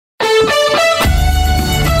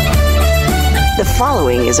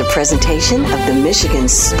following is a presentation of the Michigan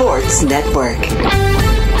Sports Network.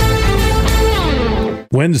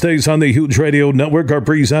 Wednesdays on the Huge Radio Network are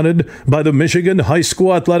presented by the Michigan High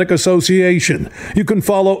School Athletic Association. You can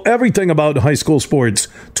follow everything about high school sports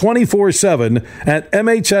 24/7 at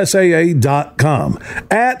MHSAA.com,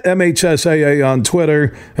 at MHSAA on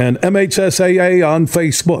Twitter, and MHSAA on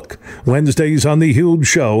Facebook. Wednesdays on the Huge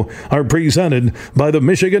Show are presented by the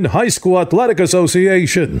Michigan High School Athletic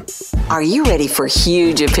Association. Are you ready for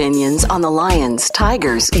huge opinions on the Lions,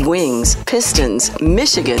 Tigers, Wings, Pistons,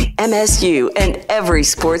 Michigan, MSU, and every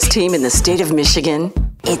sports team in the state of Michigan?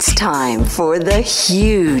 It's time for The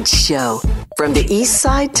Huge Show. From the east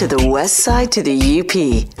side to the west side to the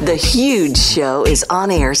UP, The Huge Show is on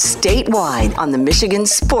air statewide on the Michigan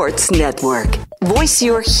Sports Network. Voice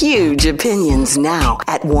your huge opinions now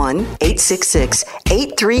at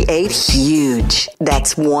 1-866-838-HUGE.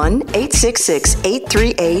 That's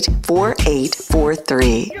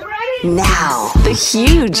 1-866-838-4843. Now, the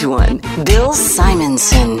huge one, Bill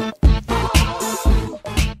Simonson.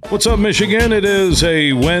 What's up, Michigan? It is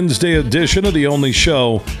a Wednesday edition of the only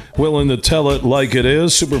show willing to tell it like it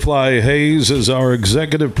is. Superfly Hayes is our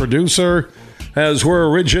executive producer as we're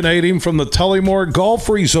originating from the Tullymore Golf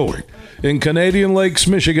Resort in Canadian Lakes,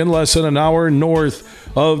 Michigan, less than an hour north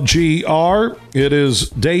of GR. It is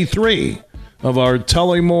day 3 of our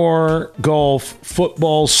Tullymore Golf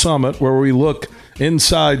Football Summit, where we look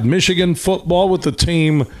inside Michigan football with the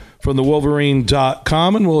team from the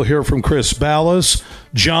Wolverine.com, and we'll hear from Chris Ballas,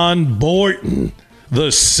 John Borton,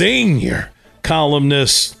 the senior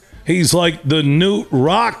columnist. He's like the Newt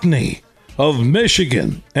Rockne of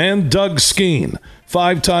Michigan, and Doug Skeen,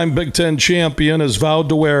 5-time Big Ten champion, has vowed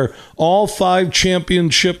to wear all 5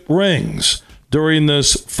 championship rings during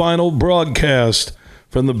this final broadcast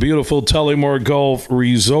from the beautiful Tullymore Golf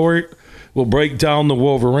Resort. We'll break down the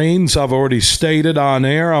Wolverines. I've already stated on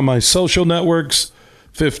air on my social networks,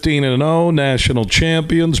 15-0, national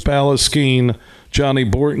champions, Skeen, Johnny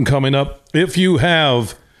Borton coming up. If you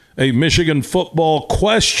have a Michigan football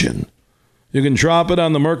question, you can drop it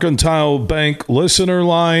on the Mercantile Bank listener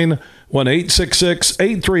line,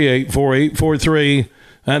 1-866-838-4843.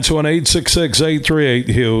 That's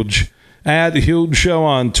 1-866-838-HUGE. At Huge Show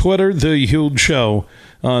on Twitter, The Huge Show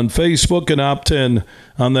on Facebook, and opt in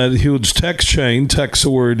on that huge text chain. Text the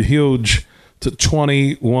word HUGE to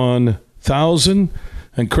 21,000.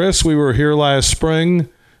 And Chris, we were here last spring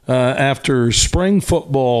after spring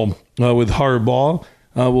football with Harbaugh.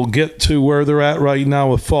 We'll get to where they're at right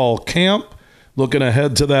now with fall camp, looking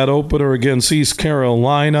ahead to that opener against East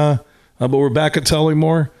Carolina. But we're back at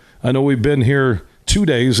Tullymore. I know we've been here 2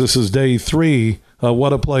 days. This is day 3.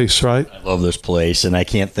 What a place, right? I love this place, and I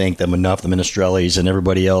can't thank them enough, the Minestrellis and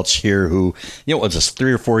everybody else here who, it was just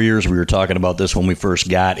 3 or 4 years we were talking about this when we first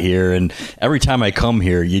got here, and every time I come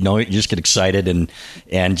here, you just get excited and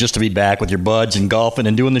just to be back with your buds and golfing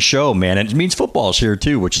and doing the show, man. And it means football's here,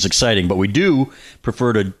 too, which is exciting, but we do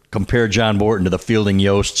prefer to compare John Borton to the Fielding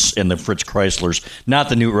Yosts and the Fritz Chryslers, not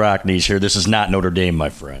the Newt Rockneys here. This is not Notre Dame, my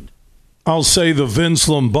friend. I'll say the Vince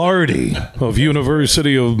Lombardi of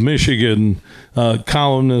University of Michigan,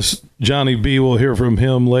 columnist Johnny B. We'll hear from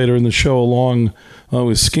him later in the show along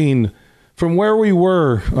with Skeen. From where we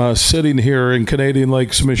were sitting here in Canadian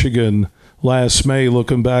Lakes, Michigan last May,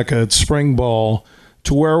 looking back at spring ball,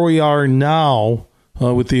 to where we are now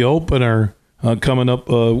with the opener coming up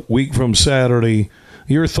a week from Saturday,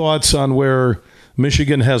 your thoughts on where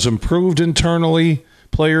Michigan has improved internally,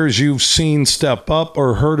 players you've seen step up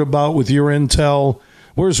or heard about with your intel.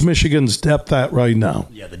 Where's Michigan's depth at right now?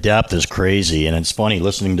 Yeah, the depth is crazy, and it's funny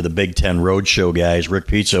listening to the Big Ten Roadshow guys. Rick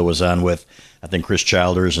Pizzo was on with, I think, Chris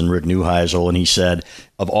Childers and Rick Neuheisel, and he said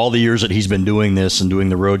of all the years that he's been doing this and doing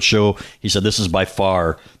the Roadshow, he said this is by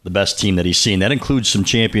far the best team that he's seen. That includes some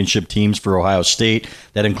championship teams for Ohio State.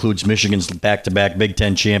 That includes Michigan's back-to-back Big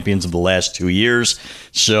Ten champions of the last 2 years.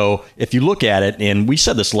 So if you look at it, and we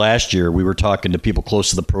said this last year, we were talking to people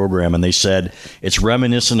close to the program, and they said it's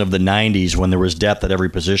reminiscent of the 90s when there was depth at every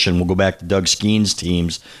position. We'll go back to Doug Skeen's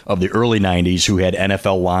teams of the early 90s who had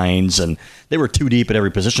NFL lines, and they were 2 deep at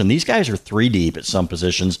every position. These guys are 3 deep at some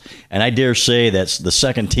positions, and I dare say that's the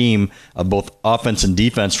second team of both offense and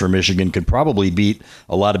defense for Michigan could probably beat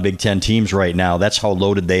a lot of Big Ten teams right now. That's how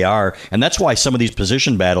loaded they are, and that's why some of these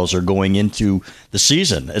position battles are going into the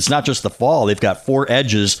season. It's not just the fall. They've got 4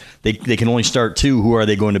 edges. They can only start 2. Who are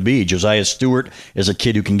they going to be? Josiah Stewart is a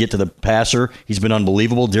kid who can get to the passer. He's been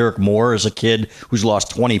unbelievable. Derek Moore is a kid who's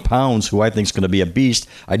lost 20 pounds, who I think is going to be a beast.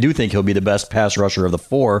 I do think he'll be the best pass rusher of the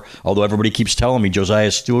 4, although everybody keeps telling me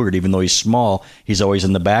Josiah Stewart, even though he's small, he's always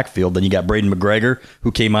in the backfield. Then you got Braden McGregor,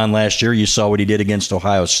 who came on last year. You saw what he did against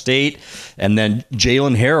Ohio State. And then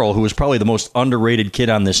Jalen Harrell, who is probably the most underrated kid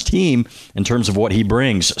on this team in terms of what he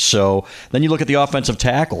brings. So then you look at the offensive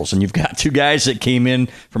tackles, and you've got two guys that came in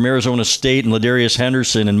from Arizona State, and Ladarius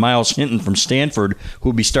Henderson and Miles Hinton from Stanford, who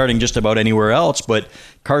will be starting just about anywhere else. But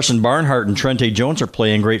Carson Barnhart and Trente Jones are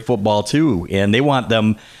playing great football too, and they want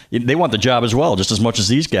the job as well, just as much as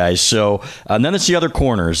these guys. So, and then it's the other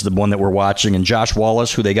corners, the one that we're watching, and Josh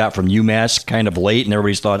Wallace, who they got from UMass kind of late, and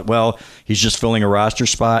everybody's thought, well, he's just filling a roster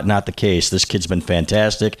spot. Not the case. This kid's been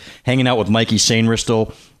fantastic. Hanging out with Mikey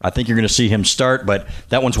Sainristil, I think you're going to see him start, but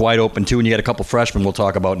that one's wide open too, and you got a couple freshmen we'll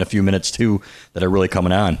talk about in a few minutes too that are really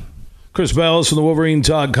coming on. Chris Balas from the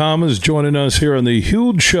Wolverine.com is joining us here on the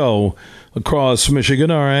huge show across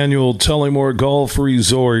Michigan, our annual Tullymore Golf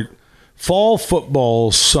Resort Fall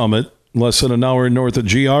Football Summit. Less than an hour north of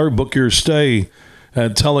GR. Book your stay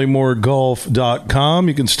at tullymoregolf.com.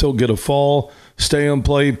 You can still get a fall stay and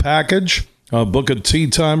play package, book a tee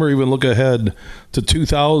time, or even look ahead to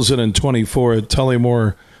 2024 at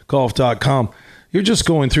tullymoregolf.com. You're just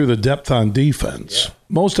going through the depth on defense. Yeah.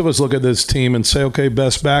 Most of us look at this team and say, okay,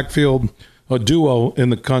 best backfield, a duo in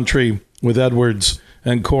the country with Edwards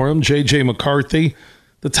and Corum. J.J. McCarthy,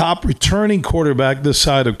 the top returning quarterback this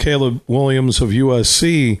side of Caleb Williams of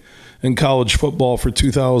USC in college football for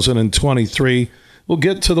 2023. We'll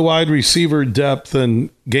get to the wide receiver depth and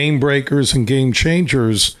game breakers and game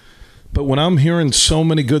changers. But when I'm hearing so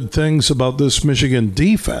many good things about this Michigan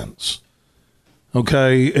defense,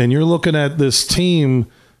 okay, and you're looking at this team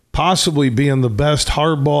possibly being the best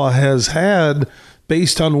Harbaugh has had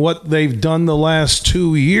based on what they've done the last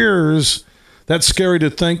 2 years, that's scary to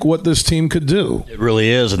think what this team could do. It really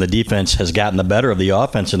is, and the defense has gotten the better of the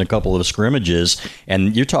offense in a couple of scrimmages,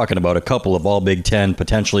 and you're talking about a couple of all Big Ten,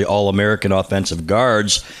 potentially All-American offensive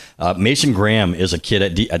guards. Mason Graham is a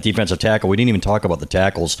kid at defensive tackle. We didn't even talk about the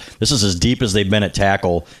tackles. This is as deep as they've been at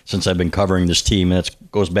tackle since I've been covering this team, and it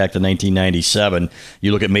goes back to 1997.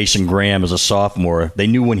 You look at Mason Graham as a sophomore. They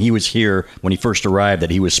knew when he was here, when he first arrived,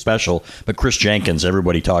 that he was special. But Chris Jenkins,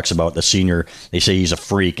 everybody talks about the senior. They say he's a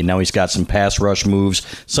freak, and now he's got some pass rush moves.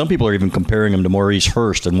 Some people are even comparing him to Maurice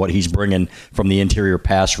Hurst and what he's bringing from the interior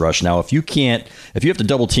pass rush. Now, if you have to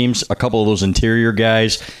double team a couple of those interior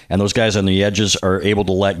guys, and those guys on the edges are able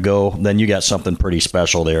to let go, then you got something pretty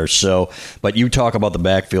special there. So, but you talk about the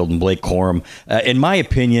backfield and Blake Corum. In my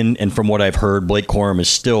opinion, and from what I've heard, Blake Corum is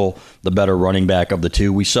still the better running back of the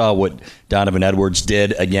two. We saw what Donovan Edwards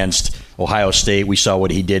did against Ohio State. We saw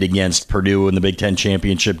what he did against Purdue in the Big Ten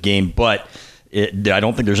championship game. But I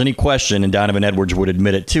don't think there's any question, and Donovan Edwards would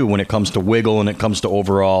admit it too, when it comes to wiggle and it comes to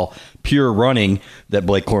overall pure running, that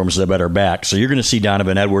Blake Corum is the better back. So you're going to see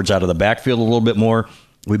Donovan Edwards out of the backfield a little bit more.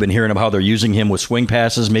 We've been hearing about how they're using him with swing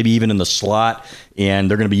passes, maybe even in the slot, and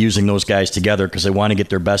they're going to be using those guys together because they want to get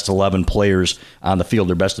their best 11 players on the field,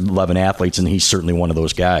 their best 11 athletes, and he's certainly one of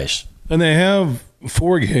those guys. And they have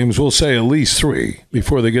 4 games, we'll say at least 3,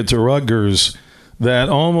 before they get to Rutgers, that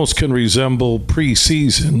almost can resemble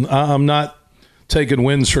preseason. I'm not taking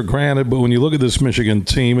wins for granted, but when you look at this Michigan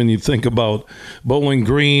team and you think about Bowling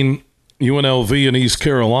Green, UNLV, and East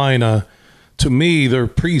Carolina, to me, they're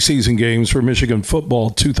preseason games for Michigan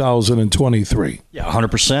football 2023. Yeah,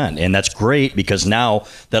 100%. And that's great because now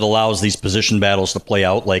that allows these position battles to play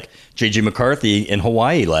out like J.J. McCarthy in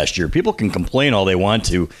Hawaii last year. People can complain all they want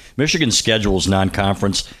to. Michigan's schedules,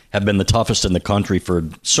 non-conference, have been the toughest in the country for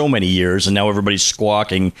so many years, and now everybody's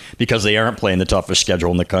squawking because they aren't playing the toughest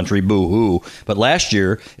schedule in the country. Boo-hoo. But last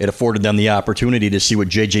year, it afforded them the opportunity to see what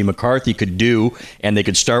J.J. McCarthy could do, and they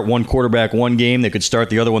could start one quarterback one game, they could start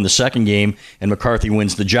the other one the second game, and McCarthy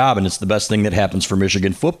wins the job, and it's the best thing that happens for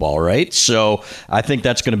Michigan football, right? So I think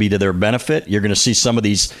that's going to be to their benefit. You're going to see some of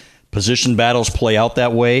these position battles play out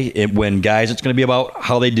that way. When guys, it's going to be about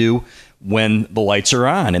how they do when the lights are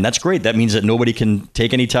on, and that's great. That means that nobody can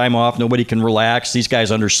take any time off, nobody can relax. These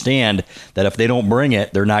guys understand that if they don't bring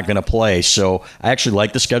it, they're not going to play. So I actually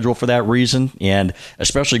like the schedule for that reason, and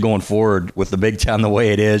especially going forward with the Big Ten the way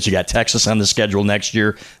it is. You got Texas on the schedule next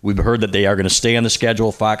year. We've heard that they are going to stay on the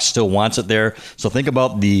schedule. Fox still wants it there. So think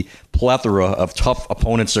about the plethora of tough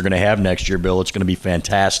opponents they're going to have next year, Bill. It's going to be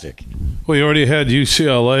fantastic. Well, you already had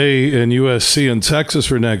UCLA and USC and Texas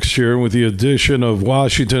for next year. With the addition of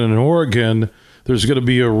Washington and Oregon, there's going to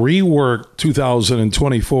be a reworked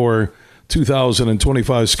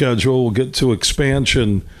 2024-2025 schedule. We'll get to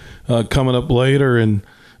expansion coming up later. And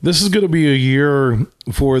this is going to be a year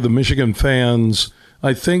for the Michigan fans,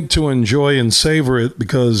 I think, to enjoy and savor it,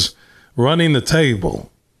 because running the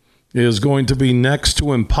table is going to be next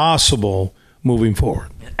to impossible moving forward.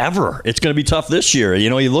 ever. It's going to be tough this year.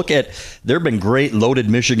 You look at, there have been great loaded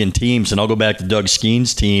Michigan teams, and I'll go back to Doug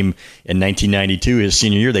Skeen's team in 1992, his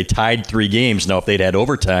senior year. They tied 3 games. Now, if they'd had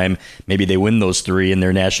overtime, maybe they win those 3 and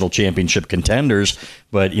they're national championship contenders.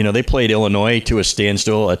 But, they played Illinois to a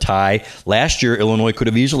standstill, a tie. Last year, Illinois could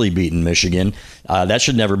have easily beaten Michigan. That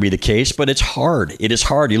should never be the case, but it's hard. It is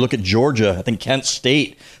hard. You look at Georgia. I think Kent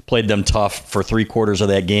State played them tough for 3/4 of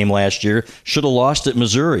that game last year. Should have lost at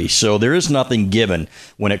Missouri. So there is nothing given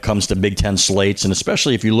when it comes to Big Ten slates, and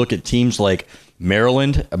especially if you look at teams like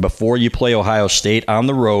Maryland, before you play Ohio State on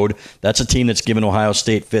the road. That's a team that's given Ohio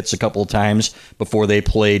State fits a couple of times before they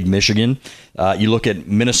played Michigan. You look at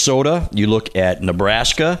Minnesota, you look at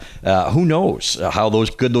Nebraska. Who knows how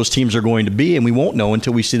good those teams are going to be, and we won't know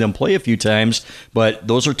until we see them play a few times. But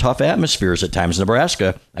those are tough atmospheres at times.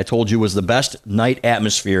 Nebraska, I told you, was the best night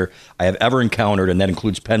atmosphere I have ever encountered, and that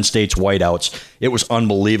includes Penn State's whiteouts. It was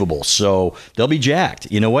unbelievable. So they'll be jacked.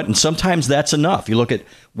 You know what? And sometimes that's enough. You look at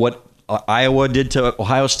what Iowa did to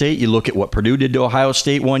Ohio State. You look at what Purdue did to Ohio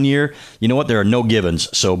State one year. You know what? There are no givens.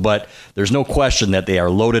 But there's no question that they are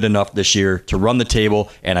loaded enough this year to run the table,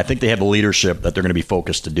 and I think they have the leadership that they're going to be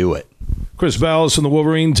focused to do it. Chris Balas from the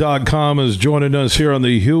Wolverine.com is joining us here on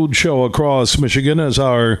the huge show across Michigan as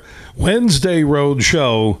our Wednesday road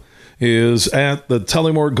show is at the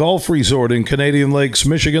Tullymore Golf Resort in Canadian Lakes,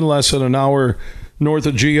 Michigan, less than an hour north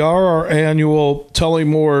of GR. Our annual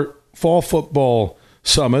Tullymore Fall Football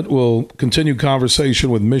Summit. We'll continue conversation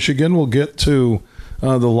with Michigan. We'll get to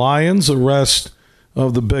the Lions, the rest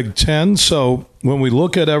of the Big Ten. So when we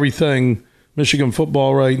look at everything Michigan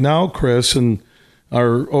football right now, Chris, and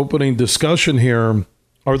our opening discussion here,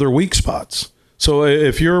 are there weak spots? So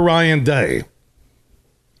if you're Ryan Day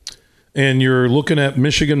and you're looking at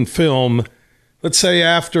Michigan film, let's say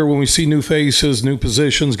after when we see new faces, new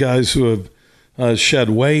positions, guys who have shed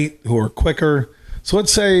weight, who are quicker. So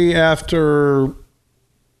let's say after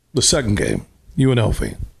the second game,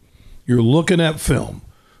 UNLV, you're looking at film.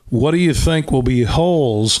 What do you think will be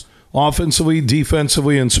holes offensively,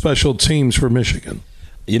 defensively, and special teams for Michigan?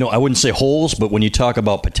 I wouldn't say holes, but when you talk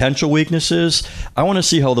about potential weaknesses, I want to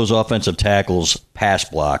see how those offensive tackles pass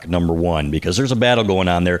block, number one, because there's a battle going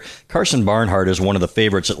on there. Carson Barnhart is one of the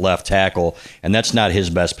favorites at left tackle, and that's not his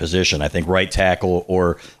best position. I think right tackle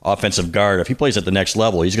or offensive guard, if he plays at the next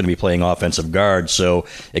level, he's going to be playing offensive guard. So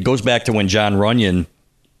it goes back to when John Runyon,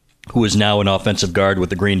 who is now an offensive guard with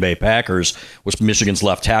the Green Bay Packers, was Michigan's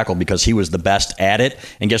left tackle because he was the best at it.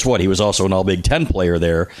 And guess what? He was also an All-Big Ten player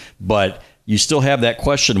there. But you still have that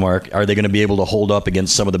question mark. Are they going to be able to hold up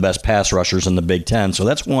against some of the best pass rushers in the Big Ten? So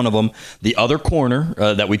that's one of them. The other corner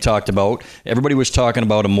that we talked about, everybody was talking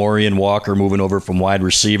about Amorian Walker moving over from wide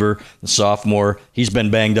receiver, the sophomore. He's been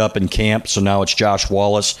banged up in camp, so now it's Josh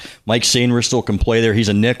Wallace. Mike Sainristil still can play there. He's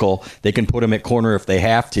a nickel. They can put him at corner if they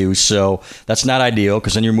have to. So that's not ideal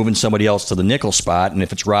because then you're moving somebody else to the nickel spot. And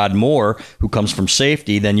if it's Rod Moore, who comes from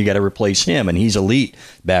safety, then you got to replace him. And he's elite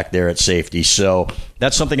back there at safety. So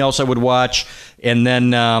that's something else I would watch. And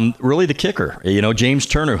then really the kicker, James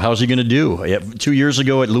Turner, how's he going to do? 2 years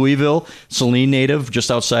ago at Louisville, Saline native, just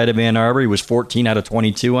outside of Ann Arbor, he was 14 out of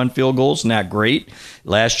 22 on field goals. Not great.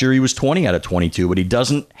 Last year he was 20 out of 22, but he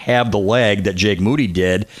doesn't have the leg that Jake Moody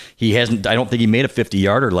did. He hasn't. I don't think he made a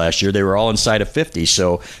 50-yarder last year. They were all inside of 50.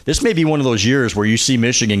 So this may be one of those years where you see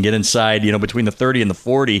Michigan get inside, between the 30 and the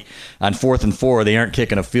 40 on 4th and 4. They aren't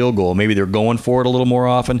kicking a field goal. Maybe they're going for it a little more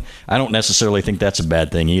often. I don't necessarily think that's a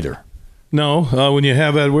bad thing either. No, when you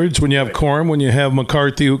have Edwards, when you have Corum, when you have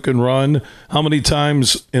McCarthy who can run, how many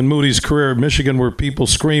times in Moody's career at Michigan were people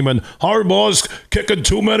screaming, Harbaugh's kicking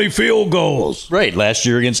too many field goals? Right, last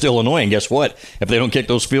year against Illinois, and guess what? If they don't kick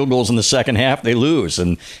those field goals in the second half, they lose,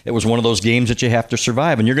 and it was one of those games that you have to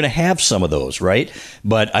survive, and you're going to have some of those, right?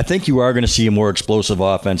 But I think you are going to see a more explosive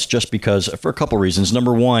offense just because, for a couple reasons.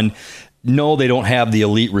 Number one, no, they don't have the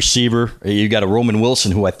elite receiver. You got a Roman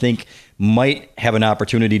Wilson who I think might have an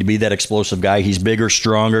opportunity to be that explosive guy. He's bigger,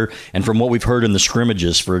 stronger, and from what we've heard in the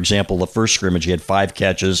scrimmages, for example, the first scrimmage, he had 5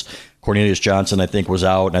 catches. Cornelius Johnson, I think, was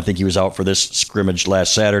out, and I think he was out for this scrimmage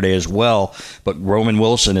last Saturday as well. But Roman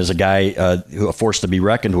Wilson is a guy who a force to be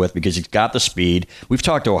reckoned with because he's got the speed. We've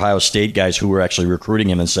talked to Ohio State guys who were actually recruiting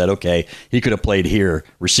him and said, okay, he could have played here,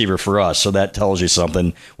 receiver for us. So that tells you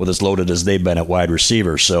something with as loaded as they've been at wide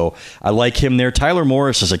receiver. So I like him there. Tyler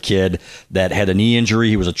Morris is a kid that had a knee injury.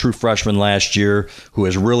 He was a true freshman freshman last year who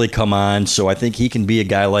has really come on. So I think he can be a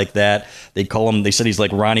guy like that. They said he's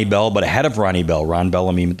like Ronnie Bell, but ahead of Ronnie Bell. Ron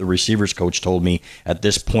Bellamy, the receivers coach, told me at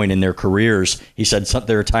this point in their careers, he said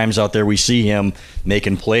there are times out there we see him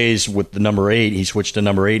making plays with the number 8. He switched to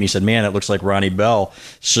number 8, and he said, man, it looks like Ronnie Bell.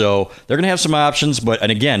 So they're going to have some options.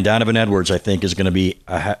 And again, Donovan Edwards, I think, is going to be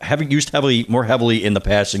used more heavily in the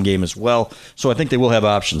passing game as well. So I think they will have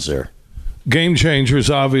options there. Game changers,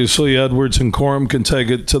 obviously. Edwards and Corum can take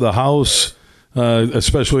it to the house,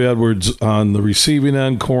 especially Edwards on the receiving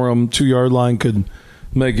end. Corum, 2-yard line, could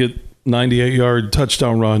make it 98-yard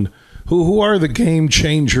touchdown run. Who are the game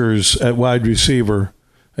changers at wide receiver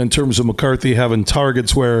in terms of McCarthy having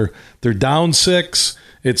targets where they're down 6,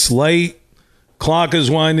 it's late, clock is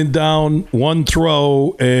winding down, one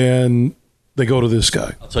throw, and they go to this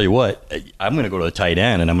guy? I'll tell you what, I'm going to go to the tight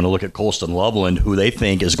end, and I'm going to look at Colston Loveland, who they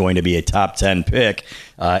think is going to be a top 10 pick.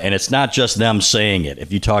 And it's not just them saying it.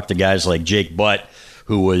 If you talk to guys like Jake Butt,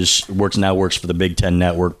 who works for the Big Ten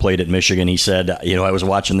Network, played at Michigan, he said, I was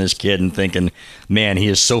watching this kid and thinking, man, he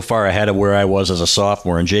is so far ahead of where I was as a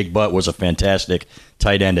sophomore. And Jake Butt was a fantastic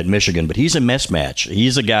tight end at Michigan, but he's a mismatch.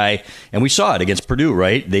 He's a guy, and we saw it against Purdue,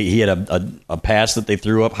 right? He had a pass that they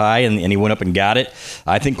threw up high, and he went up and got it.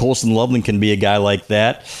 I think Colston Loveland can be a guy like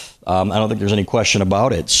that. I don't think there's any question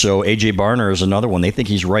about it. So A.J. Barner is another one. They think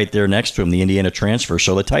he's right there next to him, the Indiana transfer.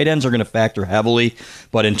 So the tight ends are going to factor heavily.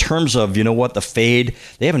 But in terms of, the fade,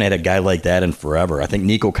 they haven't had a guy like that in forever. I think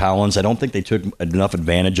Nico Collins, I don't think they took enough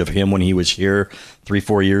advantage of him when he was here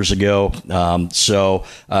 3-4 years ago.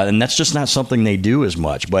 And that's just not something they do as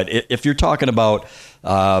much. But if you're talking about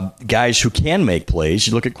guys who can make plays,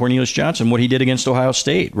 you look at Cornelius Johnson, what he did against Ohio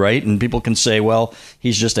State, right? And people can say, well,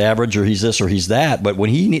 he's just average, or he's this or he's that. But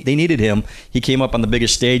when they needed him, he came up on the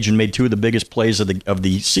biggest stage and made 2 of the biggest plays of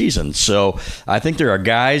the season. So I think there are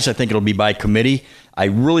guys. I think it'll be by committee. I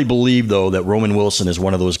really believe, though, that Roman Wilson is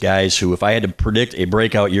one of those guys who, if I had to predict a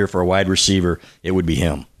breakout year for a wide receiver, it would be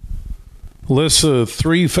him. List the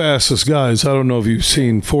 3 fastest guys. I don't know if you've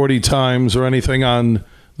seen 40 times or anything on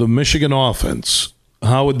the Michigan offense.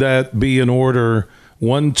 How would that be in order?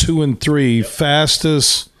 1, 2, and 3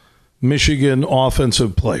 fastest Michigan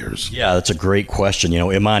offensive players? Yeah, that's a great question.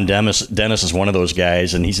 Iman Dennis is one of those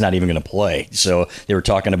guys, and he's not even going to play. So they were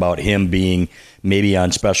talking about him being maybe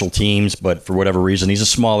on special teams, but for whatever reason, he's a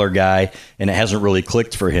smaller guy, and it hasn't really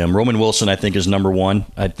clicked for him. Roman Wilson, I think, is number 1.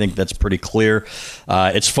 I think that's pretty clear.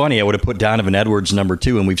 It's funny, I would have put Donovan Edwards number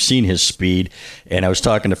 2, and we've seen his speed. And I was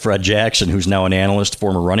talking to Fred Jackson, who's now an analyst,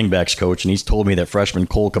 former running backs coach, and he's told me that freshman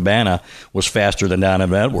Cole Cabana was faster than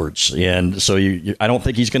Donovan Edwards. And so I don't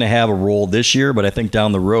think he's going to have a role this year, but I think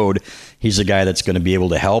down the road, he's a guy that's going to be able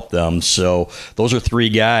to help them. So those are 3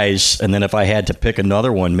 guys. And then if I had to pick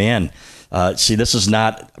another one, man, this is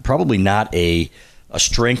probably not a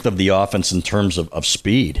strength of the offense in terms of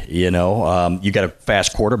speed. You got a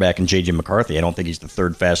fast quarterback in J.J. McCarthy. I don't think he's the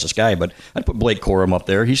 3rd fastest guy, but I'd put Blake Corum up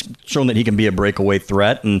there. He's shown that he can be a breakaway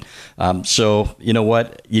threat. And so you know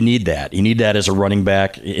what? You need that. You need that as a running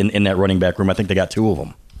back in that running back room. I think they got 2 of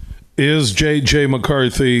them. Is J.J.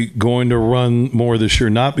 McCarthy going to run more this year?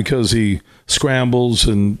 Not because he scrambles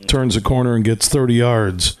and turns a corner and gets 30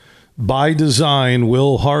 yards. By design,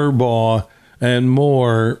 will Harbaugh and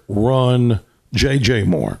Moore run J.J.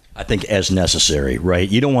 Moore? I think as necessary, right?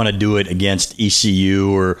 You don't want to do it against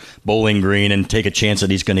ECU or Bowling Green and take a chance that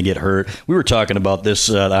he's going to get hurt. We were talking about this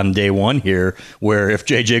on day 1 here, where if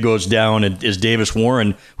J.J. goes down, is Davis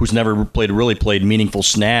Warren, who's never really played meaningful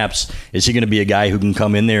snaps, is he going to be a guy who can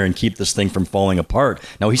come in there and keep this thing from falling apart?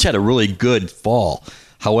 Now, he's had a really good fall.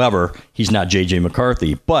 However, he's not J.J.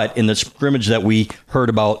 McCarthy. But in the scrimmage that we heard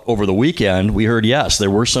about over the weekend, we heard, yes,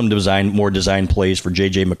 there were some more design plays for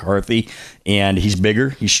J.J. McCarthy, and he's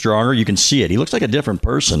bigger, he's stronger. You can see it. He looks like a different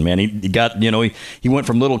person, man. He got, he went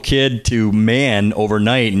from little kid to man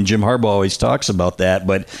overnight, and Jim Harbaugh always talks about that,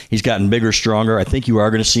 but he's gotten bigger, stronger. I think you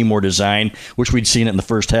are going to see more design. Wish we'd seen it in the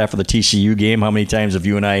first half of the TCU game. How many times have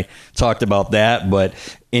you and I talked about that? But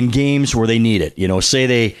in games where they need it, say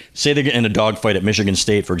they're in a dogfight at Michigan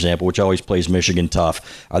State, for example, which always plays Michigan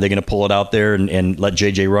tough. Are they going to pull it out there and let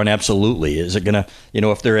JJ run? Absolutely. Is it going to,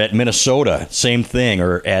 if they're at Minnesota, same thing,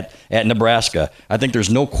 or at Nebraska? I think there's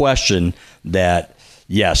no question that,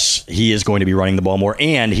 yes, he is going to be running the ball more,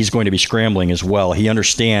 and he's going to be scrambling as well. He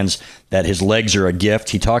understands that his legs are a gift.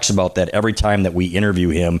 He talks about that every time that we interview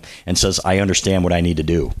him and says, I understand what I need to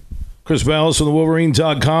do. Chris Balas from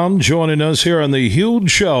theWolverine.com joining us here on the huge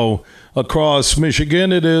show across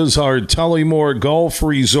Michigan. It is our Tullymore Golf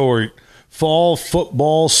Resort Fall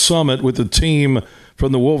Football Summit with the team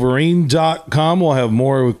from theWolverine.com. We'll have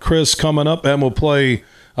more with Chris coming up, and we'll play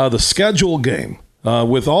the schedule game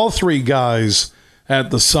with all three guys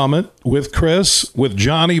at the summit, with Chris, with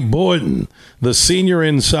Johnny Boyden, the senior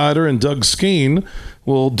insider, and Doug Skeen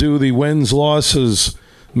will do the wins, losses,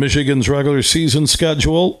 Michigan's regular season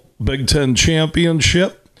schedule, Big Ten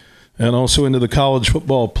championship, and also into the college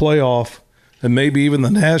football playoff, and maybe even the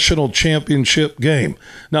national championship game.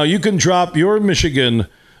 Now, you can drop your Michigan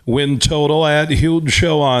win total at Huge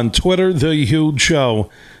Show on Twitter, The Huge Show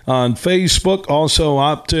on Facebook. Also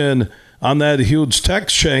opt in on that huge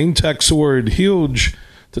text chain. Text the word HUGE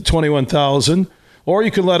to 21,000. Or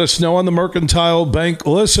you can let us know on the Mercantile Bank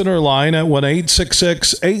listener line at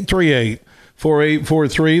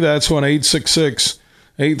 1-866-838-4843. That's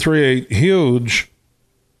 1-866-838-HUGE.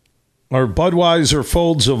 Our Budweiser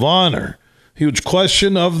Folds of Honor. Huge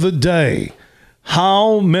question of the day.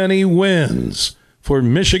 How many wins for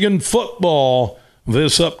Michigan football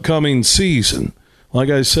this upcoming season? Like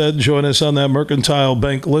I said, join us on that Mercantile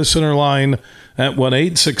Bank listener line at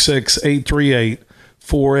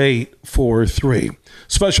 1-866-838-4843.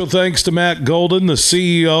 Special thanks to Matt Golden, the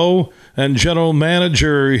CEO and general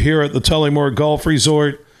manager here at the Tullymore Golf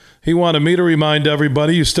Resort. He wanted me to remind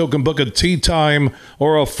everybody you still can book a tee time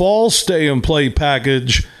or a fall stay and play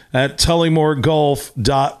package at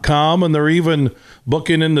tullymoregolf.com, and they're even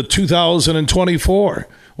booking into 2024.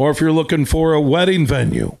 Or if you're looking for a wedding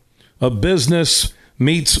venue, a business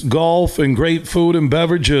meets golf and great food and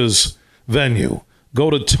beverages venue, go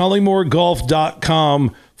to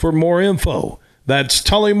tullymoregolf.com for more info. That's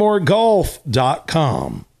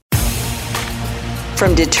tullymoregolf.com.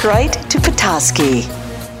 From Detroit to Petoskey,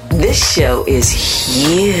 this show is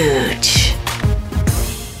huge.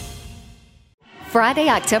 Friday,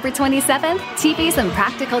 October 27th, TVs and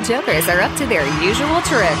Practical Jokers are up to their usual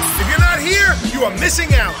tricks. If you're not here, you are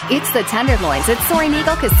missing out. It's the Tenderloins at Soaring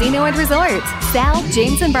Eagle Casino and Resort. Sal,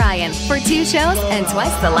 James, and Brian for 2 shows and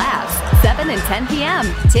twice the laughs. 7 and 10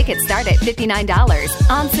 p.m. Tickets start at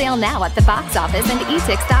 $59. On sale now at the box office and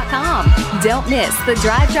etix.com. Don't miss the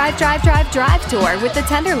Drive Tour with the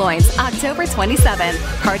Tenderloins, October 27th.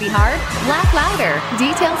 Party hard, laugh louder.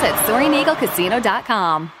 Details at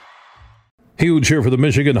SoaringEagleCasino.com. Huge here for the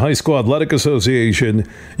Michigan High School Athletic Association.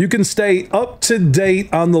 You can stay up to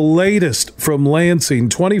date on the latest from Lansing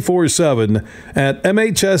 24/7 at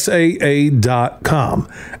MHSAA.com,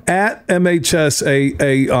 at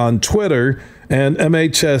MHSAA on Twitter, and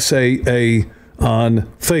MHSAA on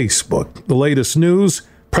Facebook. The latest news,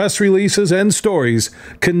 press releases, and stories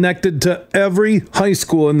connected to every high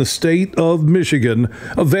school in the state of Michigan,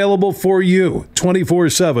 available for you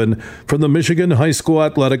 24/7 from the Michigan High School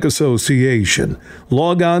Athletic Association.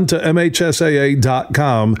 Log on to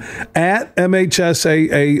MHSAA.com, at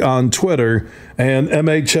MHSAA on Twitter, and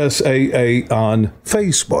MHSAA on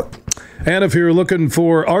Facebook. And if you're looking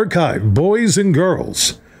for archive boys and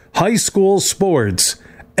girls high school sports,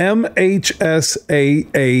 MHSAA.TV.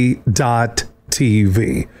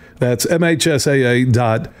 That's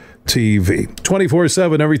MHSAA.TV.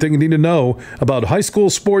 24/7, everything you need to know about high school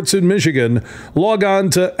sports in Michigan. Log on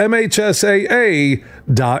to MHSAA.com.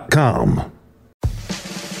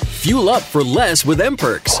 Fuel up for less with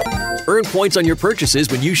M-Perks. Earn points on your purchases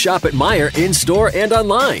when you shop at Meijer in-store and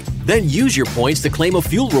online. Then use your points to claim a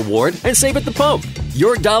fuel reward and save at the pump.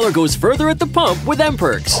 Your dollar goes further at the pump with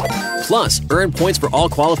M-Perks. Plus, earn points for all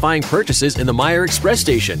qualifying purchases in the Meijer Express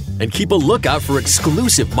station. And keep a lookout for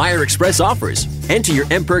exclusive Meijer Express offers. Enter your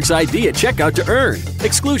M-Perks ID at checkout to earn.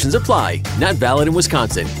 Exclusions apply. Not valid in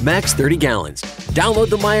Wisconsin. Max 30 gallons. Download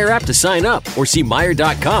the Meijer app to sign up or see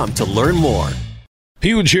Meijer.com to learn more.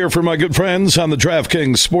 Huge here for my good friends on the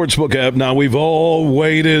DraftKings Sportsbook app. Now, we've all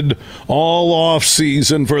waited all off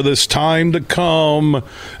season for this time to come,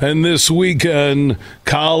 and this weekend,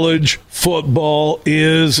 college football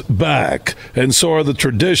is back. And so are the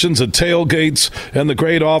traditions, the tailgates, and the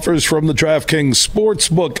great offers from the DraftKings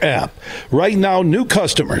Sportsbook app. Right now, new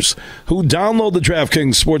customers who download the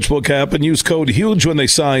DraftKings Sportsbook app and use code HUGE when they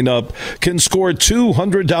sign up can score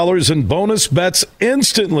 $200 in bonus bets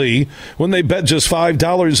instantly when they bet just $5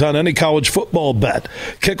 on any college football bet.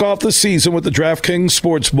 Kick off the season with the DraftKings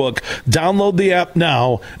Sportsbook. Download the app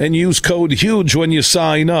now and use code HUGE when you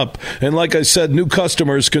sign up. And like I said, new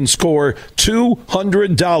customers can score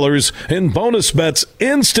 $200 in bonus bets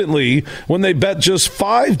instantly when they bet just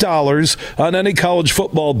 $5 on any college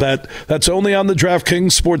football bet. That's only on the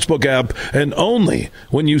DraftKings Sportsbook app and only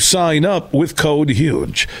when you sign up with code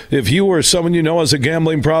HUGE. If you or someone you know has a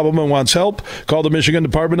gambling problem and wants help, call the Michigan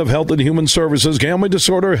Department of Health and Human Services Gambling Family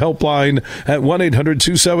Disorder Helpline at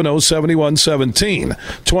 1-800-270-7117.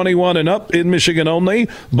 21 and up in Michigan only.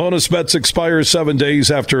 Bonus bets expire 7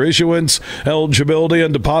 days after issuance. Eligibility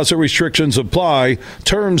and deposit restrictions apply.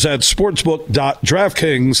 Terms at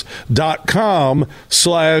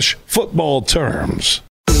sportsbook.draftkings.com/football terms.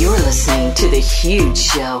 You're listening to The Huge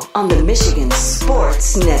Show on the Michigan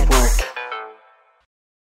Sports Network.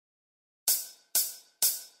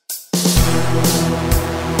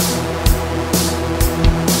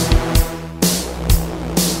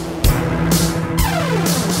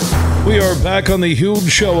 We are back on The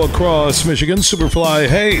Huge Show across Michigan. Superfly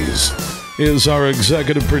Hayes is our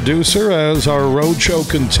executive producer as our road show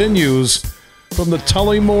continues from the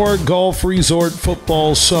Tullymore Golf Resort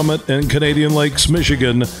Football Summit in Canadian Lakes,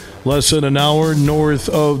 Michigan, less than an hour north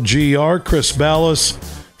of GR. Chris Ballas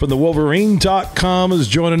from the Wolverine.com is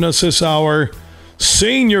joining us this hour.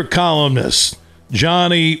 Senior columnist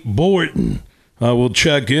Johnny Borton will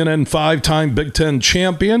check in, and 5-time Big Ten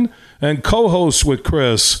champion and co-host with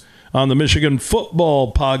Chris on the Michigan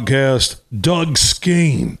Football Podcast, Doug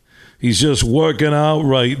Skeen. He's just working out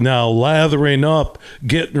right now, lathering up,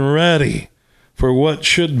 getting ready for what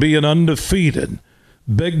should be an undefeated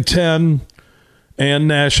Big Ten and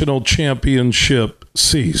national championship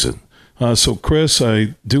season. So, Chris,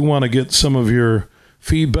 I do want to get some of your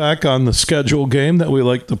feedback on the schedule game that we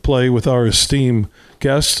like to play with our esteemed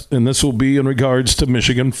guests, and this will be in regards to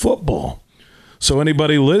Michigan football. So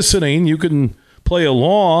anybody listening, you can play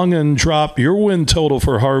along and drop your win total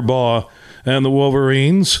for Harbaugh and the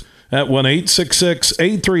Wolverines at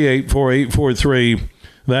 1-866-838-4843.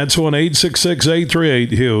 That's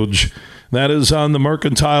 1-866-838-HUGE. That is on the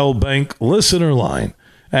Mercantile Bank listener line.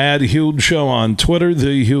 Add Huge Show on Twitter,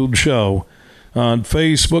 The Huge Show on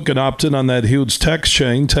Facebook, and opt in on that huge text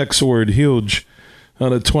chain. Text the word HUGE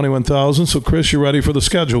out of 21,000. So, Chris, you ready for the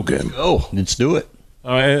schedule game? Oh, let's do it.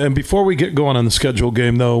 All right, and before we get going on the schedule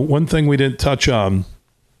game, though, one thing we didn't touch on,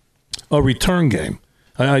 a return game.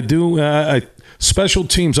 Special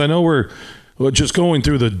teams, I know we're just going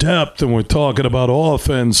through the depth and we're talking about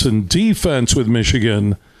offense and defense with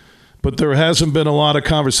Michigan, but there hasn't been a lot of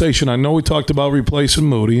conversation. I know we talked about replacing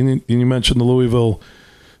Moody, and you mentioned the Louisville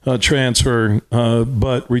transfer,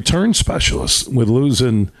 but return specialists with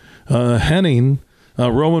losing Henning.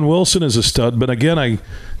 Roman Wilson is a stud, but again, I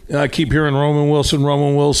keep hearing Roman Wilson.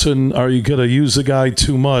 Are you going to use the guy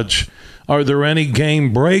too much? Are there any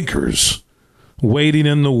game breakers waiting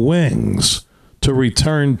in the wings to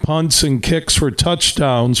return punts and kicks for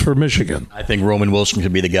touchdowns for Michigan? I think Roman Wilson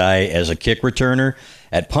could be the guy as a kick returner.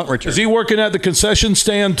 At punt return. Is he working at the concession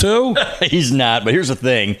stand too? He's not, but here's the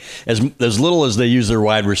thing. As little as they use their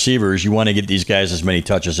wide receivers, you want to get these guys as many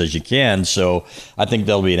touches as you can, so I think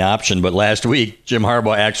that'll be an option. But last week, Jim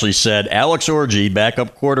Harbaugh actually said Alex Orji,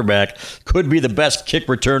 backup quarterback, could be the best kick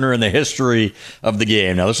returner in the history of the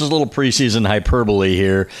game. Now, this is a little preseason hyperbole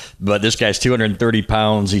here, but this guy's 230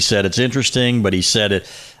 pounds. He said it's interesting, but he said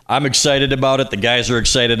it. I'm excited about it. The guys are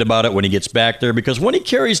excited about it when he gets back there, because when he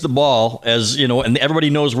carries the ball, as you know, and everybody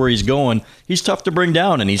knows where he's going, he's tough to bring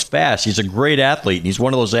down and he's fast. He's a great athlete, and he's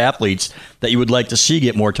one of those athletes that you would like to see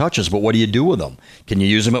get more touches. But what do you do with him? Can you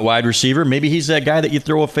use him at wide receiver? Maybe he's that guy that you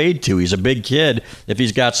throw a fade to. He's a big kid. If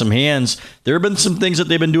he's got some hands, there have been some things that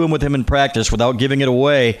they've been doing with him in practice without giving it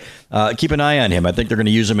away. Keep an eye on him. I think they're going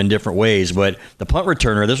to use him in different ways. But the punt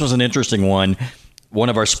returner, this was an interesting one. One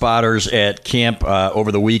of our spotters at camp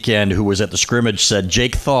over the weekend who was at the scrimmage said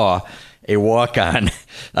Jake Thaw, a walk-on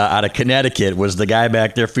out of Connecticut, was the guy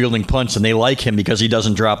back there fielding punts, and they like him because he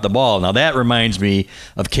doesn't drop the ball. Now, that reminds me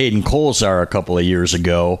of Caden Colzar a couple of years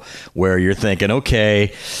ago, where you're thinking,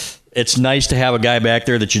 okay, it's nice to have a guy back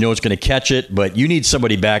there that you know is going to catch it, but you need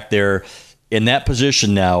somebody back there in that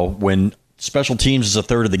position now when special teams is a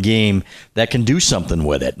third of the game that can do something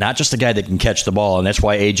with it. Not just a guy that can catch the ball. And that's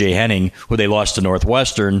why A.J. Henning, who they lost to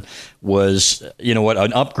Northwestern, was,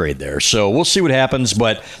 an upgrade there. So we'll see what happens.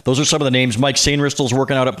 But those are some of the names. Mike Sainristel's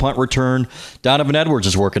working out at punt return. Donovan Edwards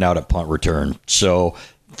is working out at punt return. So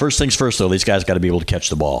first things first, though, these guys got to be able to catch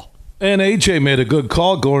the ball. And A.J. made a good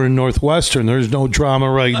call going to Northwestern. There's no drama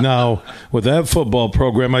right now with that football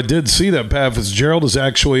program. I did see that Pat Fitzgerald is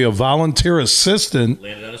actually a volunteer assistant.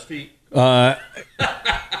 Landed on his feet. At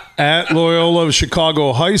Loyola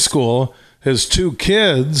Chicago High School. His two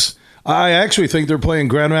kids, I actually think they're playing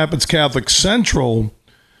Grand Rapids Catholic Central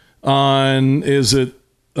on, is it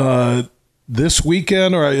this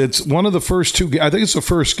weekend, or it's one of the first two? I think it's the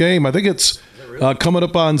first game. I think it's coming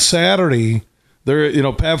up on Saturday.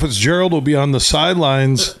 There, Pat Fitzgerald will be on the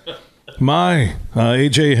sidelines.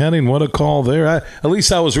 A.J. Henning, what a call there. At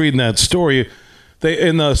least I was reading that story.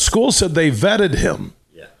 And the school said they vetted him.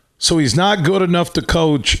 So he's not good enough to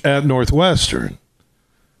coach at Northwestern.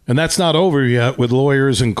 And that's not over yet with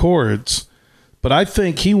lawyers and courts. But I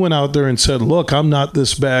think he went out there and said, look, I'm not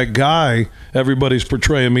this bad guy everybody's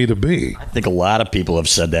portraying me to be. I think a lot of people have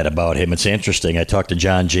said that about him. It's interesting. I talked to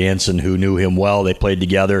John Jansen, who knew him well. They played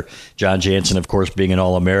together. John Jansen, of course, being an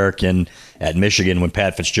All-American at Michigan when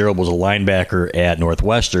Pat Fitzgerald was a linebacker at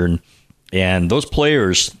Northwestern. And those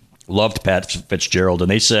players loved Pat Fitzgerald, and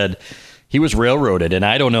they said he was railroaded. And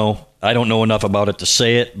I don't know enough about it to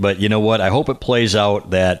say it, but you know what? I hope it plays out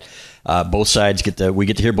that both sides we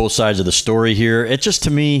get to hear both sides of the story here. It just, to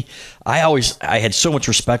me, I had so much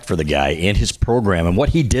respect for the guy and his program, and what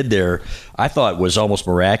he did there, I thought was almost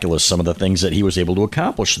miraculous, some of the things that he was able to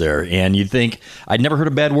accomplish there. And you'd think, I'd never heard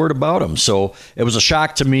a bad word about him. So it was a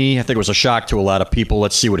shock to me. I think it was a shock to a lot of people.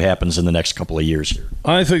 Let's see what happens in the next couple of years here.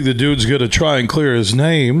 I think the dude's going to try and clear his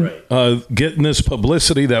name, getting this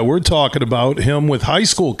publicity that we're talking about, him with high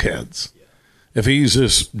school kids. If he's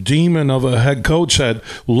this demon of a head coach that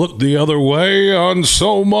looked the other way on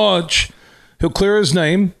so much, he'll clear his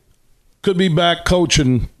name. Could be back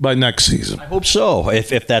coaching by next season. I hope so,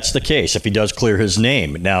 if that's the case, if he does clear his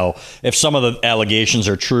name. Now, if some of the allegations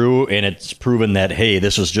are true and it's proven that, hey,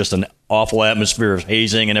 this was just an awful atmosphere of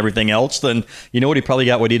hazing and everything else, then you know what? He probably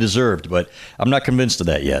got what he deserved. But I'm not convinced of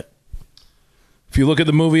that yet. If you look at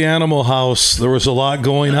the movie Animal House, there was a lot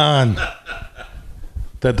going on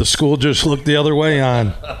that the school just looked the other way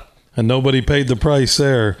on, and nobody paid the price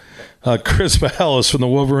there. Chris Balas from the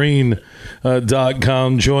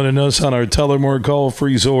Wolverine.com joining us on our Tullamore Golf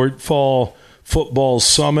Resort Fall Football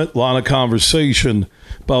Summit. A lot of conversation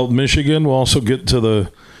about Michigan. We'll also get to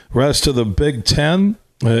the rest of the Big Ten,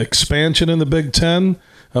 expansion in the Big Ten.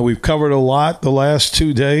 We've covered a lot the last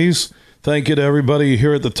 2 days. Thank you to everybody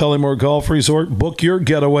here at the Tullamore Golf Resort. Book your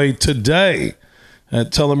getaway today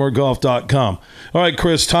at TullamoreGolf.com. All right,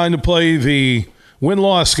 Chris, time to play the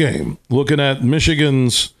win-loss game. Looking at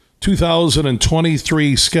Michigan's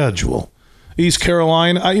 2023 schedule. East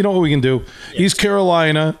Carolina, you know what we can do? Yeah. East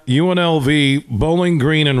Carolina, UNLV, Bowling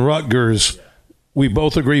Green, and Rutgers. We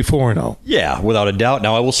both agree 4-0. Yeah, without a doubt.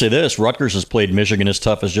 Now, I will say this. Rutgers has played Michigan as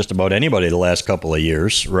tough as just about anybody the last couple of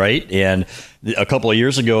years, right? And a couple of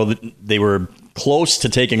years ago, they were close to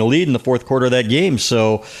taking a lead in the fourth quarter of that game.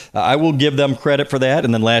 So I will give them credit for that.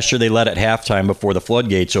 And then last year they led at halftime before the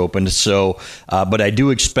floodgates opened. So, but I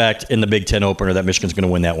do expect in the Big Ten opener that Michigan's going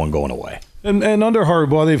to win that one going away. And under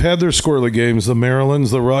Harbaugh, they've had their squirrely games, the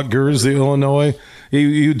Marylands, the Rutgers, the Illinois.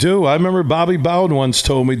 You do. I remember Bobby Bowden once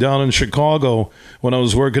told me down in Chicago when I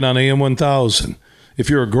was working on AM 1000, if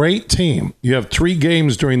you're a great team, you have 3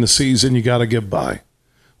 games during the season you got to get by.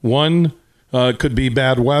 One could be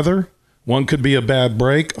bad weather. One could be a bad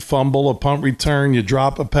break, a fumble, a punt return, you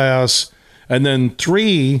drop a pass. And then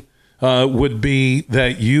 3 would be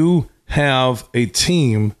that you have a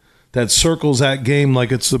team that circles that game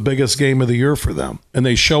like it's the biggest game of the year for them. And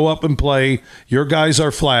they show up and play. Your guys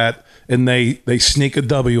are flat, and they sneak a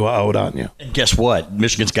W out on you. And guess what?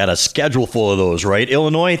 Michigan's got a schedule full of those, right?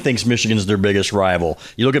 Illinois thinks Michigan's their biggest rival.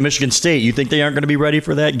 You look at Michigan State, you think they aren't going to be ready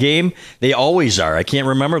for that game? They always are. I can't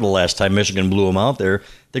remember the last time Michigan blew them out there.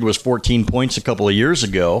 I think it was 14 points a couple of years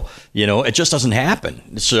ago. You know, it just doesn't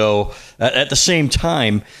happen. So at the same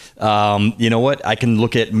time, you know what? I can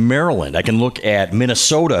look at Maryland. I can look at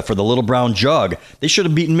Minnesota for the Little Brown Jug. They should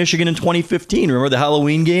have beaten Michigan in 2015. Remember the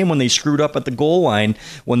Halloween game when they screwed up at the goal line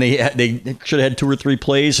when they should have had 2 or 3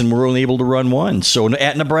 plays and were only able to run 1. So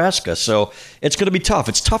at Nebraska. So it's going to be tough.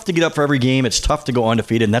 It's tough to get up for every game. It's tough to go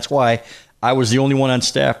undefeated. And that's why I was the only one on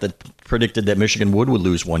staff that predicted that Michigan would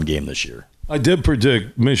lose 1 game this year. I did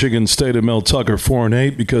predict Michigan State and Mel Tucker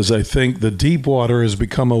 4-8 because I think the deep water has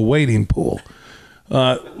become a wading pool.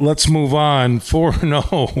 Let's move on.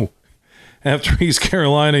 4-0 after East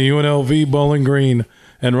Carolina, UNLV, Bowling Green,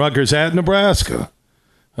 and Rutgers at Nebraska.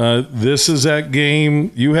 This is that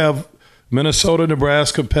game. You have Minnesota,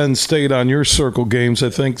 Nebraska, Penn State on your circle games, I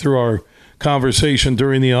think, through our conversation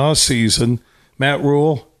during the offseason. Matt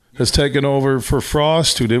Rule has taken over for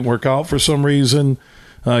Frost, who didn't work out for some reason.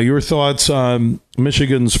 Your thoughts on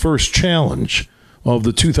Michigan's first challenge of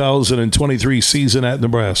the 2023 season at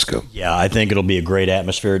Nebraska? Yeah, I think it'll be a great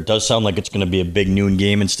atmosphere. It does sound like it's going to be a big noon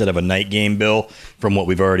game instead of a night game, Bill, from what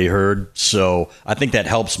we've already heard. So I think that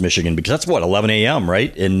helps Michigan because that's, 11 a.m.,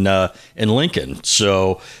 right, in Lincoln.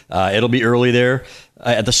 So it'll be early there.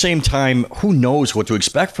 At the same time, who knows what to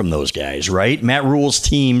expect from those guys, right? Matt Rule's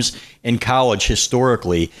teams in college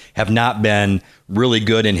historically have not been really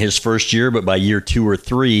good in his first year, but by year 2 or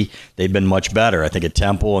 3, they've been much better. I think at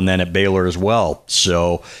Temple and then at Baylor as well.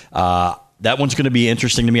 So That one's going to be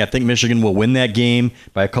interesting to me. I think Michigan will win that game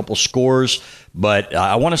by a couple scores, but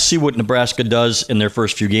I want to see what Nebraska does in their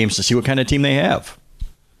first few games to see what kind of team they have.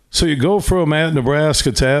 So you go from at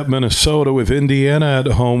Nebraska to at Minnesota, with Indiana at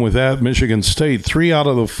home, with at Michigan State. 3 out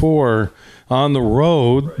of the 4 on the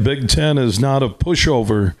road. Big Ten is not a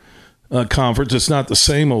pushover conference. It's not the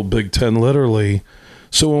same old Big Ten, literally.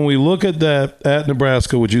 So when we look at that, at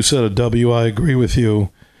Nebraska, which you said a W, I agree with you.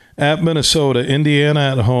 At Minnesota, Indiana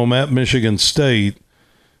at home, at Michigan State.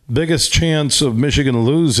 Biggest chance of Michigan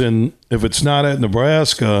losing, if it's not at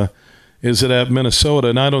Nebraska, is it at Minnesota?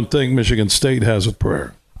 And I don't think Michigan State has a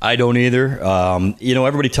prayer. I don't either.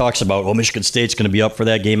 Everybody talks about, Michigan State's going to be up for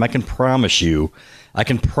that game. I can promise you,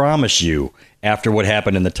 after what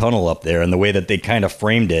happened in the tunnel up there and the way that they kind of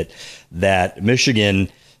framed it, that Michigan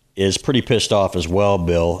is pretty pissed off as well,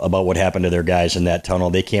 Bill, about what happened to their guys in that tunnel.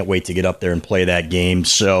 They can't wait to get up there and play that game.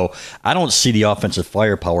 So I don't see the offensive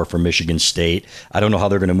firepower for Michigan State. I don't know how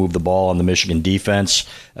they're going to move the ball on the Michigan defense.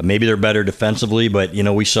 Maybe they're better defensively, but,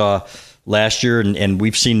 we saw last year, and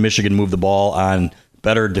we've seen Michigan move the ball on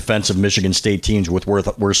better defensive Michigan State teams with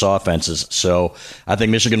worse offenses. So I think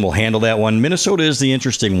Michigan will handle that one. Minnesota is the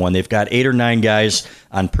interesting one. They've got 8 or 9 guys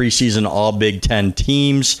on preseason all Big Ten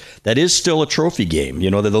teams. That is still a trophy game. They're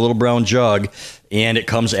the little brown jug, and it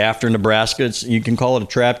comes after Nebraska. You can call it a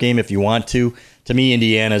trap game if you want to. To me,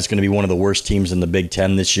 Indiana is going to be one of the worst teams in the Big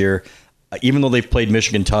Ten this year. Even though they've played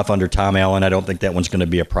Michigan tough under Tom Allen, I don't think that one's going to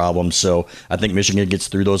be a problem. So I think Michigan gets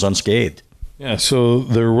through those unscathed. Yeah, so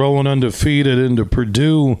they're rolling undefeated into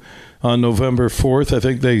Purdue on November 4th. I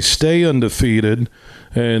think they stay undefeated.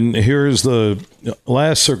 And here's the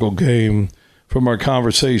last circle game from our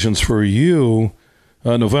conversations for you,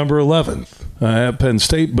 November 11th at Penn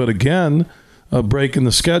State. But again, a break in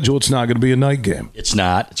the schedule. It's not going to be a night game. It's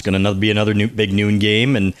not. It's going to be another big noon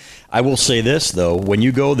game. And I will say this, though. When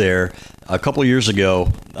you go there, a couple of years ago,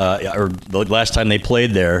 or the last time they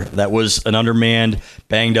played there, that was an undermanned,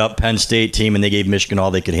 banged-up Penn State team, and they gave Michigan all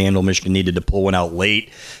they could handle. Michigan needed to pull one out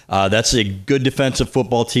late. That's a good defensive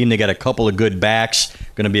football team. They got a couple of good backs.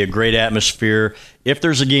 Going to be a great atmosphere. If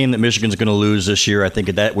there's a game that Michigan's going to lose this year, I think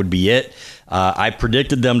that would be it. I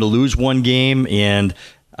predicted them to lose one game, and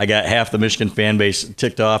I got half the Michigan fan base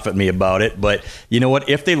ticked off at me about it. But you know what?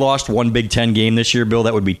 If they lost one Big Ten game this year, Bill,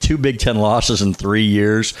 that would be 2 Big Ten losses in 3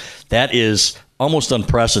 years. That is almost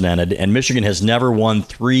unprecedented. And Michigan has never won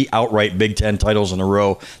 3 outright Big Ten titles in a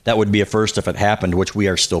row. That would be a first if it happened, which we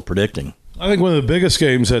are still predicting. I think one of the biggest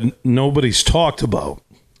games that nobody's talked about,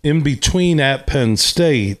 in between at Penn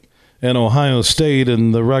State and Ohio State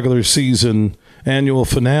and the regular season annual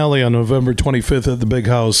finale on November 25th at the Big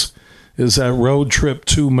House, is that road trip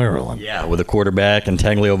to Maryland. Yeah, with a quarterback and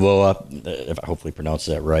Tagliavoa, if I hopefully pronounced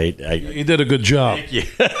that right. He did a good job.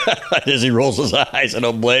 As he rolls his eyes, I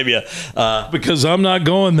don't blame you. Because I'm not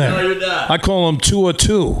going there. No, you're not. I call him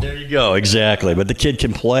 2-2. There you go, exactly. But the kid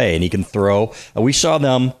can play and he can throw. We saw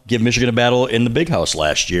them give Michigan a battle in the Big House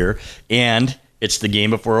last year, and it's the game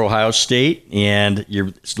before Ohio State, and you're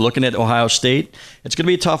looking at Ohio State. It's going to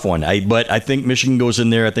be a tough one. But I think Michigan goes in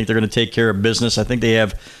there. I think they're going to take care of business. I think they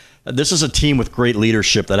have. This is a team with great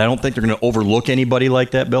leadership that I don't think they're going to overlook anybody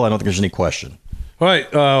like that, Bill. I don't think there's any question. All right,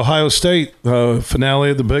 Ohio State,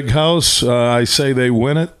 finale at the Big House. I say they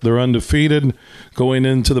win it. They're undefeated going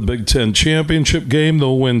into the Big Ten championship game.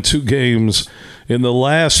 They'll win 2 games in the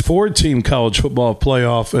last 4-team college football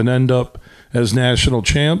playoff and end up as national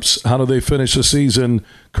champs. How do they finish the season,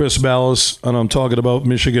 Chris Ballas? And I'm talking about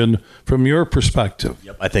Michigan from your perspective.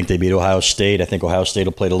 Yep, I think they beat Ohio State. I think Ohio State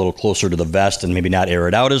will play it a little closer to the vest and maybe not air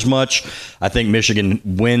it out as much. I think Michigan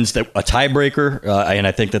wins a tiebreaker, and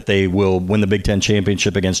I think that they will win the Big Ten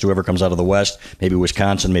championship against whoever comes out of the West, maybe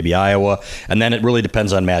Wisconsin, maybe Iowa. And then it really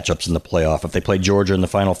depends on matchups in the playoff. If they play Georgia in the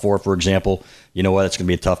Final Four, for example, you know what? It's going to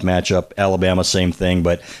be a tough matchup. Alabama, same thing.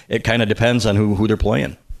 But it kind of depends on who they're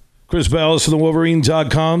playing. Chris Ballas from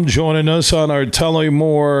theWolverine.com joining us on our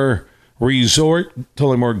Tullymore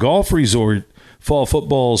Golf Resort Fall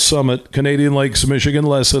Football Summit, Canadian Lakes, Michigan,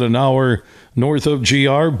 less than an hour north of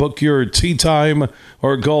GR. Book your tee time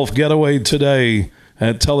or golf getaway today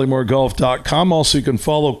at TullymoreGolf.com. Also, you can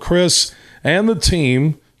follow Chris and the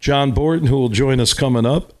team, John Borton, who will join us coming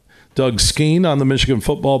up, Doug Skeen on the Michigan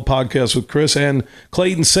Football Podcast with Chris, and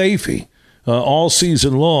Clayton Sayfie all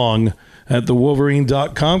season long at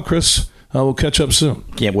TheWolverine.com. Chris, we'll catch up soon.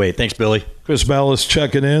 Can't wait. Thanks, Billy. Chris Ballas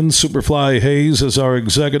checking in. Superfly Hayes is our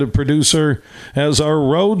executive producer as our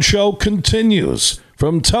road show continues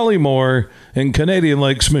from Tullymore in Canadian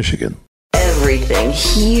Lakes, Michigan. Everything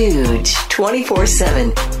huge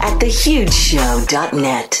 24/7 at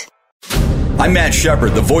thehugeshow.net. I'm Matt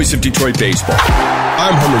Shepard, the voice of Detroit baseball.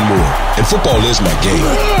 I'm Herman Moore, and football is my game.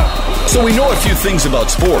 So we know a few things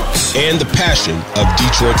about sports. And the passion of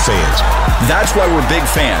Detroit fans. That's why we're big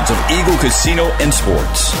fans of Eagle Casino and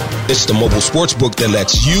Sports. It's the mobile sports book that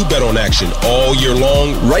lets you bet on action all year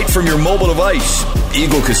long. Right from your mobile device.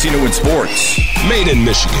 Eagle Casino and Sports. Made in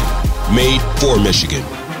Michigan. Made for Michigan.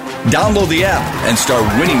 Download the app and start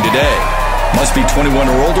winning today. Must be 21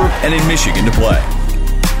 or older and in Michigan to play.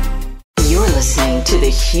 You're listening to The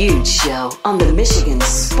Huge Show on the Michigan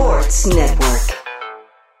Sports Network.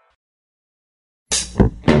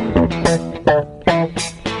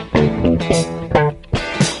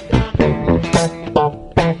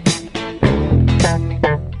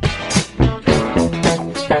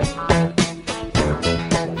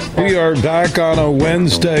 We are back on a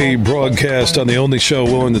Wednesday broadcast on the only show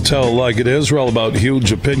willing to tell like it is. We're all about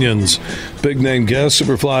huge opinions. Big name guest,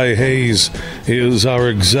 Superfly Hayes, is our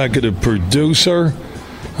executive producer.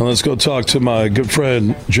 And let's go talk to my good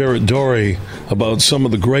friend Jarrett Dory about some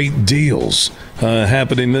of the great deals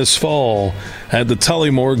happening this fall at the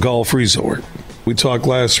Tullymore Golf Resort. We talked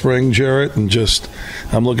last spring, Jarrett, and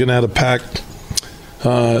I'm looking at a packed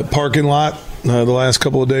parking lot the last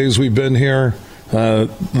couple of days we've been here.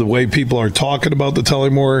 The way people are talking about the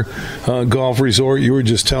Tullymore Golf Resort, you were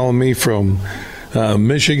just telling me from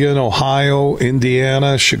Michigan, Ohio,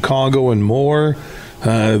 Indiana, Chicago, and more,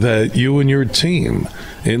 that you and your team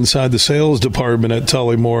inside the sales department at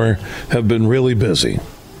Tullymore have been really busy.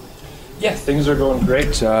 Yeah, things are going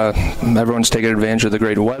great. Everyone's taking advantage of the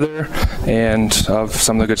great weather and of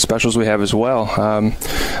some of the good specials we have as well.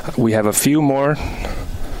 We have a few more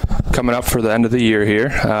coming up for the end of the year here.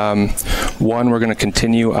 One, we're going to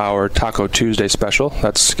continue our Taco Tuesday special.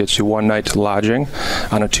 That gets you one night lodging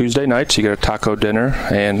on a Tuesday night. So you get a taco dinner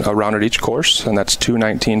and a round at each course, and that's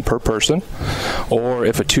 $219 per person. Or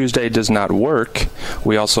if a Tuesday does not work,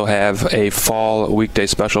 we also have a fall weekday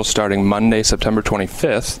special starting Monday, September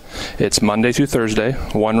 25th. It's Monday through Thursday,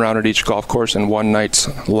 one round at each golf course and one night's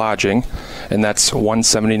lodging, and that's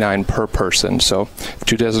 $179 per person. So if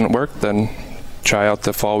Tuesday doesn't work, then try out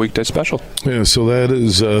the fall weekday special. Yeah, so that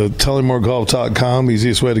is TullymoreGolf.com.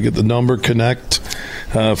 Easiest way to get the number, connect,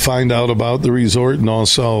 find out about the resort, and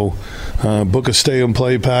also book a stay and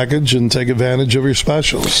play package and take advantage of your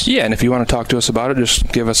specials. Yeah, and if you want to talk to us about it,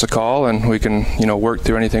 just give us a call and we can, work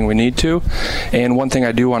through anything we need to. And one thing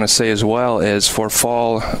I do want to say as well is for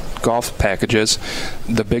fall golf packages,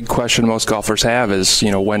 the big question most golfers have is,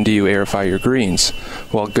 when do you aerify your greens?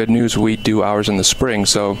 Well, good news, we do ours in the spring,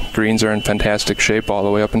 so greens are in fantastic shape all the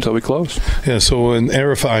way up until we close. Yeah, so when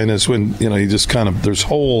aerifying is when, you just there's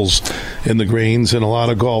holes in the greens, and a lot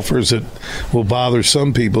of golfers, it will bother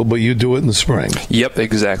some people, but you do it in the spring. Yep,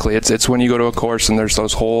 exactly. It's when you go to a course and there's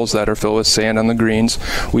those holes that are filled with sand on the greens.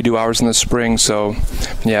 We do ours in the spring, so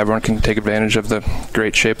yeah, everyone can take advantage of the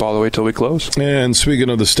great shape all the way till we close. And speaking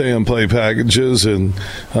of the stay and play packages and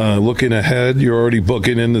looking ahead, you're already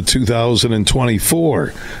booking into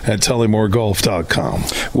 2024 at TullymoreGolf.com.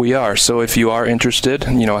 We are. So if you are interested,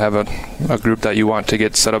 have a group that you want to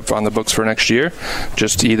get set up on the books for next year,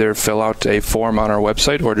 just either fill out a form on our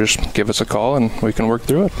website or just give us a call and we can work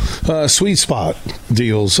through it. Sweet spot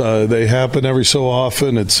deals. They happen every so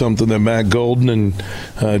often. It's something that Matt Golden and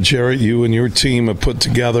Jarrett, you and your team have put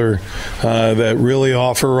together that really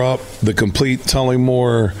offer up the complete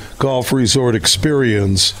Tullymore Golf Resort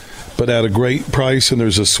experience, but at a great price, and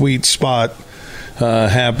there's a sweet spot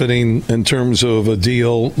happening in terms of a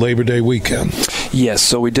deal Labor Day weekend. Yes,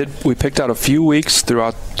 so we picked out a few weeks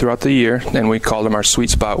throughout the year, and we called them our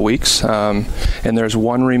sweet spot weeks. And there's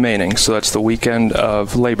one remaining, so that's the weekend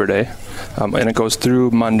of Labor Day, and it goes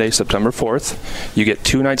through Monday, September 4th. You get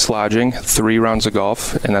 2 nights lodging, 3 rounds of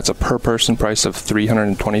golf, and that's a per person price of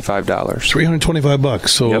 $325. $325.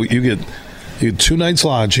 So yep. You get 2 nights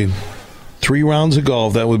lodging, 3 rounds of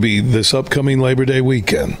golf. That would be this upcoming Labor Day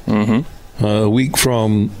weekend. Mm-hmm. A week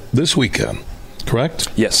from this weekend, correct?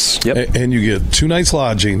 Yes. Yep. And you get 2 nights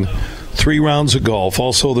lodging, 3 rounds of golf.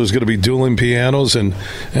 Also, there's going to be dueling pianos and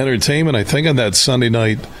entertainment, I think, on that Sunday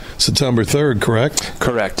night, September 3rd, correct?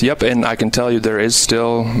 Correct. Yep. And I can tell you there is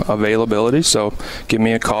still availability, so give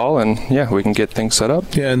me a call, and, yeah, we can get things set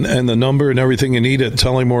up. Yeah, and the number and everything you need at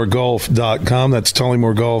TullymoreGolf.com. That's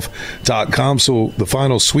TullymoreGolf.com. So the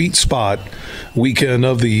final sweet spot weekend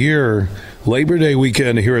of the year, Labor Day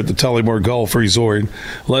weekend here at the Tullymore Golf Resort.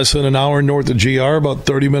 Less than an hour north of GR, about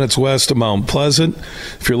 30 minutes west of Mount Pleasant.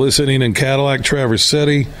 If you're listening in Cadillac, Traverse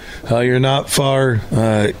City, you're not far.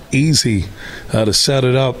 Easy to set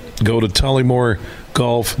it up. Go to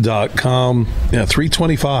TullymoreGolf.com. Yeah,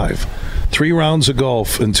 $325 3 rounds of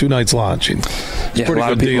golf and 2 nights lodging. Yeah,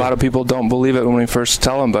 a lot of people don't believe it when we first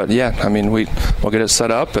tell them, but yeah, I mean, we'll get it set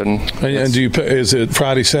up. And do you is it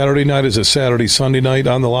Friday, Saturday night? Is it Saturday, Sunday night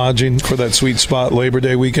on the lodging for that sweet spot Labor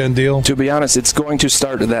Day weekend deal? To be honest, it's going to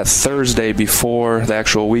start that Thursday before the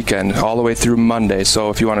actual weekend, all the way through Monday. So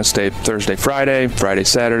if you want to stay Thursday, Friday,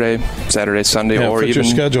 Saturday, Sunday, or even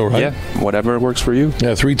your schedule, right? Yeah, whatever works for you.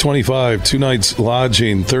 Yeah, $325, 2 nights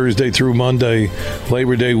lodging, Thursday through Monday,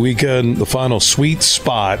 Labor Day weekend, the final sweet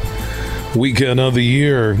spot weekend of the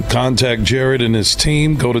year. Contact Jared and his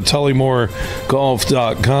team. Go to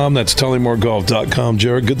TullymoreGolf.com. That's TullymoreGolf.com.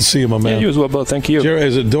 Jared, good to see you, my man. Yeah, you as well, Bill. Thank you. Jared,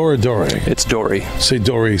 is it Dore or Dore? It's Dory. Say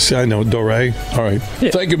Dory. I know, Dore. All right.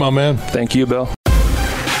 Yeah. Thank you, my man. Thank you, Bill.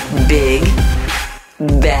 Big,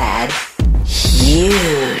 bad,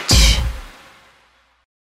 huge.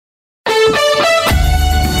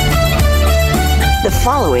 The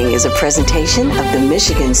following is a presentation of the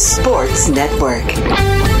Michigan Sports Network.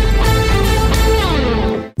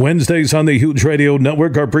 Wednesdays on the Huge Radio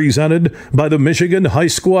Network are presented by the Michigan High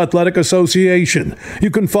School Athletic Association. You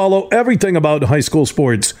can follow everything about high school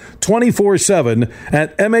sports 24/7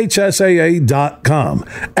 at MHSAA.com,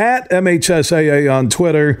 at MHSAA on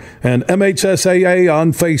Twitter, and MHSAA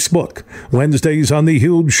on Facebook. Wednesdays on the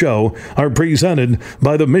Huge Show are presented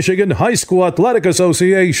by the Michigan High School Athletic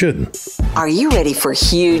Association. Are you ready for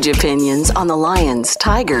huge opinions on the Lions,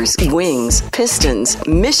 Tigers, Wings, Pistons,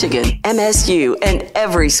 Michigan, MSU, and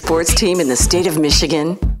every sports team in the state of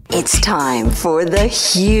Michigan? It's time for The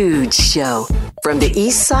Huge Show. From the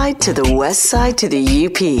east side to the west side to the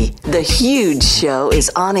UP, The Huge Show is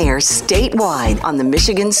on air statewide on the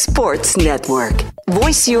Michigan Sports Network.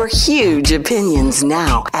 Voice your huge opinions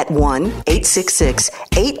now at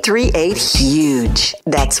 1-866-838-HUGE.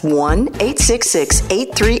 That's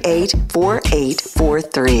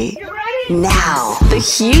 1-866-838-4843. Now, the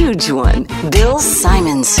huge one, Bill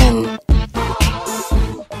Simonson.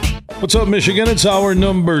 What's up, Michigan? It's hour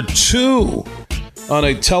number 2 on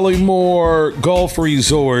a Tullymore Golf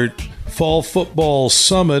Resort Fall Football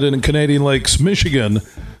Summit in Canadian Lakes, Michigan,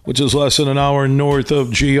 which is less than an hour north of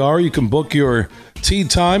GR. You can book your tee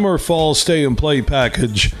time or fall stay and play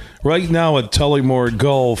package right now at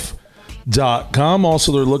TullymoreGolf.com.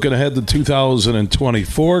 Also, they're looking ahead to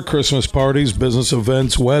 2024. Christmas parties, business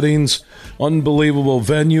events, weddings, unbelievable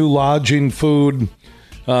venue, lodging, food,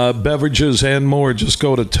 beverages, and more. Just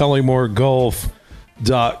go to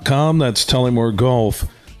TullymoreGolf.com. That's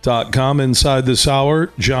TullymoreGolf.com. Inside this hour,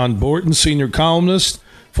 John Borton, senior columnist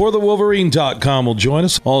for the Wolverine.com, will join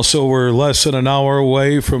us. Also, we're less than an hour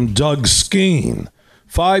away from Doug Skeen,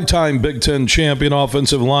 5-time Big Ten champion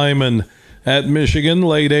offensive lineman at Michigan,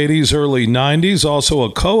 late 80s, early 90s. Also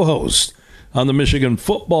a co-host on the Michigan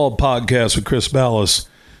Football Podcast with Chris Ballas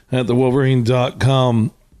at the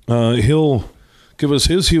Wolverine.com. He'll give us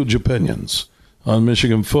his huge opinions on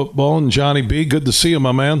Michigan football. And Johnny B., good to see you,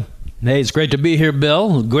 my man. Hey, it's great to be here,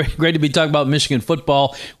 Bill. Great to be talking about Michigan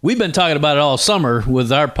football. We've been talking about it all summer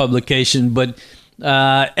with our publication, but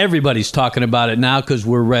everybody's talking about it now because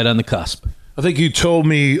we're right on the cusp. I think you told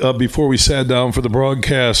me before we sat down for the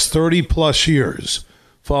broadcast, 30-plus years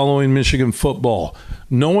following Michigan football,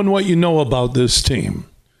 knowing what you know about this team,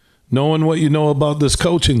 knowing what you know about this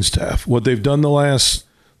coaching staff, what they've done the last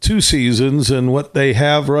 2 seasons, and what they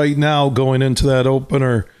have right now going into that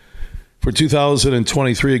opener for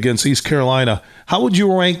 2023 against East Carolina. How would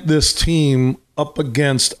you rank this team up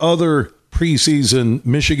against other preseason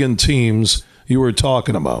Michigan teams you were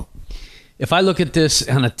talking about? If I look at this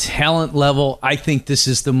on a talent level, I think this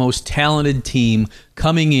is the most talented team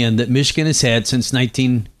coming in that Michigan has had since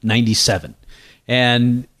 1997.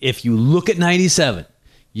 And if you look at 97,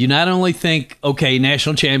 you not only think, okay,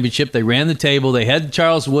 national championship, they ran the table, they had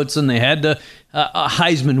Charles Woodson, they had the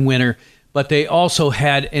Heisman winner, but they also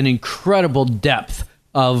had an incredible depth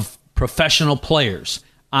of professional players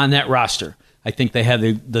on that roster. I think they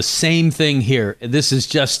have the same thing here. This is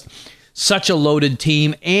just such a loaded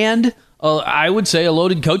team, and I would say a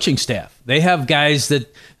loaded coaching staff. They have guys that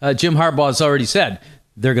Jim Harbaugh has already said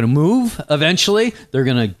they're going to move eventually. They're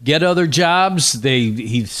going to get other jobs.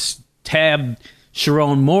 He's tabbed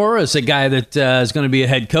Sharon Moore as a guy that is going to be a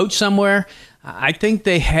head coach somewhere. I think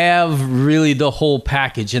they have really the whole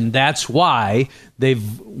package, and that's why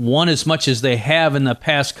they've won as much as they have in the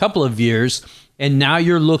past couple of years. And now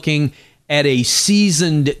you're looking at a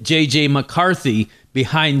seasoned J.J. McCarthy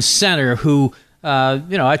behind center who,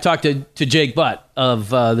 I talked to Jake Butt of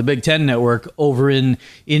the Big Ten Network over in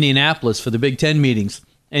Indianapolis for the Big Ten meetings,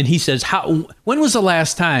 and he says, when was the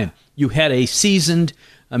last time you had a seasoned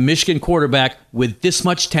Michigan quarterback with this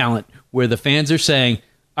much talent where the fans are saying,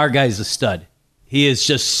 our guy's a stud? He is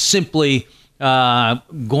just simply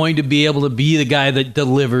going to be able to be the guy that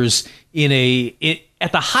delivers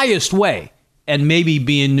at the highest way, and maybe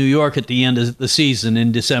be in New York at the end of the season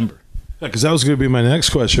in December. Yeah, because that was going to be my next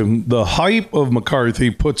question. The hype of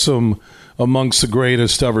McCarthy puts him amongst the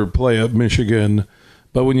greatest to ever play at Michigan,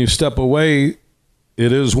 but when you step away,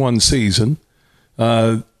 it is one season.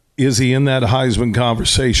 Is he in that Heisman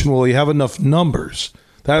conversation? Will he have enough numbers?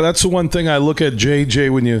 That's the one thing I look at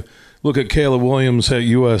JJ when you look at Caleb Williams at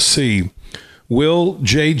USC. Will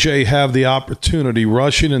JJ have the opportunity,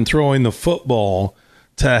 rushing and throwing the football,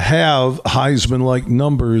 to have Heisman-like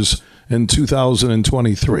numbers in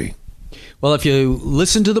 2023? Well, if you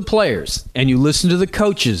listen to the players and you listen to the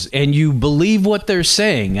coaches and you believe what they're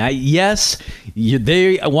saying,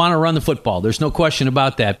 they want to run the football. There's no question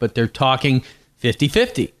about that, but they're talking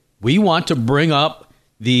 50-50. We want to bring up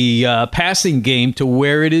the passing game to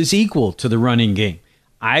where it is equal to the running game.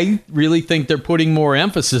 I really think they're putting more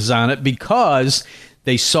emphasis on it because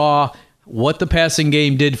they saw what the passing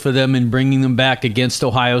game did for them in bringing them back against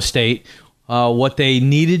Ohio State, what they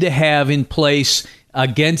needed to have in place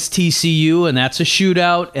against TCU, and that's a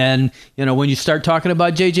shootout. And, when you start talking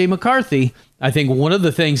about J.J. McCarthy, I think one of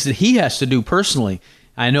the things that he has to do personally,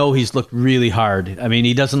 I know he's looked really hard. I mean,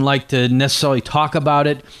 he doesn't like to necessarily talk about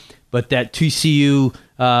it, but that TCU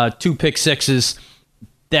 2 pick sixes,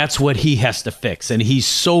 that's what he has to fix. And he's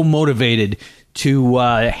so motivated to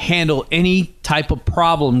handle any type of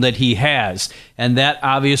problem that he has. And that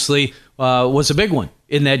obviously was a big one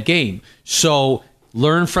in that game. So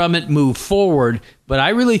learn from it, move forward. But I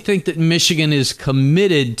really think that Michigan is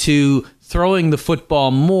committed to throwing the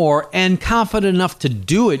football more and confident enough to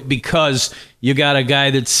do it because you got a guy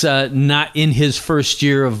that's not in his first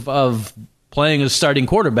year of playing as starting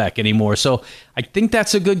quarterback anymore. So I think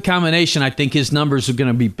that's a good combination. I think his numbers are going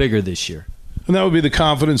to be bigger this year. And that would be the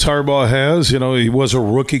confidence Harbaugh has. He was a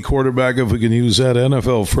rookie quarterback, if we can use that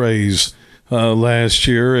NFL phrase, last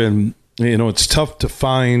year. And, it's tough to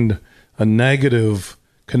find a negative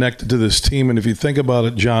connected to this team. And if you think about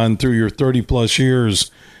it, John, through your 30-plus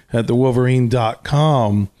years at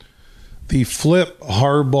thewolverine.com, the flip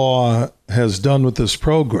Harbaugh has done with this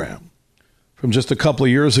program from just a couple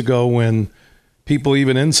of years ago when people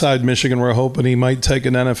even inside Michigan were hoping he might take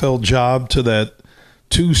an NFL job to that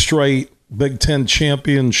 2 straight Big Ten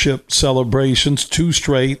championship celebrations, 2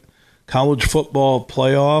 straight college football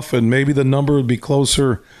playoff, and maybe the number would be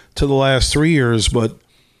closer to the last 3 years, but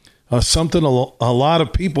something a lot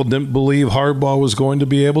of people didn't believe Harbaugh was going to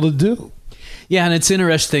be able to do. Yeah, and it's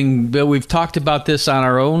interesting, Bill, we've talked about this on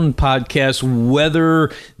our own podcast,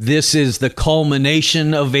 whether this is the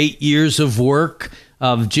culmination of 8 years of work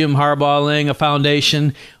of Jim Harbaugh laying a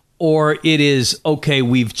foundation, or it is, okay,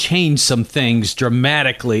 we've changed some things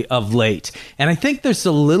dramatically of late. And I think there's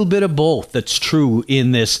a little bit of both that's true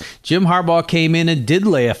in this. Jim Harbaugh came in and did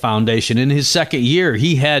lay a foundation. In his second year,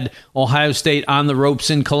 he had Ohio State on the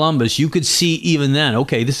ropes in Columbus. You could see even then,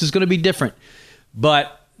 okay, this is going to be different.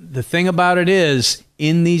 But the thing about it is,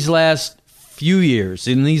 in these last few years,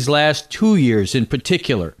 in these last 2 years in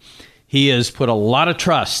particular, he has put a lot of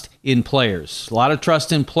trust in players, a lot of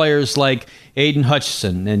trust in players like Aiden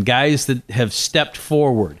Hutchinson and guys that have stepped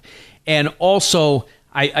forward. And also,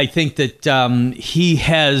 I think that he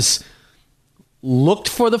has looked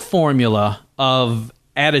for the formula of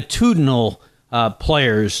attitudinal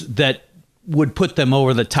players that would put them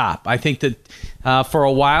over the top. I think that for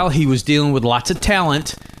a while he was dealing with lots of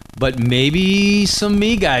talent, but maybe some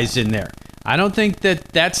me guys in there. I don't think that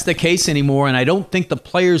that's the case anymore, and I don't think the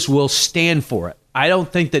players will stand for it. I know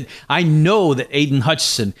that Aiden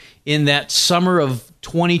Hutchinson in that summer of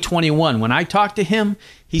 2021, when I talked to him,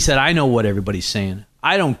 he said, I know what everybody's saying.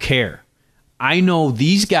 I don't care. I know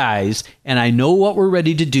these guys, and I know what we're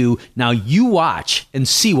ready to do. Now you watch and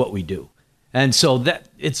see what we do. And so that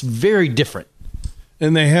it's very different.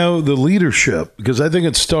 And they have the leadership, because I think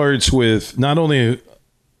it starts with not only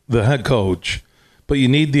the head coach, but you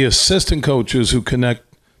need the assistant coaches who connect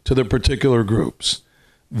to the particular groups.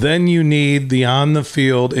 Then you need the on the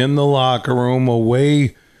field, in the locker room,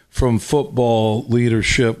 away from football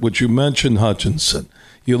leadership, which you mentioned Hutchinson.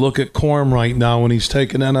 You look at Corm right now when he's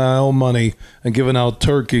taking NIL money and giving out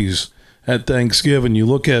turkeys at Thanksgiving. You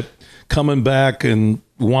look at coming back and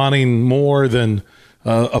wanting more than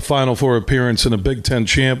a Final Four appearance in a Big Ten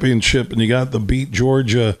championship, and you got the beat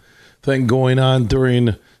Georgia thing going on during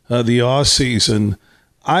the offseason.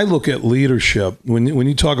 I look at leadership. When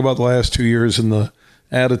you talk about the last 2 years and the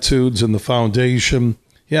attitudes and the foundation,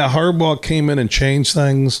 yeah, Harbaugh came in and changed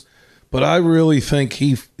things, but I really think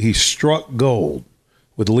he struck gold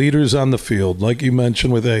with leaders on the field, like you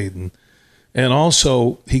mentioned with Aiden, And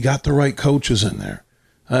also, he got the right coaches in there.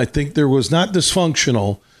 I think there was not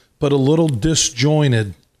dysfunctional, but a little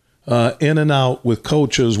disjointed in and out with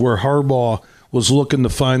coaches where Harbaugh was looking to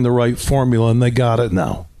find the right formula, and they got it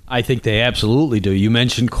now. I think they absolutely do. You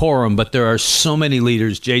mentioned Corum, but there are so many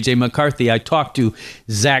leaders. J.J. McCarthy. I talked to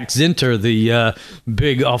Zach Zinter, the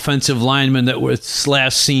big offensive lineman that was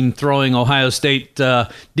last seen throwing Ohio State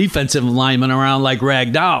defensive linemen around like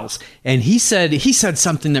rag dolls. And he said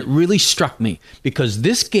something that really struck me, because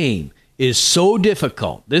this game is so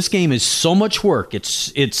difficult. This game is so much work.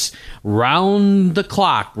 It's round the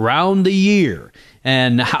clock, round the year,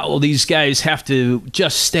 and how these guys have to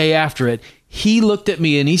just stay after it. He looked at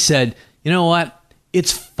me and he said, you know what?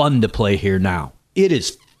 It's fun to play here now. It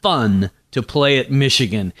is fun to play at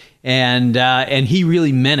Michigan. And he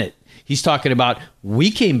really meant it. He's talking about,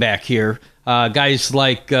 we came back here, guys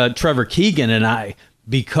like Trevor Keegan and I,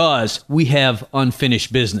 because we have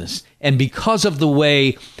unfinished business. And because of the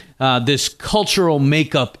way this cultural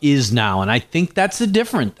makeup is now. And I think that's the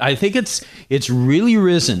difference. I think it's really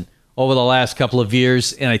risen over the last couple of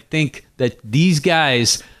years. And I think that these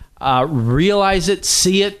guys realize it,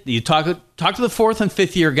 see it. You talk to the 4th and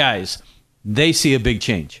 5th year guys, they see a big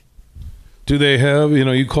change. Do they have,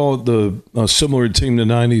 you call it a similar team to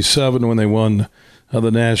 97 when they won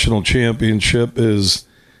the national championship? Is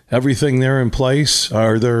everything there in place?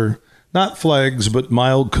 Are there not flags, but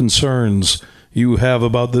mild concerns you have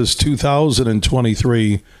about this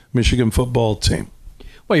 2023 Michigan football team?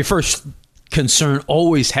 Well, your first concern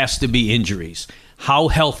always has to be injuries. How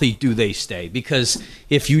healthy do they stay? Because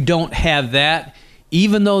if you don't have that,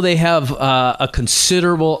 even though they have a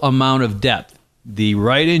considerable amount of depth, the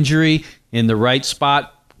right injury in the right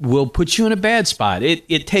spot will put you in a bad spot.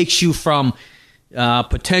 It takes you from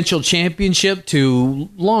potential championship to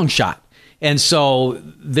long shot. And so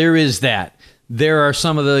there is that. There are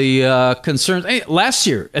some of the concerns. Hey, last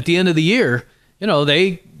year, at the end of the year,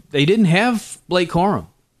 they didn't have Blake Corum.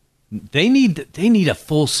 They need a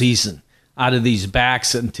full season out of these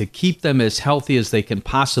backs, and to keep them as healthy as they can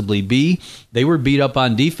possibly be. They were beat up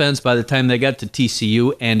on defense by the time they got to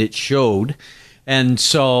TCU, and it showed. And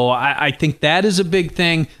so I think that is a big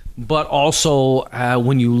thing. But also,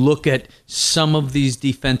 when you look at some of these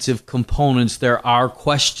defensive components, there are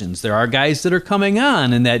questions. There are guys that are coming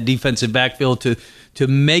on in that defensive backfield to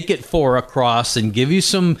make it for across and give you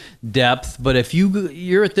some depth. But if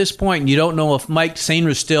you're at this point and you don't know if Mike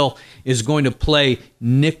Sainristil is going to play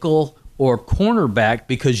nickel or cornerback,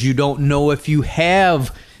 because you don't know if you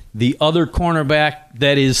have the other cornerback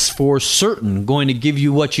that is for certain going to give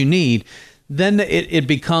you what you need, then it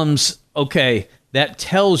becomes, okay, that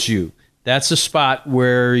tells you that's a spot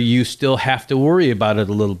where you still have to worry about it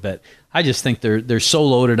a little bit. I just think they're so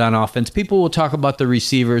loaded on offense. People will talk about the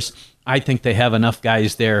receivers. I think they have enough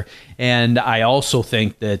guys there. And I also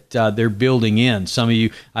think that they're building in. Some of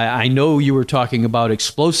you, I know you were talking about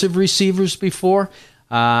explosive receivers before.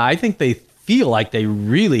 I think they feel like they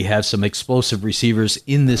really have some explosive receivers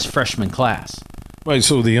in this freshman class. Right,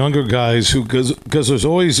 so the younger guys, because there's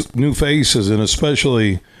always new faces, and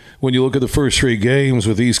especially when you look at the first 3 games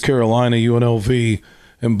with East Carolina, UNLV,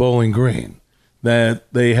 and Bowling Green,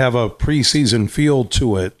 that they have a preseason feel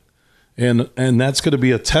to it, and that's going to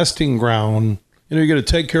be a testing ground. You're going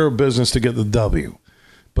to take care of business to get the W.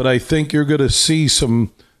 But I think you're going to see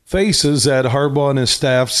some faces that Harbaugh and his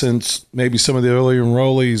staff, since maybe some of the early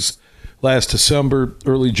enrollees last December,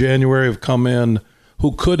 early January, have come in,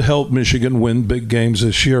 who could help Michigan win big games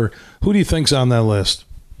this year. Who do you think's on that list?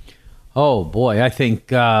 Oh, boy, I think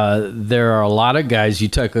there are a lot of guys. You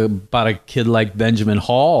talk about a kid like Benjamin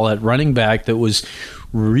Hall at running back that was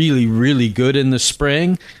really, really good in the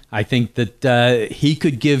spring. I think that he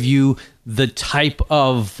could give you the type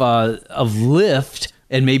of lift,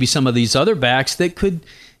 and maybe some of these other backs that could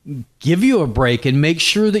give you a break and make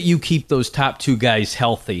sure that you keep those top 2 guys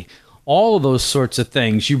healthy. All of those sorts of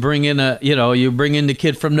things. You bring in the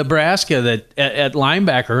kid from Nebraska that at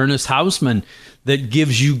linebacker, Ernest Hausman, that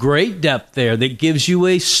gives you great depth there, that gives you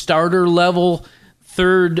a starter level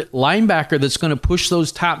 3rd linebacker that's going to push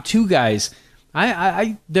those top 2 guys.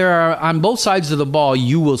 There are, on both sides of the ball,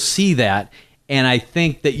 you will see that. And I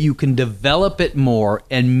think that you can develop it more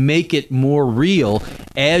and make it more real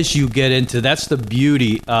as you get into. That's the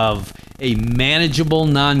beauty of a manageable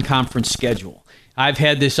non-conference schedule. I've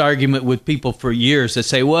had this argument with people for years that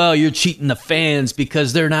say, well, you're cheating the fans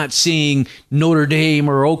because they're not seeing Notre Dame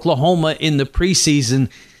or Oklahoma in the preseason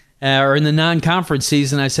or in the non-conference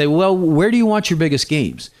season. I say, well, where do you want your biggest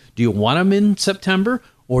games? Do you want them in September,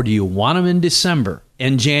 or do you want them in December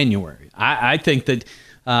and January? I think that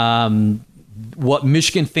what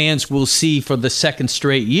Michigan fans will see for the second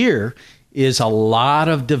straight year is a lot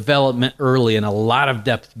of development early and a lot of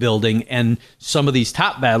depth building. And some of these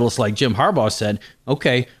top battles, like Jim Harbaugh said,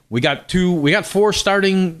 okay, we got 4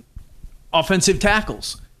 starting offensive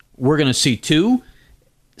tackles. We're going to see 2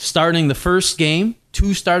 starting the first game,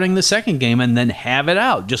 2 starting the second game, and then have it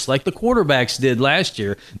out, just like the quarterbacks did last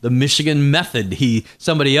year. The Michigan method,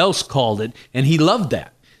 somebody else called it, and he loved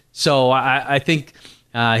that. So I think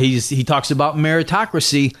he talks about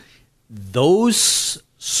meritocracy. Those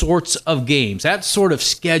sorts of games, that sort of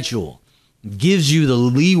schedule, gives you the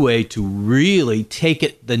leeway to really take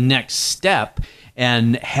it the next step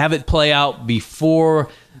and have it play out before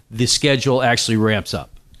the schedule actually ramps up.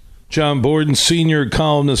 John Borden, senior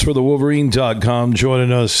columnist for the Wolverine.com,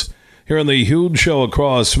 joining us here on the Huge Show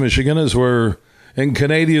across Michigan as we're in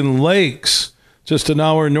Canadian Lakes, just an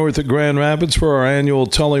hour north of Grand Rapids for our annual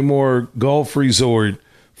Tullymore Golf Resort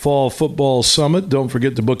Fall Football Summit. Don't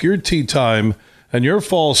forget to book your tee time and your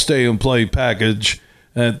fall stay and play package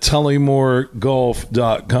at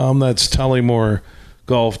tullymoregolf.com. That's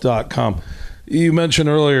tullymoregolf.com. You mentioned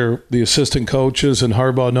earlier the assistant coaches, and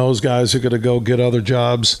Harbaugh knows guys are going to go get other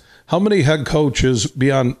jobs. How many head coaches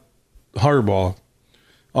beyond Harbaugh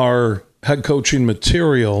are head coaching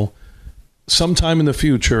material sometime in the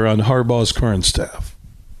future on Harbaugh's current staff?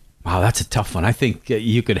 Wow, that's a tough one. I think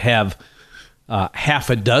you could have half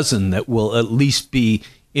a dozen that will at least be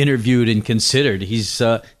interviewed and considered. He's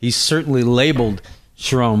certainly labeled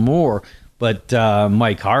Sherrone Moore, but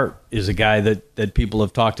Mike Hart is a guy that people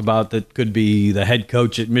have talked about that could be the head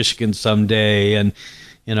coach at Michigan someday. And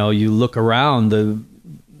you look around, the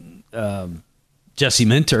Jesse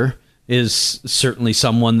Minter is certainly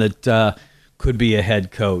someone that could be a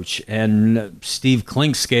head coach, and Steve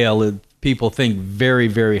Clinkscale, people think very,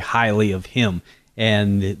 very highly of him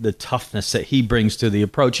and the toughness that he brings to the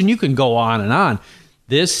approach. And you can go on and on.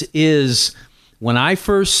 This is, when I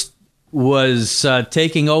first was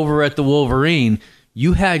taking over at the Wolverine,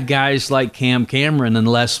 you had guys like Cam Cameron and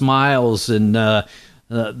Les Miles and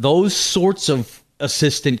those sorts of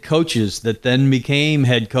assistant coaches that then became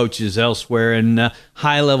head coaches elsewhere and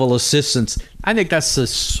high-level assistants. I think that's the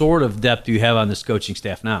sort of depth you have on this coaching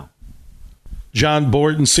staff now. John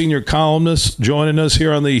Borden, senior columnist, joining us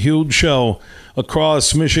here on the Huge Show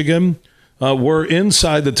across Michigan. We're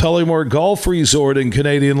inside the Tullymore Golf Resort in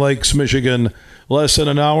Canadian Lakes, Michigan, less than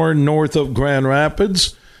an hour north of Grand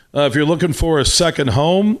Rapids. If you're looking for a second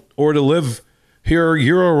home or to live here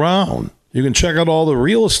year-round, you can check out all the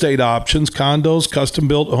real estate options, condos,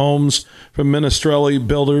 custom-built homes from Minestrelli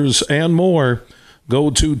Builders, and more. Go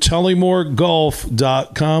to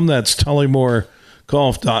tullymoregolf.com. That's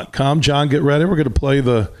tullymoregolf.com. John, get ready. We're going to play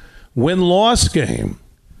the win-loss game.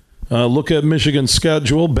 Look at Michigan's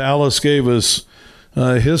schedule. Ballas gave us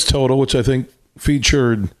his total, which I think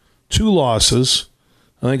featured 2 losses.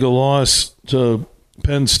 I think a loss to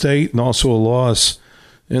Penn State and also a loss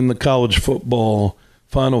in the college football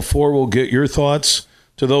Final Four. We'll get your thoughts.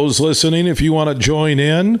 To those listening, if you want to join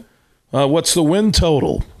in, what's the win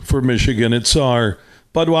total for Michigan? It's our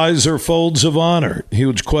Budweiser Folds of Honor.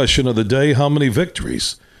 Huge question of the day. How many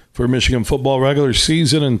victories for Michigan football regular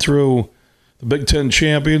season and through the Big Ten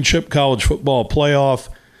Championship, college football playoff?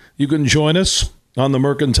 You can join us on the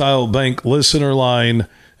Mercantile Bank listener line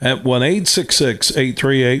at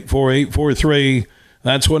 1-866-838-4843.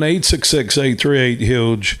 That's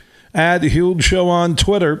 1-866-838-HUGE. Add Huge Show on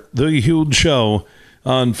Twitter, The Huge Show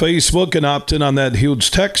on Facebook, and opt in on that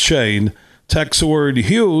huge text chain. Text the word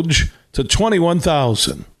HUGE to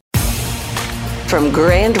 21,000. From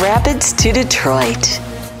Grand Rapids to Detroit,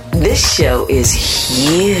 this show is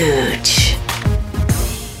huge.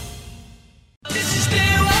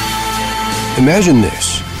 Imagine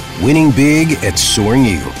this, winning big at Soaring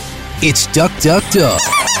Eagle. It's Duck, Duck, Duck.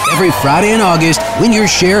 Every Friday in August, win your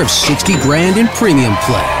share of $60,000 in premium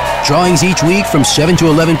play. Drawings each week from 7 to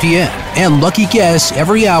 11 p.m. And lucky guests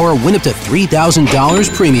every hour win up to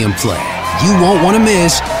 $3,000 premium play. You won't want to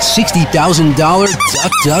miss $60,000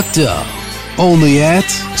 Duck, Duck, Duck. Only at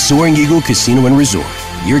Soaring Eagle Casino and Resort.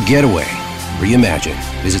 Your getaway reimagined.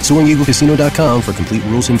 Visit SoaringEagleCasino.com for complete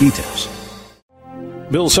rules and details.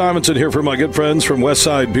 Bill Simonson here for my good friends from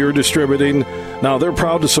Westside Beer Distributing. Now, they're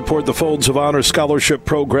proud to support the Folds of Honor Scholarship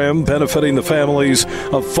Program, benefiting the families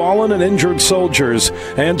of fallen and injured soldiers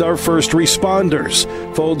and our first responders.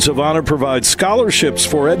 Folds of Honor provides scholarships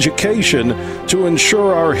for education to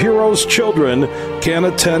ensure our heroes' children can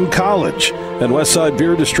attend college. and Westside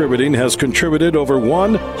Beer Distributing has contributed over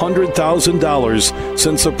 $100,000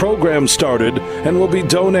 since the program started and will be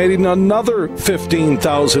donating another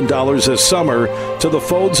 $15,000 this summer to the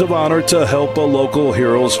Folds of Honor to help a local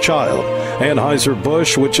hero's child.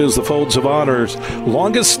 Anheuser-Busch, which is the Folds of Honor's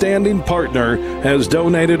longest-standing partner, has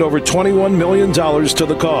donated over $21 million to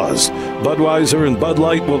the cause. Budweiser and Bud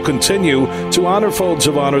Light will continue to honor Folds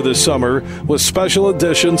of Honor this summer with special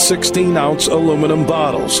edition 16-ounce aluminum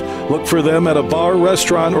bottles. Look for them at a bar,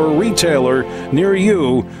 restaurant, or retailer near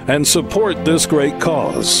you and support this great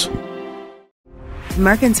cause.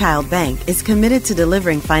 Mercantile Bank is committed to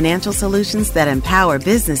delivering financial solutions that empower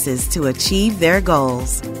businesses to achieve their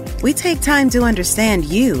goals. We take time to understand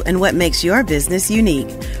you and what makes your business unique.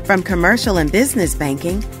 From commercial and business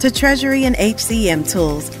banking to treasury and HCM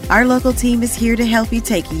tools, our local team is here to help you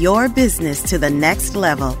take your business to the next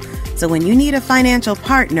level. So when you need a financial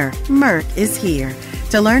partner, Merc is here.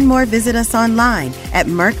 To learn more, visit us online at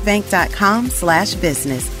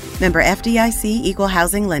mercbank.com/business. Member FDIC, Equal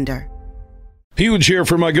Housing Lender. Huge here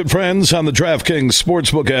for my good friends on the DraftKings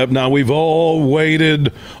Sportsbook app. Now, we've all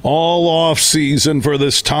waited all off season for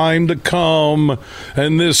this time to come,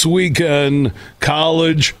 and this weekend,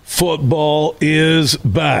 college football is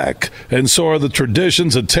back. And so are the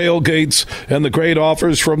traditions of tailgates and the great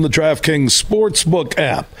offers from the DraftKings Sportsbook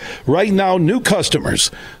app. Right now, new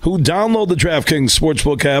customers who download the DraftKings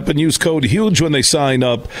Sportsbook app and use code HUGE when they sign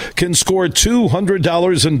up can score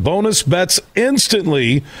 $200 in bonus bets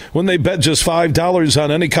instantly when they bet just $5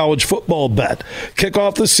 on any college football bet. Kick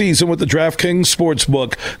off the season with the DraftKings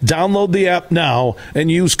Sportsbook. Download the app now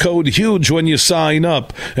and use code HUGE when you sign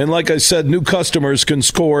up. And like I said, new customers can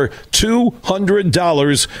score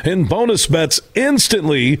 $200 in bonus bets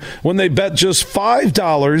instantly when they bet just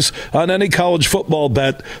 $5 on any college football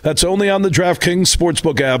bet. That's only on the DraftKings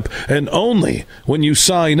Sportsbook app and only when you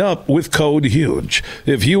sign up with code HUGE.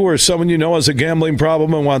 If you or someone you know has a gambling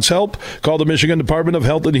problem and wants help, call the Michigan Department of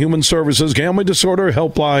Health and Human Services Gambling Disorder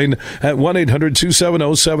Helpline at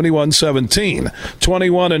 1-800-270-7117.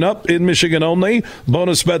 21 and up in Michigan only.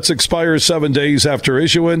 Bonus bets expire 7 days after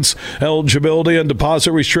issuance. Eligibility and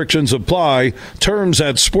deposit restrictions apply. Terms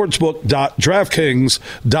at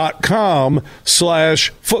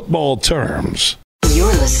sportsbook.draftkings.com/football terms. You're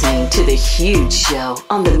listening to The Huge Show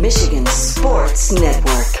on the Michigan Sports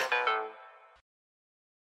Network.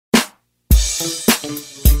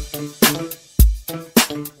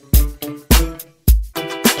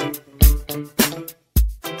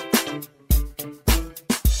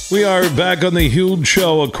 We are back on The Huge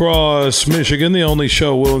Show across Michigan, the only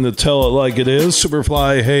show willing to tell it like it is.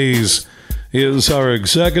 Superfly Hayes is our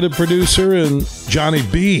executive producer, and Johnny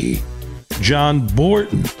B., John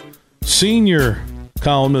Borton, senior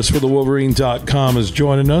columnist for the Wolverine.com, is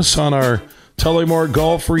joining us on our Tullymore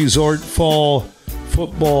Golf Resort Fall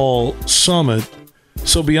Football Summit.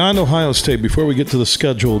 So beyond Ohio State, before we get to the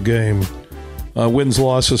scheduled game, wins,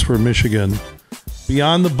 losses for Michigan,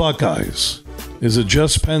 beyond the Buckeyes, is it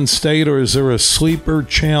just Penn State, or is there a sleeper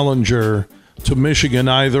challenger to Michigan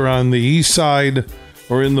either on the east side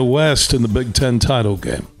or in the west in the Big Ten title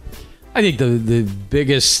game? I think the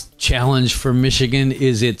biggest challenge for Michigan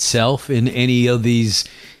is itself in any of these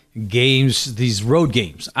games, these road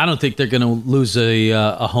games. I don't think they're going to lose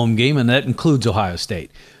a home game, and that includes Ohio State.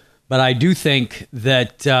 But I do think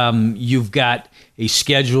that you've got a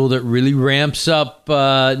schedule that really ramps up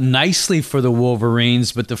nicely for the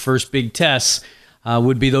Wolverines, but the first big tests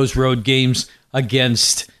would be those road games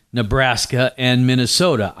against Nebraska and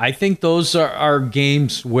Minnesota. I think those are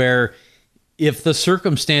games where if the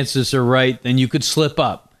circumstances are right, then you could slip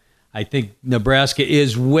up. I think Nebraska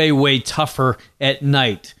is way, way tougher at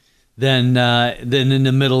night than in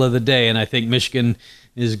the middle of the day, and I think Michigan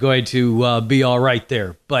is going to be all right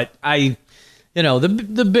there. But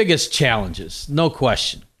the biggest challenges, no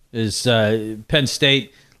question, is Penn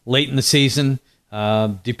State late in the season.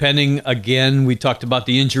 Depending, again, we talked about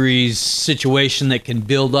the injuries situation that can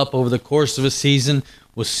build up over the course of a season.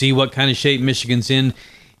 We'll see what kind of shape Michigan's in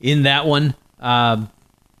that one.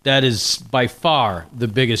 That is by far the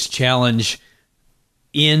biggest challenge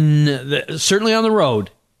certainly on the road,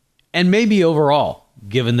 and maybe overall,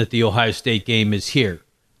 given that the Ohio State game is here.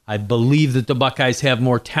 I believe that the Buckeyes have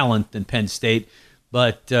more talent than Penn State,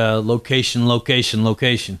 but location.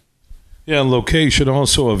 Yeah, and location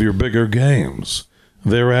also of your bigger games.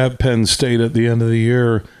 They're at Penn State at the end of the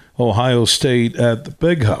year, Ohio State at the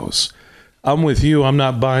Big House. I'm with you. I'm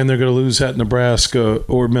not buying they're going to lose at Nebraska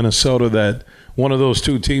or Minnesota, that one of those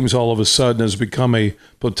two teams all of a sudden has become a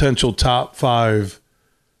potential top 5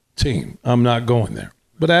 team. I'm not going there.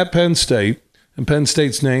 But at Penn State, and Penn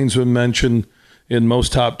State's name's been mentioned in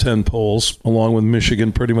most top 10 polls, along with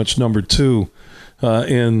Michigan pretty much number 2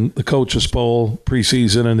 in the Coaches Poll,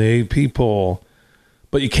 preseason, and the AP poll.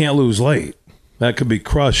 But you can't lose late. That could be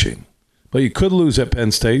crushing. But you could lose at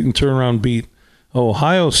Penn State and turn around and beat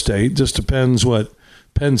Ohio State. Just depends what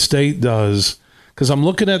Penn State does. Because I'm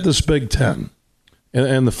looking at this Big Ten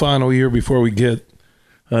and the final year before we get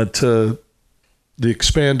to the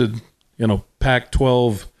expanded,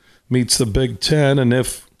 Pac-12 meets the Big Ten. And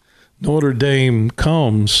if Notre Dame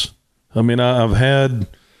comes, I've had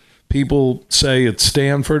people say it's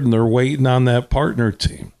Stanford and they're waiting on that partner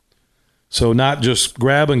team. So not just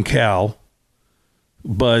grabbing Cal,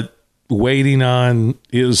 but waiting on,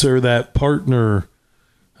 is there that partner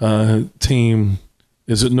team?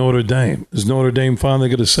 Is it Notre Dame? Is Notre Dame finally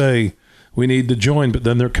going to say, we need to join, but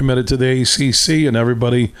then they're committed to the ACC and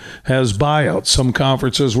everybody has buyouts. Some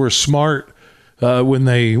conferences were smart when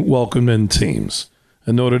they welcomed in teams.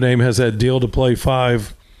 And Notre Dame has that deal to play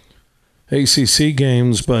 5 ACC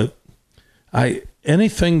games, but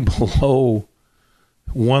anything below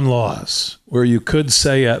 1 loss, where you could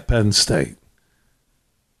say at Penn State,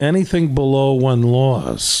 anything below 1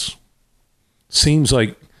 loss seems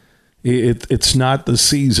like it's not the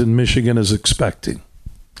season Michigan is expecting.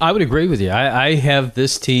 I would agree with you. I have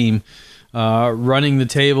this team running the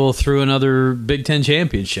table through another Big Ten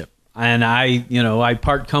championship. And I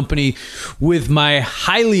part company with my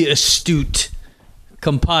highly astute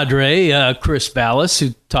compadre, Chris Ballas,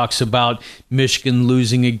 who talks about Michigan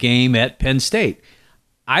losing a game at Penn State.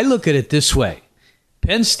 I look at it this way.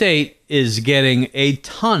 Penn State is getting a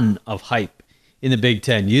ton of hype in the Big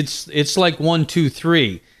Ten. It's like 1, 2,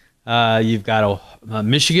 3. You've got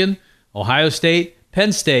Michigan, Ohio State,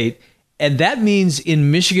 Penn State, and that means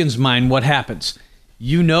in Michigan's mind what happens?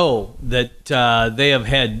 You know that they have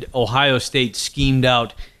had Ohio State schemed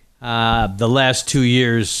out the last 2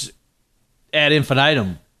 years ad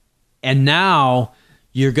infinitum. And now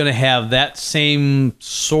you're going to have that same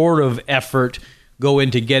sort of effort go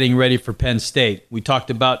into getting ready for Penn State. We talked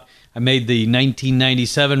about, I made the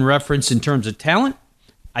 1997 reference in terms of talent.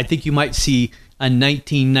 I think you might see a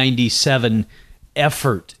 1997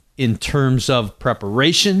 effort in terms of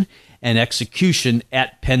preparation and execution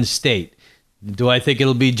at Penn State. Do I think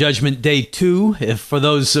it'll be Judgment Day 2? If for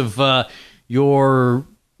those of your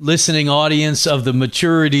listening audience of the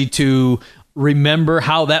maturity to remember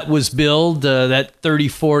how that was billed, that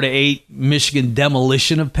 34-8 Michigan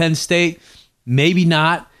demolition of Penn State, maybe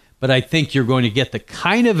not, but I think you're going to get the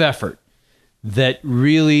kind of effort that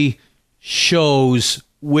really shows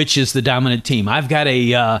which is the dominant team. I've got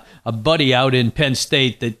a buddy out in Penn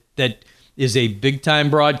State that is a big-time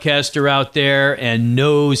broadcaster out there and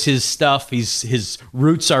knows his stuff. His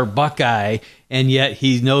roots are Buckeye, and yet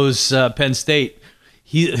he knows Penn State.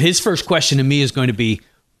 His first question to me is going to be,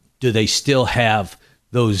 do they still have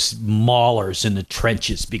those maulers in the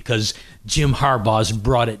trenches? Because Jim Harbaugh's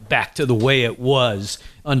brought it back to the way it was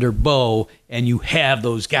under Bo, and you have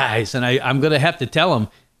those guys. And I'm going to have to tell him,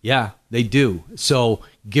 yeah, they do. So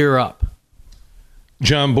gear up.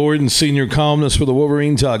 John Borden, senior columnist for the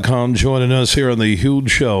Wolverines.com, joining us here on the Huge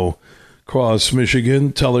Show across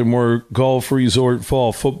Michigan, Tullymore Golf Resort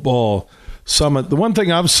Fall Football Summit. The one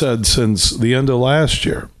thing I've said since the end of last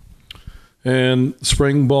year, and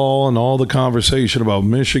spring ball and all the conversation about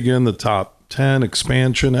Michigan, the top 10,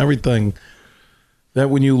 expansion, everything, that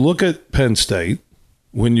when you look at Penn State,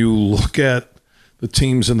 when you look at the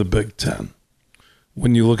teams in the Big Ten,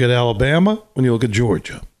 when you look at Alabama, when you look at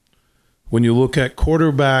Georgia, when you look at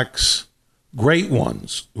quarterbacks, great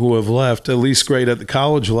ones who have left, at least great at the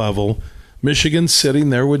college level, Michigan sitting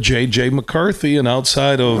there with J.J. McCarthy, and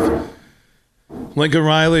outside of Lincoln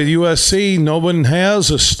Riley at USC, no one has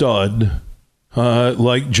a stud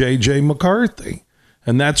like J.J. McCarthy.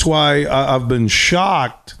 And that's why I've been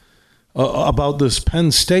shocked about this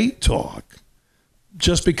Penn State talk.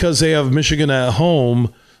 Just because they have Michigan at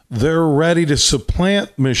home, they're ready to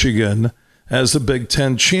supplant Michigan as the Big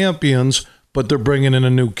Ten champions, but they're bringing in a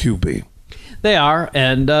new QB. They are,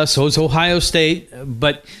 and so is Ohio State.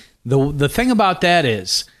 But the thing about that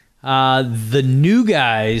is the new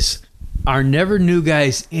guys are never new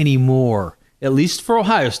guys anymore, at least for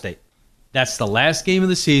Ohio State. That's the last game of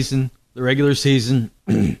the season, the regular season.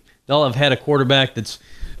 They'll have had a quarterback that's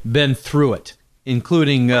been through it,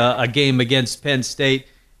 including a game against Penn State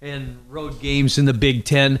and road games in the Big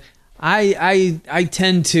Ten. I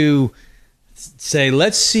tend to say,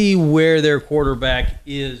 let's see where their quarterback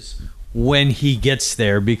is when he gets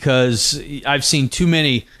there, because I've seen too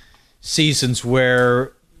many seasons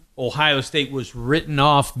where Ohio State was written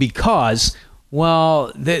off because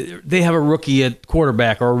well, they have a rookie at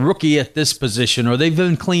quarterback or a rookie at this position, or they've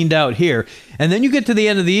been cleaned out here. And then you get to the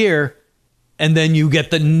end of the year, and then you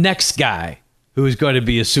get the next guy who is going to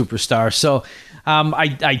be a superstar. So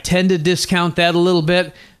I tend to discount that a little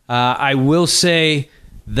bit. I will say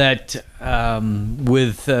that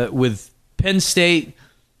with Penn State,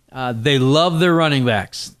 they love their running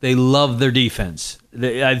backs. They love their defense.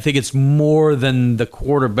 I think it's more than the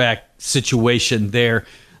quarterback situation there.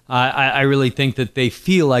 I really think that they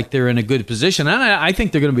feel like they're in a good position. And I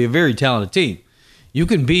think they're going to be a very talented team. You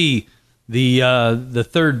can be the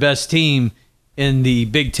third best team in the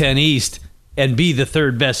Big Ten East and be the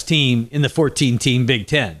third best team in the 14-team Big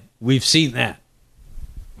Ten. We've seen that.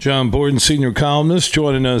 John Borden, senior columnist,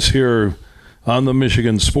 joining us here on the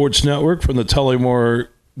Michigan Sports Network from the Tullymore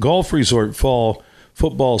Golf Resort Fall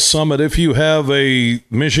Football Summit. If you have a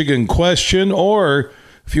Michigan question, or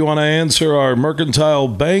if you want to answer our Mercantile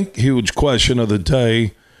Bank huge question of the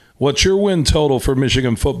day, what's your win total for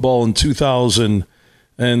Michigan football in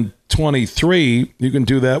 2023? You can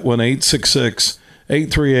do that when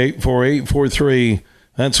 866-838-4843.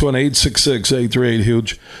 That's when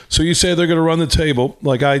 866-838-HUGE. So you say they're going to run the table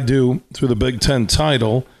like I do through the Big Ten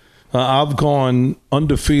title. I've gone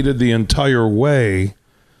undefeated the entire way.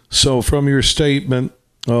 So from your statement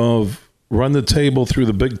of run the table through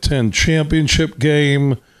the Big Ten championship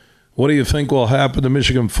game, what do you think will happen to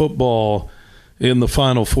Michigan football in the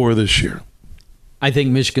Final Four this year? I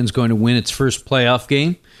think Michigan's going to win its first playoff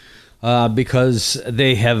game because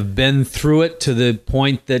they have been through it to the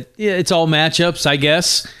point that it's all matchups, I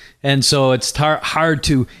guess. And so it's hard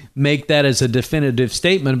to make that as a definitive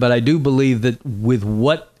statement, but I do believe that with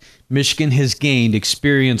what Michigan has gained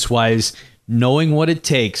experience-wise, knowing what it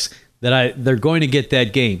takes, that they're going to get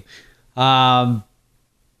that game. But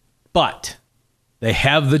they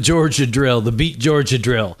have the Georgia drill, the beat Georgia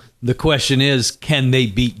drill. The question is, can they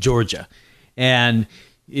beat Georgia? And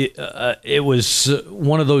it was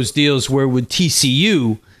one of those deals where with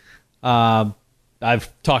TCU,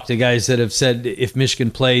 I've talked to guys that have said if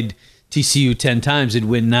Michigan played TCU 10 times, it'd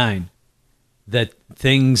win 9. That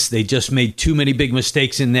they just made too many big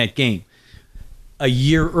mistakes in that game. A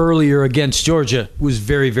year earlier against Georgia was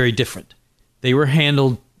very, very different. They were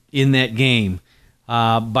handled in that game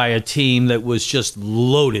by a team that was just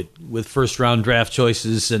loaded with first-round draft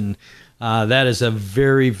choices, and that is a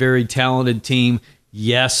very, very talented team.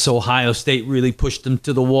 Yes, Ohio State really pushed them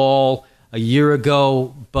to the wall a year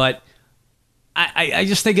ago, but I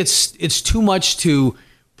just think it's too much to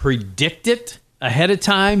predict it ahead of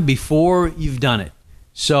time before you've done it.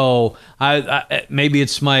 So maybe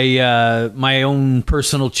it's my own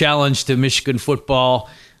personal challenge to Michigan football.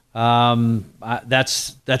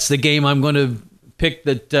 That's the game I'm going to pick.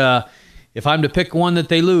 That if I'm to pick one that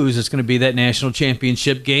they lose, it's going to be that national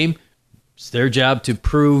championship game. It's their job to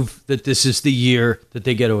prove that this is the year that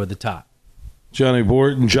they get over the top. Johnny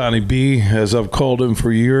Borden, Johnny B, as I've called him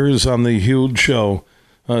for years on the Huge Show,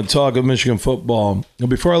 talk of Michigan football. And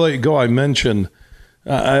before I let you go, I mentioned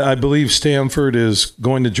I believe Stanford is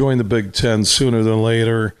going to join the Big Ten sooner than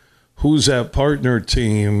later. Who's that partner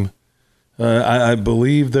team? I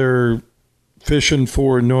believe they're fishing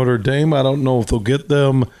for Notre Dame. I don't know if they'll get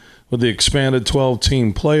them with the expanded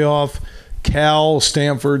 12-team playoff. Cal,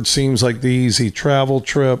 Stanford seems like the easy travel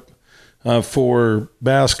trip for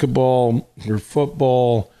basketball or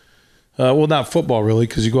football. Well, not football really,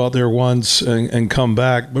 because you go out there once and come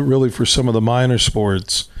back, but really for some of the minor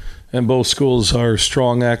sports. And both schools are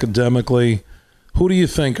strong academically. Who do you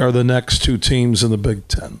think are the next two teams in the Big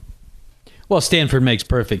Ten? Well, Stanford makes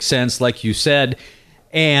perfect sense, like you said.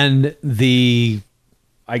 And the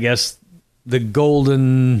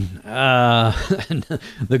golden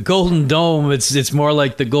the Golden Dome, it's more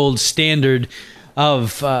like the gold standard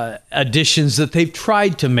of additions that they've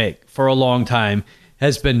tried to make for a long time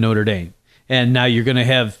has been Notre Dame. And now you're going to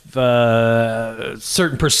have a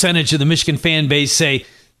certain percentage of the Michigan fan base say,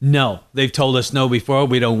 no, they've told us no before.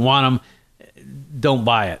 We don't want them. Don't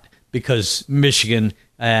buy it, because Michigan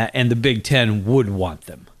and the Big Ten would want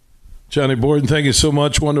them. Johnny Borden, thank you so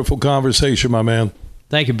much. Wonderful conversation, my man.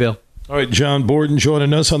 Thank you, Bill. All right, John Borden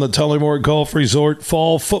joining us on the Tullymore Golf Resort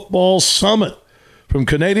Fall Football Summit from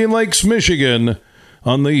Canadian Lakes, Michigan,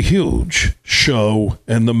 on the Huge Show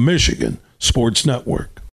and the Michigan Sports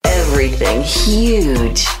Network. Everything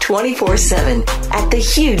huge 24/7 at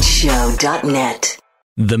thehugeshow.net.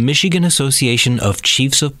 The Michigan Association of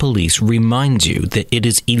Chiefs of Police reminds you that it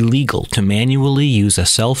is illegal to manually use a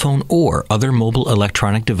cell phone or other mobile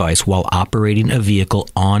electronic device while operating a vehicle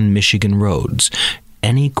on Michigan roads.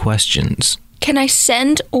 Any questions? Can I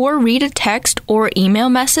send or read a text or email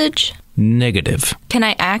message? Negative. Can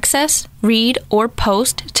I access, read, or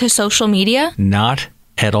post to social media? Not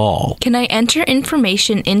at all. Can I enter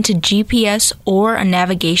information into GPS or a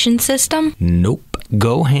navigation system? Nope.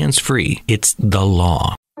 Go hands-free. It's the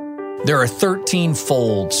law. There are 13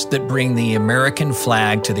 folds that bring the American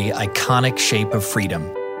flag to the iconic shape of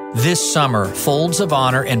freedom. This summer, Folds of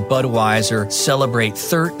Honor and Budweiser celebrate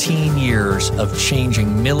 13 years of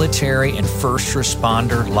changing military and first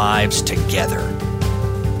responder lives together.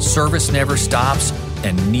 Service never stops,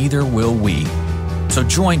 and neither will we. So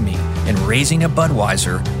join me in raising a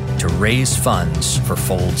Budweiser to raise funds for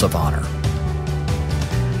Folds of Honor.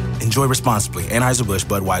 Enjoy responsibly. Anheuser-Busch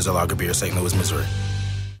Budweiser Lager Beer, St. Louis, Missouri.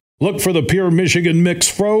 Look for the Pure Michigan Mix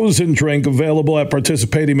frozen drink available at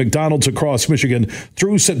participating McDonald's across Michigan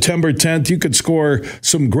through September 10th. You could score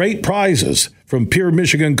some great prizes from Pure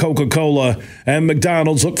Michigan Coca-Cola and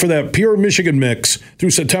McDonald's. Look for that Pure Michigan Mix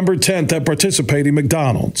through September 10th at participating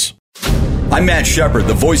McDonald's. I'm Matt Shepard,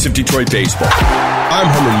 the voice of Detroit baseball. I'm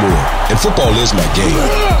Herman Moore, and football is my game.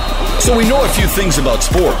 So we know a few things about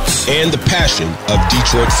sports. And the passion of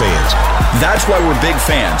Detroit fans. That's why we're big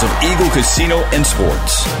fans of Eagle Casino and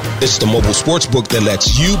Sports. It's the mobile sports book that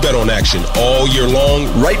lets you bet on action all year long.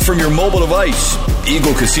 Right from your mobile device.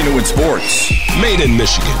 Eagle Casino and Sports. Made in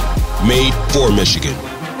Michigan. Made for Michigan.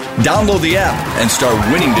 Download the app and start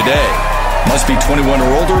winning today. Must be 21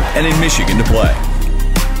 or older and in Michigan to play.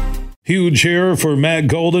 Huge here for Matt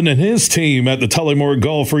Golden and his team at the Tullymore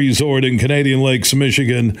Golf Resort in Canadian Lakes,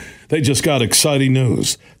 Michigan. They just got exciting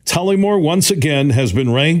news. Tullymore, once again, has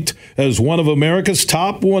been ranked as one of America's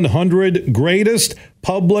top 100 greatest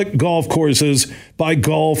public golf courses by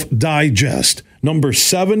Golf Digest. Number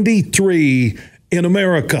 73 in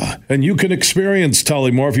America. And you can experience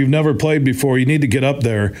Tullymore. If you've never played before, you need to get up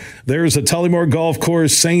there. There's the Tullymore Golf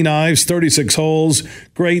Course, St. Ives, 36 holes,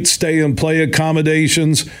 great stay and play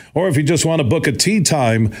accommodations. Or if you just want to book a tee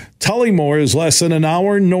time, Tullymore is less than an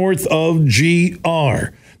hour north of GR.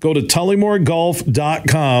 Go to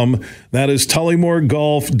tullymoregolf.com. That is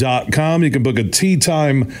tullymoregolf.com. You can book a tee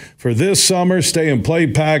time for this summer, stay and play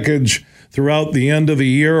package throughout the end of the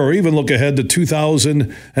year, or even look ahead to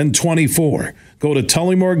 2024. Go to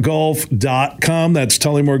tullymoregolf.com. That's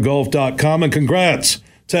tullymoregolf.com. And congrats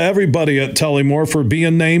to everybody at Tullymore for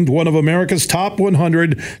being named one of America's top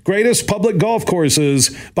 100 greatest public golf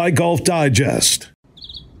courses by Golf Digest.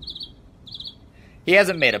 He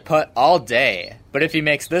hasn't made a putt all day, but if he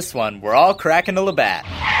makes this one, we're all cracking a Labatt.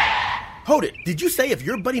 Hold it. Did you say if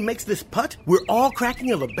your buddy makes this putt, we're all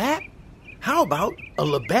cracking a Labatt? How about a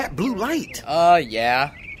Labatt Blue Light?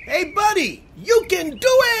 Yeah. Hey, buddy, you can do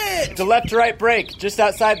it! It's a left-to-right break, just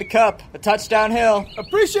outside the cup. A touchdown hill.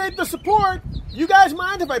 Appreciate the support. You guys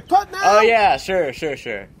mind if I putt now? Oh, yeah, sure.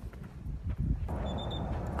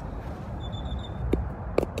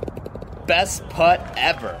 Best putt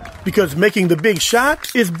ever. Because making the big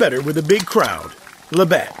shot is better with a big crowd.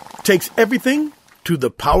 Labatt takes everything to the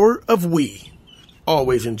power of we.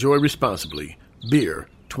 Always enjoy responsibly. Beer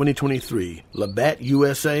 2023, Labatt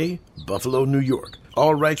USA, Buffalo, New York.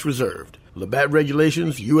 All rights reserved. Labatt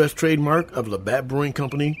Regulations, U.S. trademark of Labatt Brewing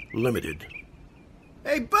Company, Limited.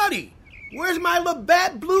 Hey, buddy, where's my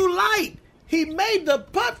Labatt Blue Light? He made the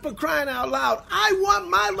putt, for crying out loud. I want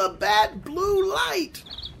my Labatt Blue Light.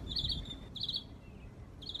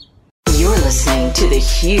 You're listening to The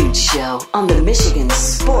Huge Show on the Michigan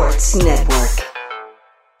Sports Network.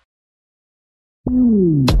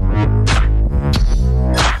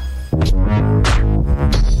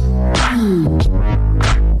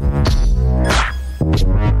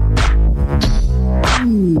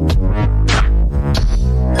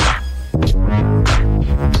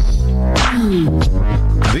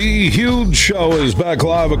 The Huge Show is back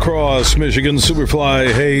live across Michigan.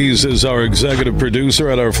 Superfly Hayes is our executive producer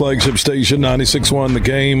at our flagship station, 96.1 The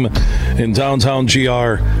Game in downtown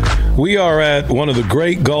GR. We are at one of the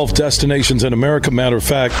great golf destinations in America. Matter of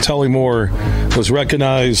fact, Tullymore was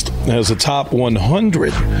recognized as a top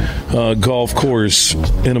 100 golf course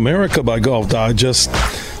in America by Golf Digest.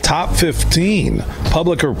 Top 15,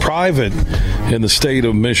 public or private, in the state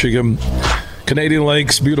of Michigan. Canadian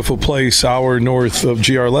Lakes, beautiful place, hour north of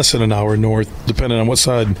GR, less than an hour north, depending on what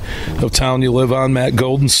side of town you live on. Matt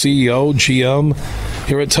Golden, CEO, GM,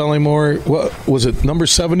 here at Tullymore. What was it, number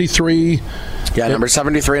 73? Yeah, number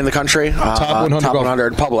 73 in the country. Top 100, top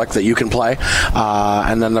 100 public that you can play.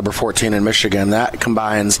 And then number 14 in Michigan. That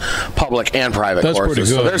combines public and private That's courses.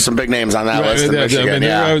 Pretty good. So there's some big names on that list in Michigan. I mean,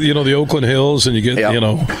 there are, the Oakland Hills, and you get, the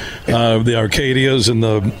Arcadias and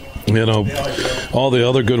the, all the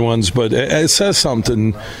other good ones. But it says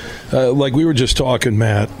something like we were just talking,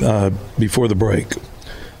 Matt, before the break,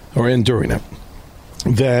 or during it,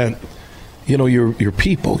 that, your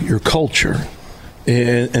people, your culture,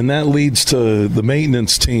 and that leads to the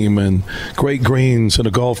maintenance team and great greens and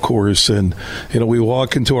a golf course. And, we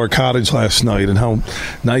walked into our cottage last night and how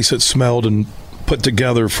nice it smelled and put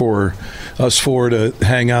together for us four to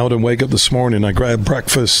hang out and wake up this morning. I grabbed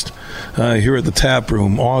breakfast here at the tap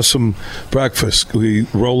room. Awesome breakfast. We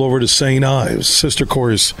roll over to St. Ives, sister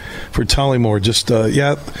course for Tullymore. Just,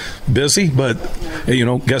 busy, but,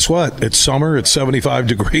 guess what? It's summer. It's 75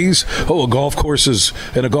 degrees. A golf course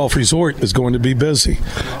and a golf resort is going to be busy.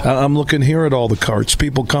 I'm looking here at all the carts,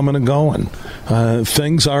 people coming and going.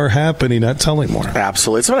 Things are happening at Tullymore.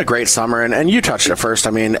 Absolutely. It's been a great summer, and you touched it first.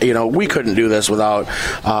 I mean, we couldn't do this without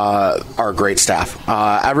our great staff.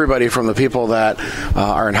 Everybody from the people that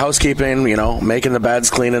are in housekeeping, making the beds,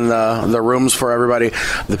 cleaning the rooms for everybody,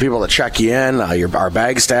 the people that check you in, our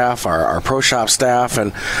bag staff, our pro shop staff,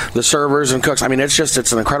 and the servers and cooks. I mean,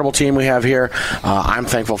 it's an incredible team we have here. I'm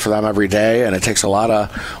thankful for them every day, and it takes a lot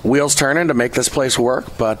of wheels turning to make this place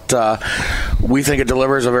work, but we think it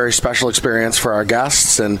delivers a very special experience for our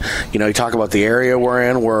guests. And you talk about the area we're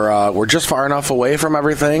in. We're just far enough away from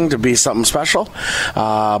everything to be something special,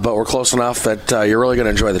 but we're close enough that you're really going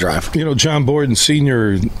to enjoy the drive. John Borden,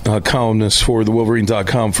 senior columnist for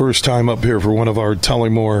thewolverine.com, first time up here for one of our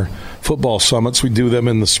Tullymore football summits. We do them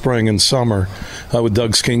in the spring and summer with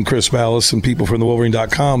Doug Skeen, Chris Ballas, and people from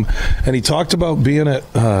thewolverine.com. And he talked about being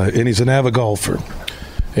and he's an avid golfer.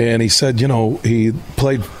 And he said, he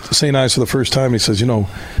played St. Ives for the first time. He says,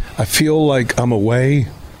 I feel like I'm away,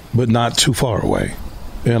 but not too far away.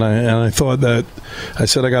 And I thought that, I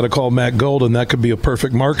said, I got to call Matt Golden. That could be a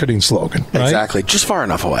perfect marketing slogan, right? Exactly. Just far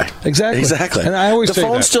enough away. Exactly. And I always say the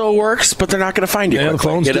phone that. still works, but they're not going to find you quickly. The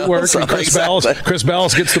phone still works. So, Chris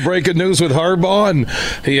Ballas gets the breaking news with Harbaugh, and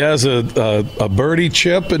he has a birdie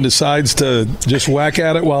chip and decides to just whack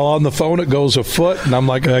at it while on the phone. It goes a foot, and I'm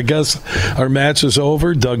like, I guess our match is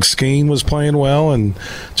over. Doug Skeen was playing well, and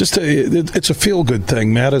just it's a feel-good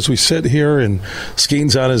thing, Matt, as we sit here, and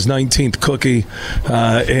Skeen's on his 19th cookie,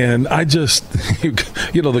 and I just...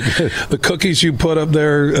 the cookies you put up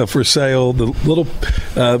there for sale, the little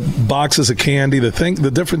boxes of candy,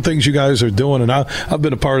 the different things you guys are doing, and I've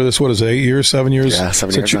been a part of this. What is it, 8 years, 7 years? Yeah,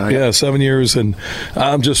 7 years now. Yeah, 7 years, and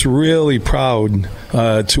I'm just really proud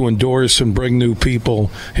to endorse and bring new people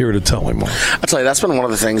here to Tullymore. I'll tell you, that's been one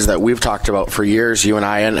of the things that we've talked about for years, you and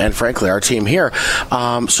I, and frankly our team here.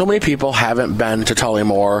 So many people haven't been to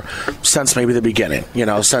Tullymore since maybe the beginning.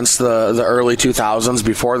 Since the early 2000s,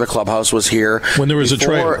 before the clubhouse was here. When there was a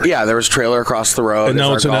trailer. Yeah, there was a trailer across the road. And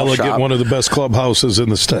now it's an elegant, one of the best clubhouses in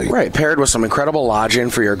the state. Right, paired with some incredible lodging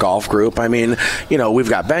for your golf group. I mean, we've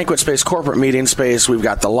got banquet space, corporate meeting space. We've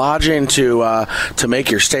got the lodging to make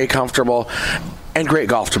your stay comfortable, and great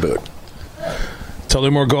golf to boot.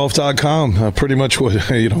 TullymoreGolf.com, pretty much what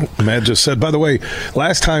Matt just said. By the way,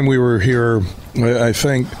 last time we were here, I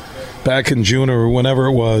think back in June or whenever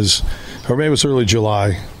it was, or maybe it was early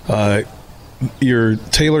July, your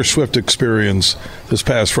Taylor Swift experience this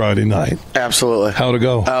past Friday night. Absolutely. How'd it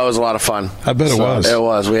go? It was a lot of fun. I bet it was. It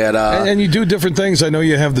was. We had, and you do different things. I know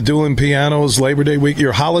you have the dueling pianos, Labor Day week.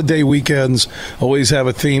 Your holiday weekends always have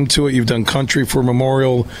a theme to it. You've done country for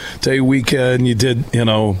Memorial Day weekend. You did,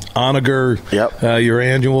 Onager. Yep. Your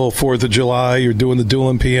annual 4th of July. You're doing the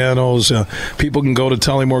dueling pianos. People can go to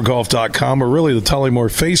TullymoreGolf.com or really the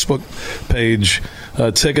Tullymore Facebook page.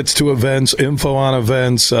 Tickets to events, info on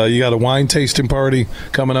events. You got a wine tasting party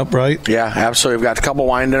coming up, right? Yeah, absolutely. We've got a couple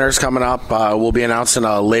wine dinners coming up. We'll be announcing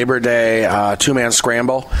a Labor Day two-man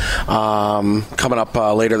scramble coming up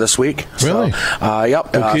later this week. Really? Yep.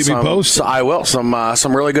 You'll keep me posted. I will.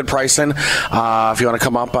 Some really good pricing. If you want to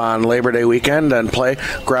come up on Labor Day weekend and play,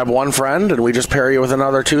 grab one friend, and we just pair you with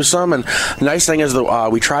another twosome. And the nice thing is that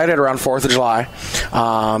we tried it around 4th of July,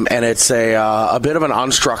 and it's a bit of an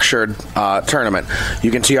unstructured tournament.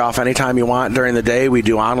 You can tee off anytime you want during the day. We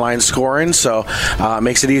do online scoring, so it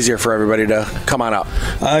makes it easier for everybody to come on up.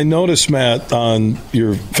 I noticed, Matt, on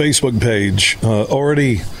your Facebook page,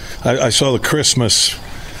 already I saw the Christmas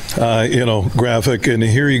graphic, and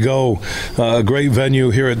here you go. A great venue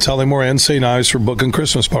here at Tullymore and St. Ives for booking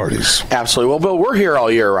Christmas parties. Absolutely. Well, Bill, we're here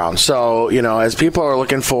all year round. So, as people are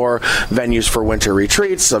looking for venues for winter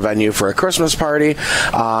retreats, a venue for a Christmas party,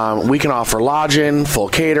 we can offer lodging, full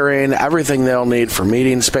catering, everything they'll need for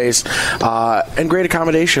meeting space, and great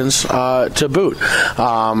accommodations to boot.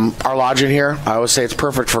 Our lodging here, I always say it's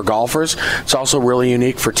perfect for golfers. It's also really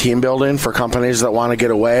unique for team building, for companies that want to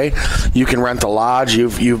get away. You can rent a lodge.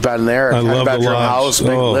 You've you've been there. A 10-bedroom house,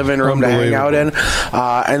 big living room to hang out in.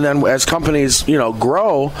 And then as companies,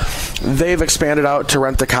 grow, they've expanded out to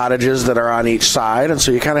rent the cottages that are on each side. And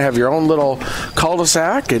so you kind of have your own little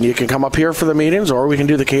cul-de-sac, and you can come up here for the meetings, or we can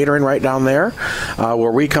do the catering right down there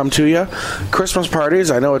where we come to you. Christmas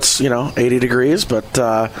parties, I know it's, 80 degrees, but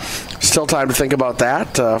still time to think about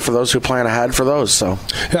that for those who plan ahead for those. So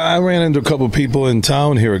I ran into a couple of people in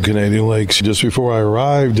town here at Canadian Lakes just before I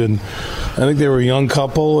arrived, and I think they were a young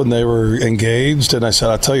couple and they were engaged, and I said,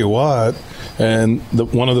 I'll tell you what, and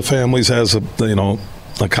one of the families has a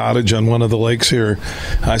cottage on one of the lakes here.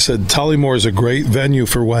 I said, Tullymore is a great venue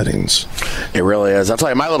for weddings. It really is. I'll tell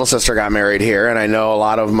you, my little sister got married here, and I know a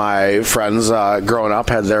lot of my friends growing up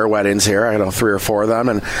had their weddings here. I know 3 or 4 of them,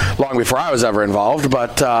 and long before I was ever involved,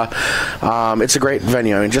 but it's a great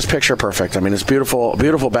venue. I mean, just picture perfect. I mean, it's beautiful,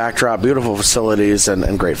 beautiful backdrop, beautiful facilities,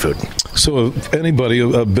 and great food. So if anybody,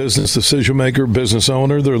 a business decision maker, business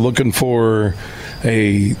owner, they're looking for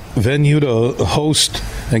a venue to host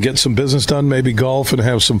and get some business done, maybe golf and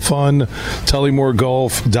have some fun,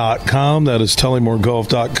 TullymoreGolf.com. That is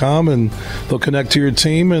TullymoreGolf.com, and they'll connect to your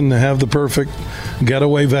team and have the perfect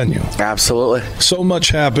getaway venue. Absolutely. So much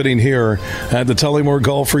happening here at the Tullymore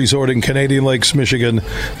Golf Resort in Canadian Lakes, Michigan.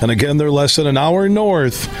 And again, they're less than an hour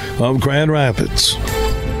north of Grand Rapids.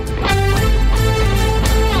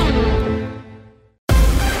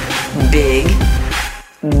 Big,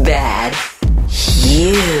 bad,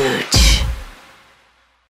 huge.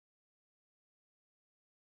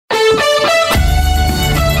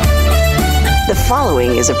 The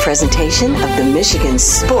following is a presentation of the Michigan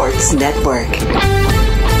Sports Network.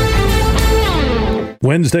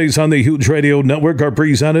 Wednesdays on the Huge Radio Network are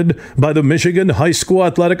presented by the Michigan High School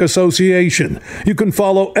Athletic Association. You can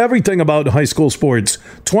follow everything about high school sports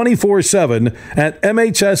 24/7 at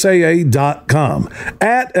MHSAA.com,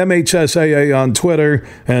 at MHSAA on Twitter,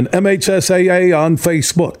 and MHSAA on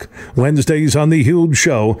Facebook. Wednesdays on the Huge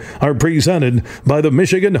Show are presented by the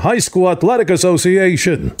Michigan High School Athletic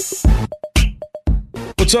Association.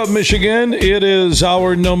 What's up, Michigan? It is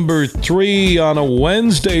hour number 3 on a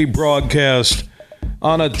Wednesday broadcast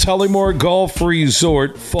on a Tullymore Golf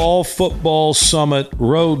Resort Fall Football Summit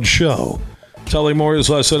Road Show. Tullymore is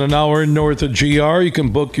less than an hour north of GR. You can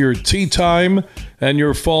book your tee time and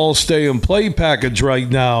your fall stay and play package right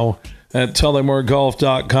now at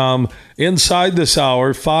TullymoreGolf.com. Inside this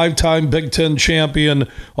hour, 5-time Big Ten champion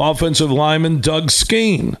offensive lineman Doug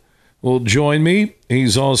Skeen will join me.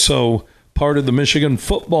 He's also part of the Michigan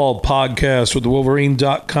Football Podcast with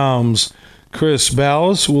Wolverine.com's Chris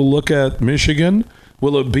Ballas. We'll look at Michigan.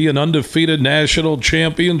 Will it be an undefeated national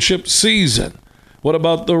championship season? What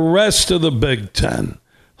about the rest of the Big Ten?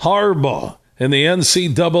 Harbaugh and the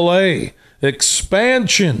NCAA.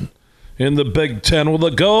 Expansion in the Big Ten. Will the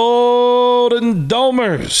Golden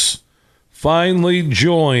Domers finally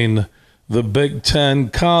join the Big Ten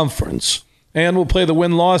Conference? And we'll play the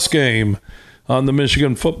win-loss game on the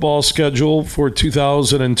Michigan football schedule for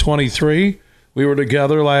 2023. We were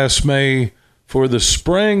together last May for the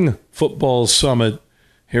Spring Football Summit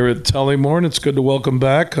here at Tullymore, and it's good to welcome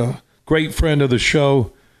back a great friend of the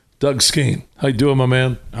show, Doug Skeen. How you doing, my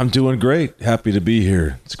man? I'm doing great. Happy to be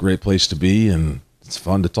here. It's a great place to be, and it's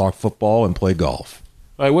fun to talk football and play golf.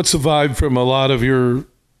 All right, what's the vibe from a lot of your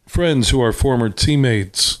friends who are former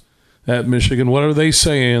teammates at Michigan? What are they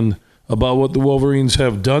saying about what the Wolverines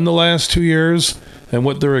have done the last 2 years and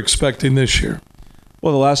what they're expecting this year?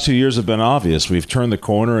 Well, the last 2 years have been obvious. We've turned the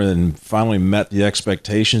corner and finally met the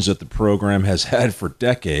expectations that the program has had for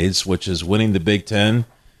decades, which is winning the Big Ten,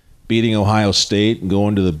 beating Ohio State, and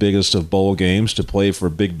going to the biggest of bowl games to play for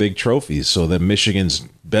big trophies. So that Michigan's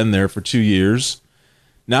been there for 2 years.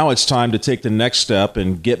 Now it's time to take the next step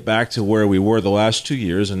and get back to where we were the last 2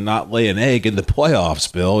 years and not lay an egg in the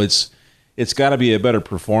playoffs, Bill. It's got to be a better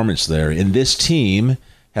performance there. And this team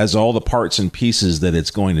has all the parts and pieces that it's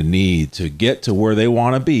going to need to get to where they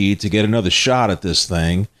want to be, to get another shot at this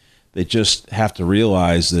thing. They just have to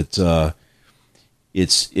realize that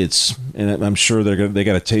it's and I'm sure they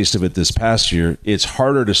got a taste of it this past year. It's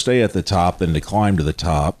harder to stay at the top than to climb to the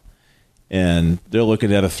top. And they're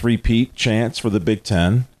looking at a three-peat chance for the Big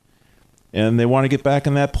Ten. And they want to get back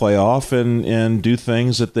in that playoff and do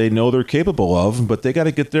things that they know they're capable of, but they got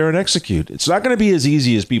to get there and execute. It's not going to be as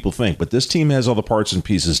easy as people think, but this team has all the parts and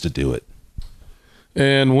pieces to do it.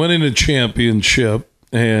 And winning a championship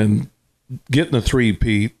and getting a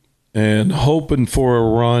three-peat and hoping for a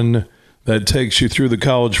run that takes you through the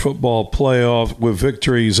college football playoff with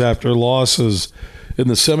victories after losses in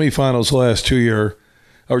the semifinals last 2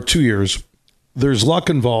 years, there's luck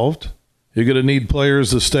involved. You're going to need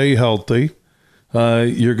players to stay healthy.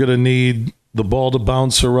 You're going to need the ball to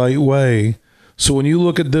bounce the right way. So when you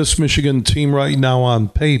look at this Michigan team right now on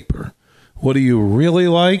paper, what do you really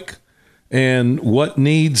like and what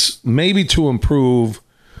needs maybe to improve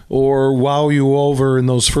or wow you over in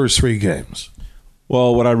those first 3 games?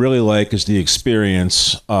 Well, what I really like is the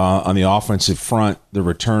experience on the offensive front, the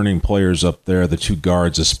returning players up there, the 2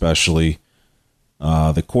 guards especially.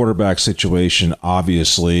 The quarterback situation,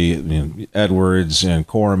 obviously, Edwards and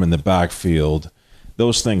Corum in the backfield.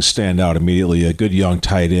 Those things stand out immediately. A good young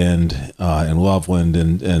tight end in Loveland,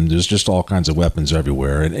 and there's just all kinds of weapons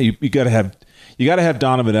everywhere. And you got to have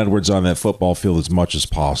Donovan Edwards on that football field as much as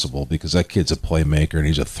possible because that kid's a playmaker and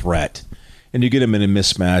he's a threat. And you get him in a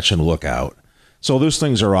mismatch and look out. So those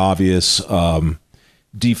things are obvious.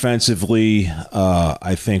 Defensively,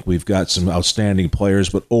 I think we've got some outstanding players,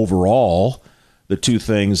 but overall, the 2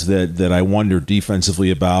 things that I wonder defensively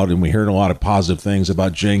about, and we heard a lot of positive things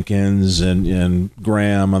about Jenkins and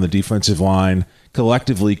Graham on the defensive line.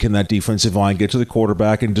 Collectively, can that defensive line get to the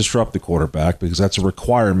quarterback and disrupt the quarterback? Because that's a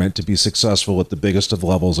requirement to be successful at the biggest of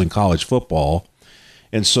levels in college football.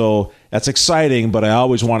 And so that's exciting, but I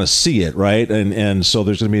always want to see it, right? And so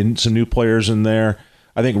there's going to be some new players in there.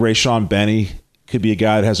 I think Rayshawn Benny could be a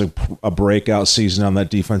guy that has a breakout season on that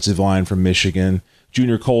defensive line from Michigan.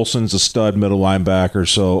 Junior Colson's a stud middle linebacker.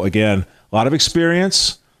 So, again, a lot of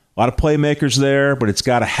experience, a lot of playmakers there, but it's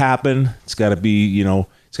got to happen. It's got to be,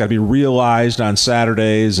 it's got to be realized on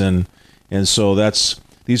Saturdays. And so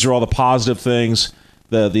these are all the positive things.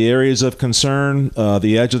 The areas of concern,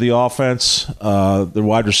 the edge of the offense, the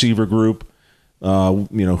wide receiver group,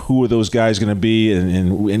 who are those guys going to be?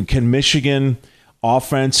 And can Michigan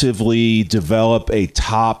offensively develop a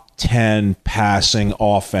top 10 passing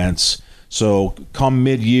offense? So come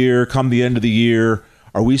mid-year, come the end of the year,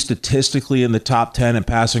 are we statistically in the top 10 in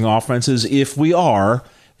passing offenses? If we are,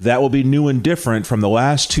 that will be new and different from the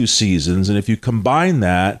last 2 seasons. And if you combine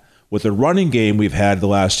that with the running game we've had the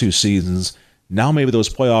last 2 seasons, now maybe those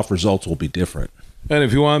playoff results will be different. And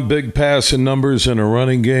if you want big passing numbers in a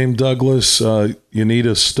running game, Douglas, you need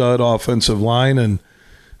a stud offensive line. And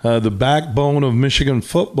the backbone of Michigan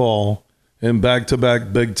football in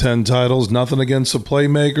back-to-back Big Ten titles, nothing against the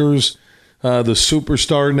playmakers, the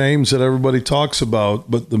superstar names that everybody talks about,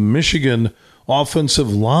 but the Michigan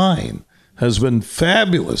offensive line has been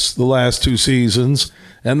fabulous the last 2 seasons,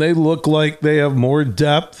 and they look like they have more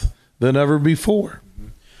depth than ever before.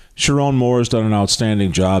 Sharon Moore has done an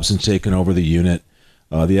outstanding job since taking over the unit.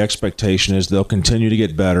 The expectation is they'll continue to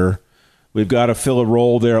get better. We've got to fill a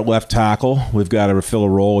role there at left tackle. We've got to fill a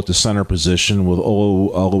role at the center position with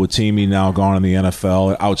Oluwatimi now gone in the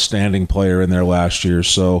NFL, an outstanding player in there last year.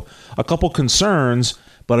 So a couple concerns,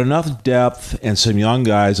 but enough depth and some young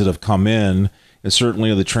guys that have come in, and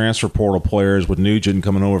certainly the transfer portal players with Nugent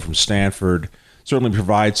coming over from Stanford, certainly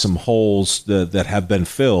provide some holes that have been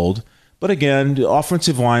filled. But again, the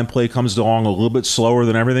offensive line play comes along a little bit slower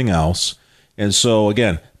than everything else. And so,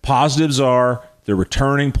 again, positives are the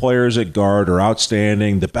returning players at guard are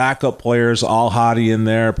outstanding. The backup players, Al-Hadi in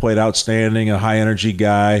there, played outstanding, a high-energy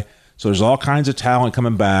guy. So there's all kinds of talent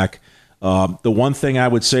coming back. The one thing I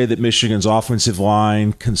would say that Michigan's offensive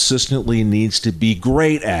line consistently needs to be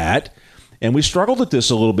great at, and we struggled at this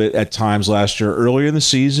a little bit at times last year, earlier in the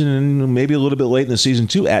season and maybe a little bit late in the season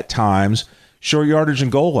too at times, short yardage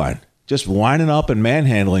and goal line. Just lining up and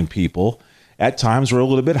manhandling people. At times we're a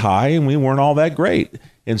little bit high and we weren't all that great.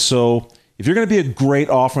 And so if you're going to be a great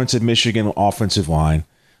offensive Michigan offensive line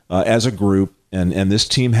as a group, and this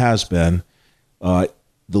team has been, the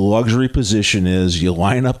luxury position is you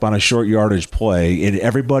line up on a short yardage play and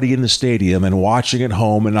everybody in the stadium and watching at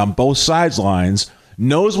home and on both sidelines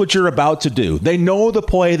knows what you're about to do. They know the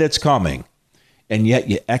play that's coming. And yet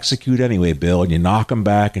you execute anyway, Bill, and you knock them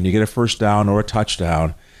back and you get a first down or a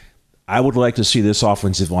touchdown. I would like to see this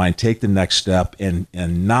offensive line take the next step and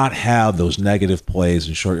not have those negative plays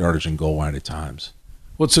in short yardage and goal line at times.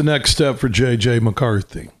 What's the next step for J.J.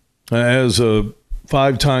 McCarthy? As a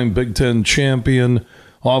 5-time Big Ten champion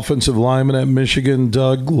offensive lineman at Michigan,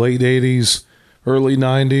 Doug, late 80s, early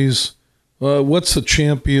 90s, what's the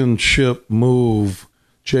championship move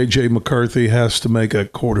J.J. McCarthy has to make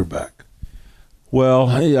at quarterback? Well,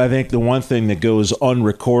 I think the one thing that goes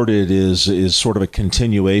unrecorded is sort of a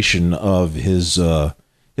continuation of his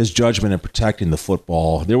judgment in protecting the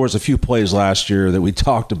football. There was a few plays last year that we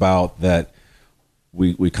talked about that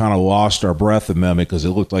we kind of lost our breath a minute because it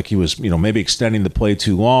looked like he was, maybe extending the play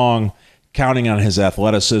too long, counting on his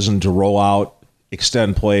athleticism to roll out,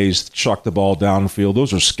 extend plays, chuck the ball downfield.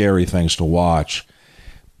 Those are scary things to watch.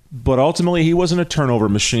 But ultimately, he wasn't a turnover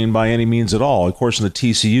machine by any means at all. Of course, in the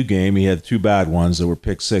TCU game, he had 2 bad ones that were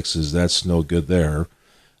pick sixes. That's no good there.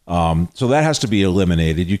 So that has to be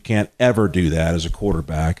eliminated. You can't ever do that as a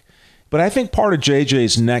quarterback. But I think part of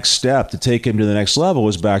JJ's next step to take him to the next level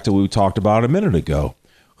is back to what we talked about a minute ago.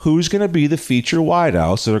 Who's going to be the feature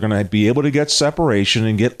wideouts that are going to be able to get separation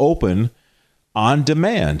and get open on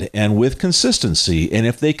demand and with consistency? And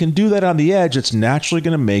if they can do that on the edge, it's naturally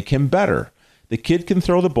going to make him better. The kid can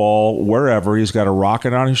throw the ball wherever. He's got a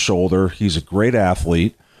rocket on his shoulder. He's a great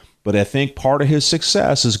athlete. But I think part of his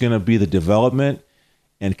success is going to be the development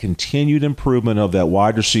and continued improvement of that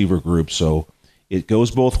wide receiver group. So it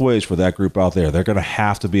goes both ways for that group out there. They're going to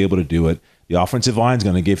have to be able to do it. The offensive line is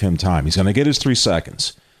going to give him time. He's going to get his 3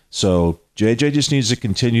 seconds. So JJ just needs to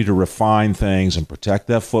continue to refine things and protect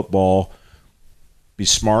that football. Be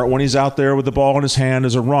smart when he's out there with the ball in his hand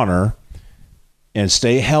as a runner and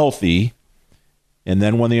stay healthy. And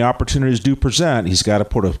then when the opportunities do present, he's got to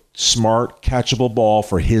put a smart, catchable ball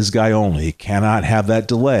for his guy only. He cannot have that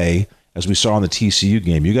delay, as we saw in the TCU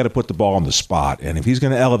game. You got to put the ball on the spot. And if he's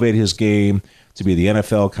going to elevate his game to be the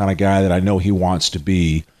NFL kind of guy that I know he wants to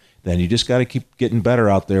be, then you just got to keep getting better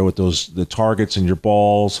out there with the targets and your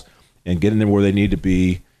balls and getting them where they need to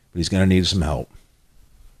be. But he's going to need some help.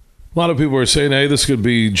 A lot of people are saying, hey, this could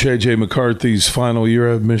be J.J. McCarthy's final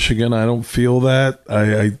year at Michigan. I don't feel that.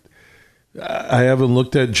 I haven't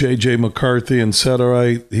looked at J.J. McCarthy and said, all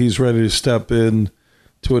right, he's ready to step in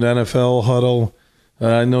to an NFL huddle.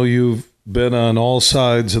 I know you've been on all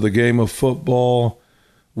sides of the game of football.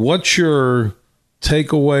 What's your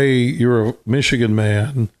takeaway, you're a Michigan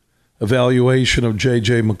man, evaluation of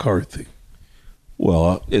J.J. McCarthy?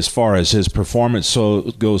 Well, as far as his performance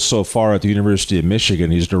goes so far at the University of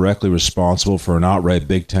Michigan, he's directly responsible for an outright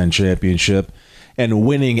Big Ten championship and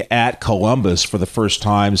winning at Columbus for the first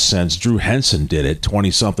time since Drew Henson did it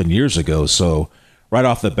 20-something years ago. So right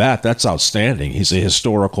off the bat, that's outstanding. He's a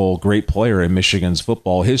historical great player in Michigan's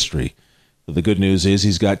football history. But the good news is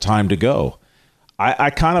he's got time to go.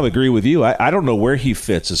 I kind of agree with you. I don't know where he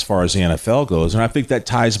fits as far as the NFL goes, and I think that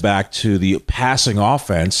ties back to the passing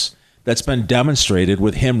offense that's been demonstrated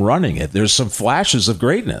with him running it. There's some flashes of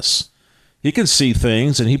greatness. He can see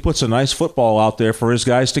things, and he puts a nice football out there for his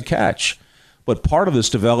guys to catch. But part of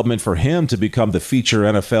this development for him to become the feature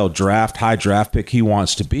NFL draft, high draft pick he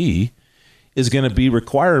wants to be is going to be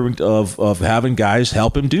required of having guys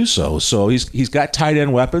help him do so. So he's got tight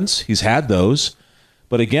end weapons. He's had those.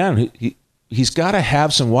 But again, he's got to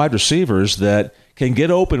have some wide receivers that can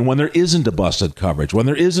get open when there isn't a busted coverage, when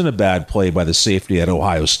there isn't a bad play by the safety at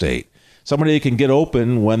Ohio State. Somebody that can get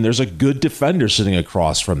open when there's a good defender sitting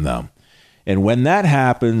across from them. And when that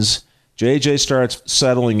happens, JJ starts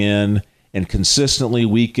settling in, and consistently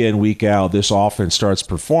week in, week out, this offense starts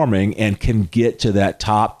performing and can get to that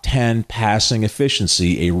top 10 passing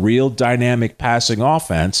efficiency, a real dynamic passing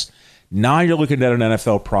offense. Now you're looking at an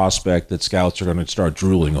NFL prospect that scouts are going to start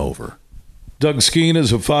drooling over. Doug Skene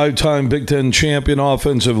is a 5-time Big Ten champion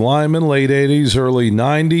offensive lineman, late 80s, early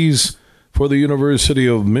 90s for the University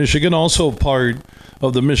of Michigan. Also part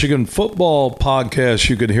of the Michigan Football Podcast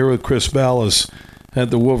you can hear with Chris Ballas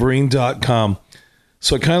at thewolverine.com.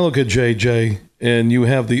 So I kind of look at JJ, and you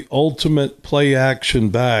have the ultimate play-action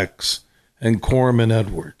backs and Corman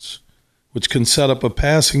Edwards, which can set up a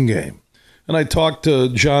passing game. And I talked to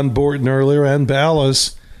John Borton earlier and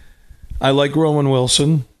Ballas. I like Roman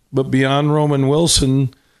Wilson, but beyond Roman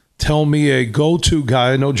Wilson, tell me a go-to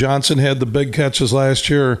guy. I know Johnson had the big catches last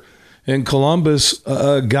year in Columbus,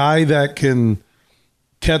 a guy that can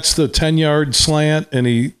catch the 10-yard slant, and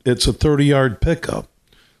it's a 30-yard pickup.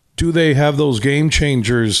 Do they have those game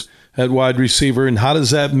changers at wide receiver, and how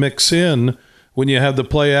does that mix in when you have the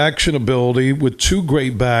play action ability with two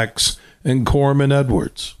great backs and Corman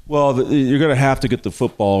Edwards? Well, you're going to have to get the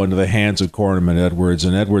football into the hands of Corman Edwards,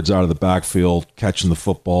 and Edwards out of the backfield catching the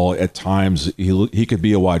football. At times, he could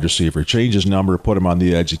be a wide receiver. Change his number, put him on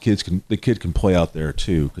the edge. The kid can play out there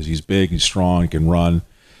too because he's big, he's strong, he can run.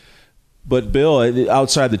 But, Bill,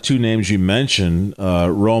 outside the two names you mentioned,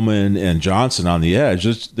 Roman and Johnson on the edge,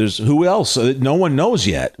 there's who else? No one knows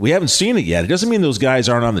yet. We haven't seen it yet. It doesn't mean those guys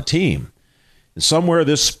aren't on the team. And somewhere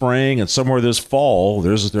this spring and somewhere this fall,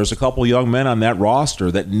 there's a couple young men on that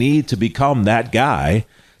roster that need to become that guy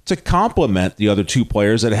to complement the other two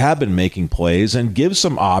players that have been making plays and give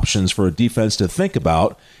some options for a defense to think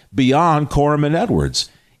about beyond Corman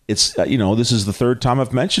Edwards. It's this is the third time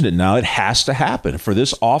I've mentioned it now. It has to happen for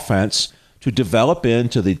this offense to develop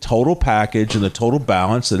into the total package and the total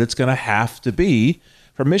balance that it's going to have to be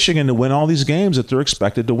for Michigan to win all these games that they're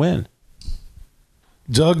expected to win.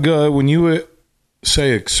 Doug, when you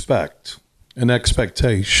say expect and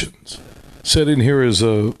expectations, sitting here as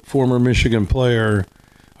a former Michigan player,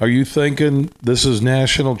 Are you thinking this is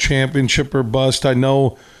national championship or bust? I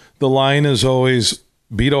know the line is always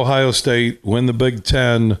beat Ohio State, win the Big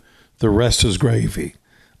Ten, the rest is gravy.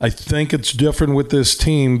 I think it's different with this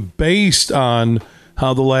team based on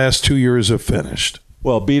how the last 2 years have finished.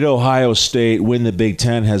 Well, beat Ohio State, win the Big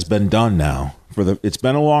Ten has been done now. It's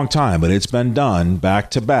been a long time, but it's been done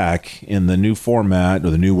back-to-back in the new format, or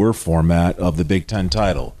the newer format of the Big Ten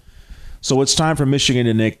title. So it's time for Michigan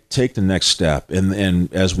to take the next step.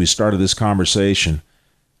 And as we started this conversation,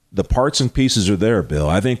 the parts and pieces are there, Bill.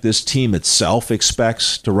 I think this team itself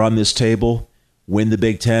expects to run this table, win the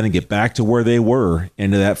Big Ten, and get back to where they were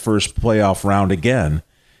into that first playoff round again,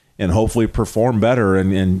 and hopefully perform better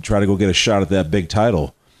and try to go get a shot at that big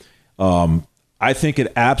title. I think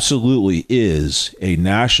it absolutely is a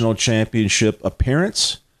national championship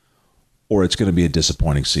appearance, or it's going to be a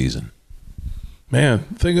disappointing season. Man,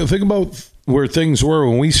 think about where things were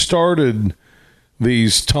when we started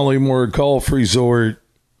these Tullymore Golf Resort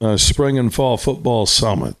spring and fall football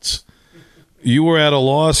summits. You were at a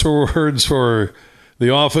loss for words for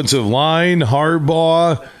the offensive line,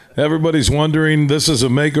 Harbaugh. Everybody's wondering, this is a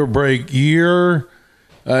make or break year,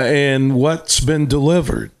 and what's been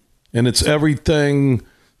delivered. And it's everything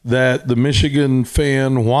that the Michigan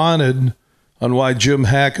fan wanted on why Jim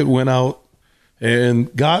Hackett went out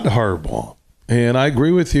and got Harbaugh. And I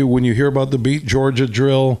agree with you when you hear about the beat Georgia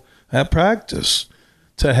drill at practice.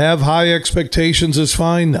 To have high expectations is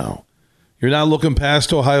fine now. You're not looking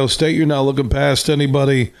past Ohio State. You're not looking past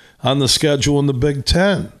anybody on the schedule in the Big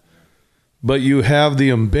Ten. But you have the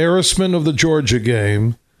embarrassment of the Georgia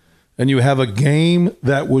game, and you have a game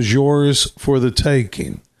that was yours for the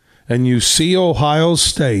taking. And you see Ohio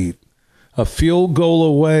State a field goal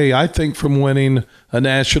away, I think, from winning a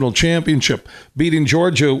national championship. Beating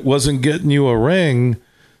Georgia wasn't getting you a ring,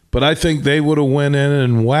 but I think they would have went in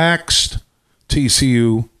and waxed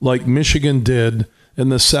TCU like Michigan did in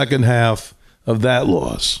the second half of that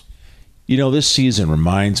loss. You know, this season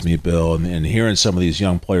reminds me, Bill, and hearing some of these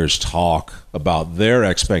young players talk about their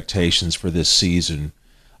expectations for this season,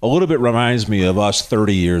 a little bit reminds me of us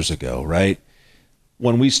 30 years ago, right?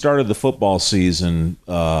 When we started the football season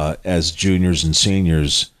as juniors and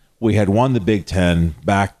seniors, we had won the Big Ten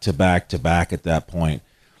back to back to back at that point.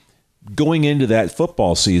 Going into that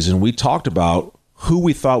football season, we talked about who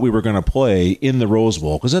we thought we were going to play in the Rose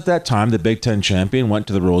Bowl. Because at that time, the Big Ten champion went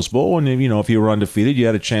to the Rose Bowl, and if you were undefeated, you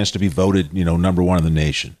had a chance to be voted, number one in the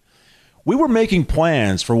nation. We were making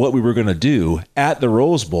plans for what we were going to do at the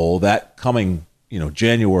Rose Bowl that coming,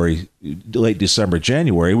 January, late December,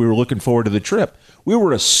 January. We were looking forward to the trip. We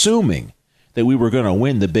were assuming that we were going to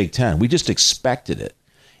win the Big Ten. We just expected it.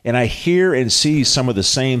 And I hear and see some of the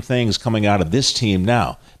same things coming out of this team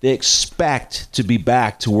now. They expect to be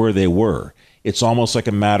back to where they were. It's almost like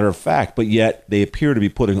a matter of fact, but yet they appear to be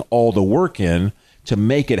putting all the work in to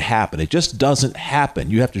make it happen. It just doesn't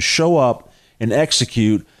happen. You have to show up and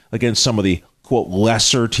execute against some of the, quote,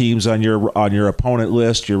 lesser teams on your opponent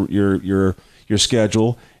list, your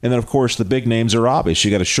schedule. And then, of course, the big names are obvious.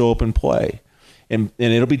 You got to show up and play. And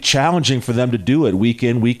it'll be challenging for them to do it week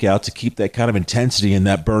in, week out, to keep that kind of intensity and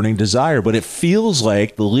that burning desire. But it feels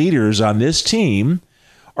like the leaders on this team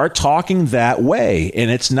are talking that way,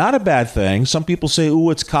 and it's not a bad thing. Some people say, ooh,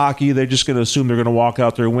 it's cocky. They're just going to assume they're going to walk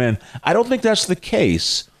out there and win. I don't think that's the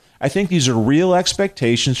case. I think these are real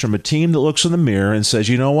expectations from a team that looks in the mirror and says,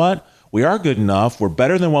 you know what? We are good enough. We're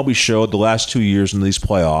better than what we showed the last 2 years in these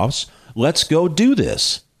playoffs. Let's go do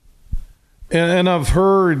this. And I've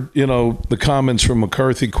heard, the comments from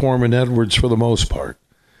McCarthy, Corman, Edwards for the most part.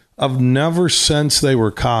 I've never sensed they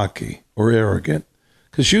were cocky or arrogant.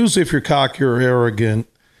 Because usually if you're cocky or arrogant,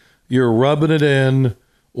 you're rubbing it in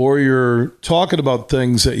or you're talking about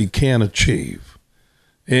things that you can't achieve.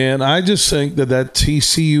 And I just think that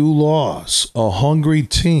TCU loss, a hungry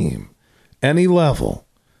team, any level,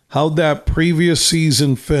 how'd that previous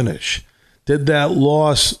season finish? Did that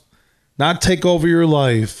loss not take over your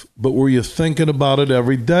life, but were you thinking about it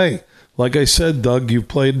every day? Like I said, Doug, you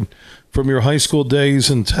played from your high school days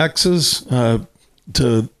in Texas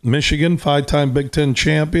to Michigan, 5-time Big Ten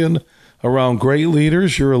champion, around great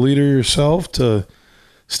leaders. You're a leader yourself, to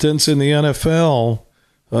stints in the NFL.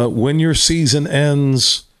 When your season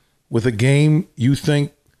ends with a game you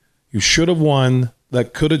think you should have won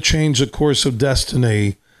that could have changed the course of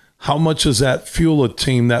destiny, how much does that fuel a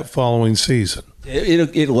team that following season?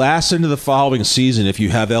 It lasts into the following season if you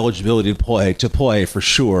have eligibility to play for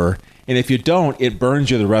sure. And if you don't, it burns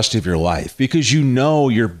you the rest of your life because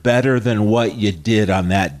you're better than what you did on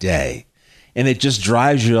that day. And it just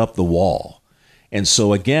drives you up the wall. And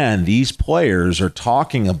so, again, these players are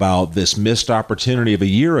talking about this missed opportunity of a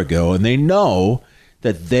year ago, and they know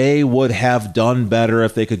that they would have done better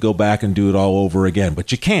if they could go back and do it all over again.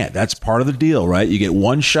 But you can't. That's part of the deal, right? You get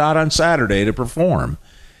one shot on Saturday to perform.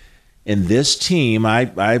 And this team,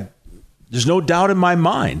 there's no doubt in my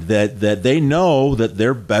mind that they know that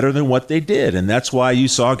they're better than what they did. And that's why you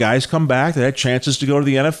saw guys come back that had chances to go to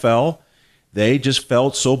the NFL. They just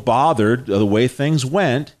felt so bothered the way things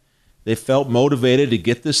went. They felt motivated to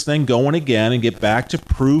get this thing going again and get back to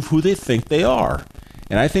prove who they think they are.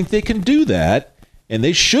 And I think they can do that, and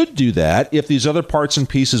they should do that if these other parts and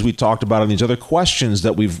pieces we talked about and these other questions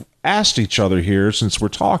that we've asked each other here since we're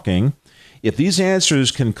talking, if these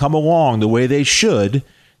answers can come along the way they should,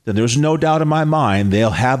 then there's no doubt in my mind they'll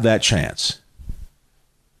have that chance.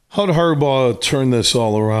 How'd Harbaugh turn this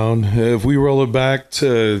all around? If we roll it back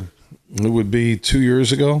to, it would be 2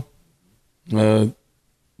 years ago,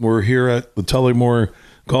 we're here at the Tullymore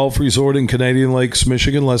Golf Resort in Canadian Lakes,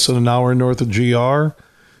 Michigan, less than an hour north of GR.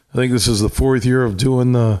 I think this is the 4th year of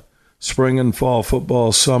doing the spring and fall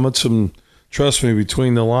football summits. And trust me,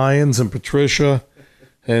 between the Lions and Patricia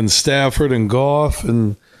and Stafford and Goff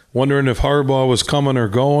and wondering if Harbaugh was coming or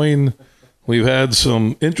going, we've had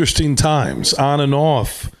some interesting times on and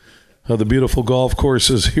off the beautiful golf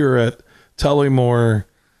courses here at Tullymore.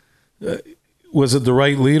 Was it the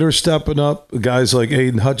right leader stepping up? Guys like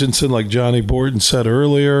Aiden Hutchinson, like Johnny Borden said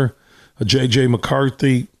earlier. J.J.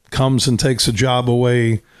 McCarthy comes and takes a job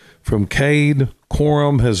away from Cade.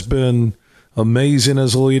 Corum has been amazing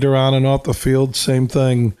as a leader on and off the field. Same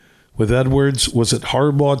thing with Edwards. Was it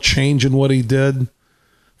Harbaugh changing what he did?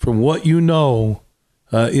 From what you know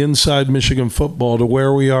inside Michigan football to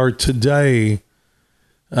where we are today,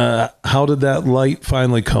 how did that light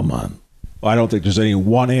finally come on? Well, I don't think there's any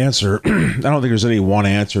one answer. I don't think there's any one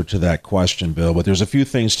answer to that question, Bill, but there's a few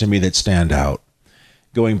things to me that stand out.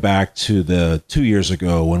 Going back to the 2 years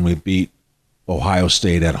ago when we beat Ohio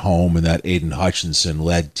State at home and that Aiden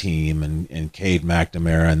Hutchinson-led team and Cade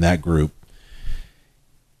McNamara and that group,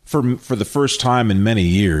 for the first time in many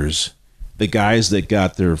years, the guys that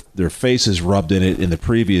got their faces rubbed in it in the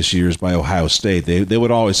previous years by Ohio State, they would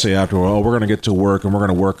always say afterward, oh, we're going to get to work and we're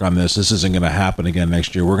going to work on this. This isn't going to happen again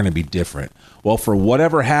next year. We're going to be different. Well, for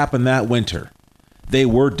whatever happened that winter, they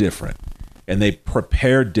were different, and they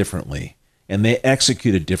prepared differently, and they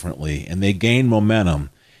executed differently, and they gained momentum.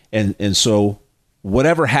 And so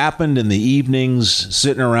whatever happened in the evenings,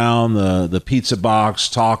 sitting around the pizza box,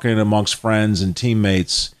 talking amongst friends and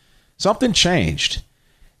teammates, something changed.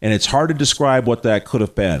 And it's hard to describe what that could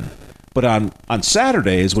have been. But on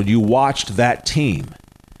Saturdays, when you watched that team,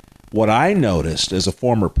 what I noticed as a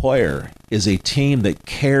former player is a team that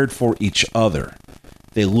cared for each other.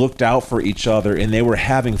 They looked out for each other, and they were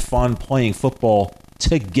having fun playing football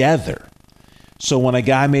together. So when a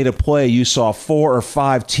guy made a play, you saw 4 or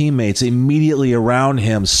 5 teammates immediately around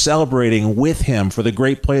him celebrating with him for the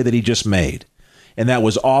great play that he just made. And that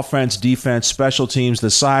was offense, defense, special teams, the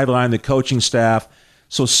sideline, the coaching staff.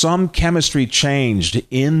 So some chemistry changed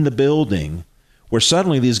in the building where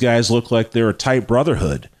suddenly these guys look like they're a tight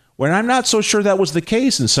brotherhood, when I'm not so sure that was the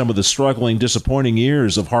case in some of the struggling, disappointing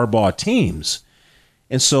years of Harbaugh teams.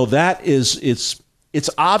 And so that is, it's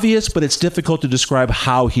obvious, but it's difficult to describe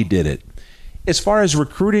how he did it. As far as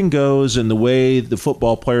recruiting goes and the way the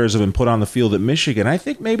football players have been put on the field at Michigan, I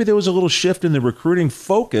think maybe there was a little shift in the recruiting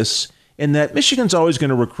focus in that Michigan's always going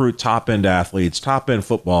to recruit top-end athletes, top-end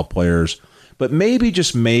football players. But maybe,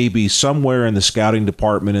 just maybe, somewhere in the scouting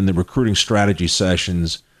department, in the recruiting strategy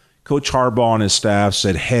sessions, Coach Harbaugh and his staff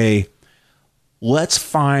said, hey, let's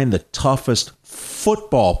find the toughest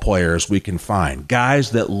football players we can find,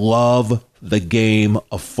 guys that love the game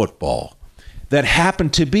of football, that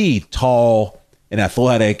happen to be tall and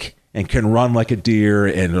athletic and can run like a deer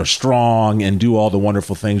and are strong and do all the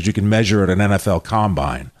wonderful things you can measure at an NFL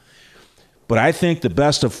combine. But I think the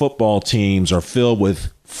best of football teams are filled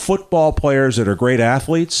with football players that are great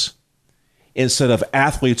athletes instead of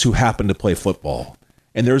athletes who happen to play football.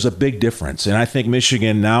 And there's a big difference. And I think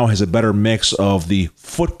Michigan now has a better mix of the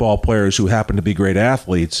football players who happen to be great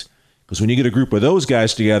athletes, because when you get a group of those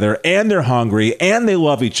guys together and they're hungry and they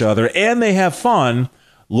love each other and they have fun,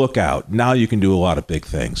 look out. Now you can do a lot of big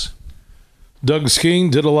things. Doug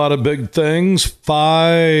Skeen did a lot of big things.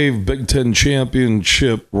 5 Big Ten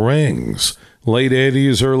championship rings. Late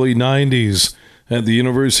 80s, early 90s at the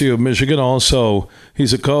University of Michigan. Also,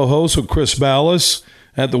 he's a co-host with Chris Ballas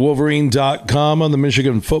at thewolverine.com on the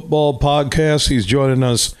Michigan Football Podcast. He's joining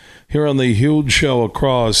us here on the Huge Show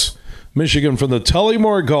across Michigan from the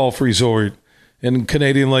Tullymore Golf Resort in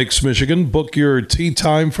Canadian Lakes, Michigan. Book your tee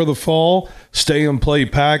time for the fall, stay and play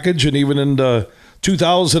package, and even into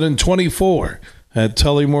 2024 at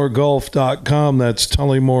tullymoregolf.com. That's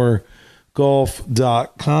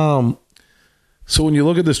TullymoreGolf.com. So when you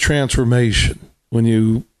look at this transformation, when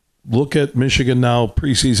you look at Michigan now,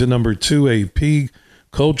 preseason number 2 AP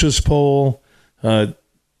coaches poll,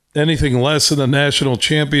 anything less than a national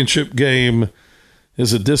championship game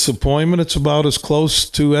is a disappointment. It's about as close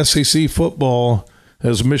to SEC football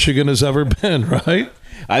as Michigan has ever been, right?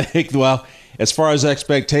 I think, well, as far as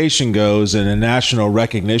expectation goes and a national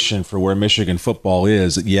recognition for where Michigan football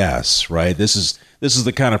is, yes, right? This is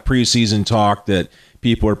the kind of preseason talk that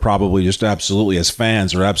people are probably just absolutely, as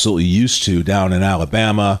fans, are absolutely used to down in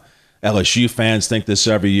Alabama. LSU fans think this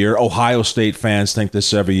every year. Ohio State fans think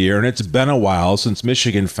this every year. And it's been a while since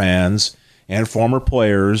Michigan fans and former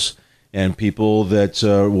players and people that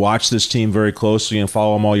watch this team very closely and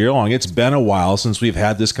follow them all year long, it's been a while since we've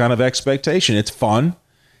had this kind of expectation. It's fun.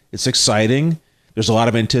 It's exciting. There's a lot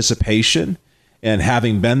of anticipation. And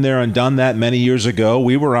having been there and done that many years ago,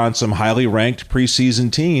 we were on some highly ranked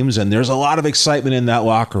preseason teams, and there's a lot of excitement in that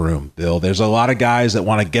locker room, Bill. There's a lot of guys that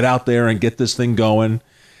want to get out there and get this thing going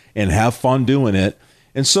and have fun doing it.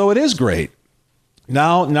 And so it is great.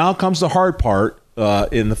 Now comes the hard part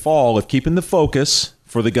in the fall of keeping the focus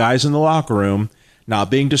for the guys in the locker room,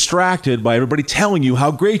 not being distracted by everybody telling you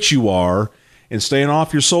how great you are and staying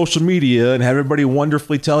off your social media and have everybody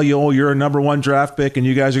wonderfully tell you, oh, you're a number 1 draft pick and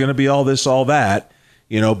you guys are going to be all this, all that.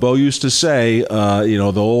 You know, Bo used to say,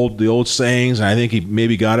 the old sayings, and I think he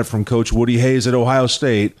maybe got it from Coach Woody Hayes at Ohio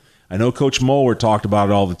State. I know Coach Moeller talked about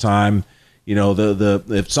it all the time. You know,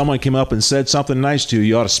 if someone came up and said something nice to you,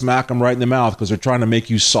 you ought to smack them right in the mouth because they're trying to make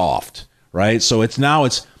you soft, right? So it's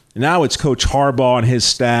Coach Harbaugh and his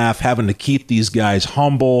staff having to keep these guys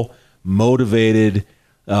humble, motivated,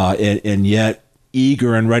 and yet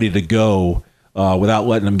eager and ready to go without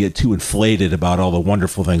letting them get too inflated about all the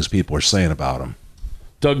wonderful things people are saying about them.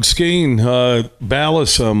 Doug Skeen,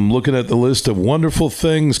 Ballas, I'm looking at the list of wonderful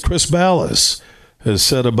things Chris Ballas has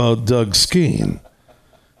said about Doug Skeen.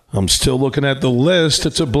 I'm still looking at the list.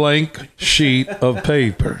 It's a blank sheet of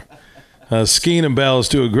paper. Skeen and Ballas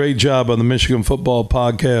do a great job on the Michigan Football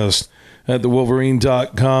Podcast at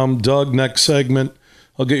thewolverine.com. Doug, next segment,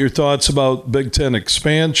 I'll get your thoughts about Big Ten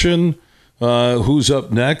expansion, who's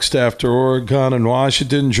up next after Oregon and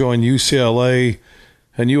Washington join UCLA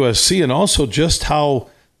and USC, and also just how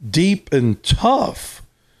deep and tough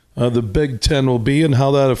the Big Ten will be and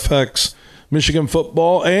how that affects Michigan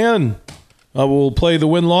football. And we'll play the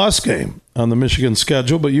win-loss game on the Michigan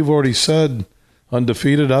schedule, but you've already said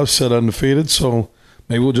undefeated. I've said undefeated, so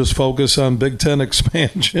maybe we'll just focus on Big Ten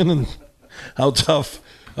expansion and how tough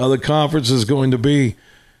the conference is going to be.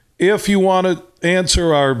 If you want to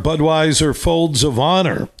answer our Budweiser Folds of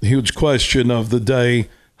Honor huge question of the day,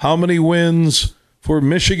 how many wins for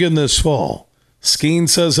Michigan this fall? Skeen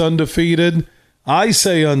says undefeated. I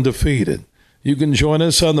say undefeated. You can join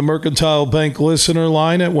us on the Mercantile Bank listener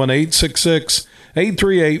line at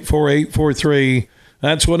 1-866-838-4843.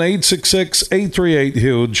 That's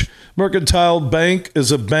 1-866-838-HUGE. Mercantile Bank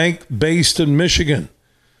is a bank based in Michigan.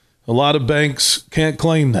 A lot of banks can't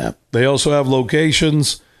claim that. They also have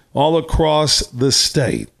locations all across the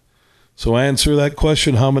state. So answer that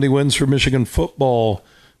question, how many wins for Michigan football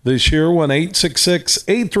this year?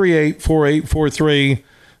 1-866-838-4843.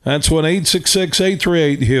 That's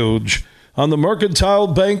 1-866-838-HUGE on the Mercantile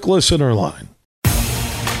Bank listener line.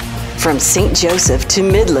 From St. Joseph to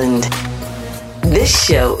Midland, this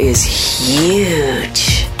show is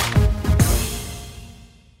huge.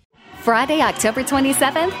 Friday, October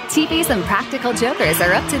 27th, TVs and Practical Jokers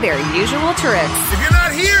are up to their usual tricks. If you're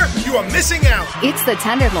not here, you are missing out. It's the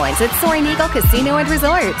Tenderloins at Soaring Eagle Casino and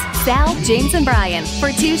Resort. Sal, James, and Brian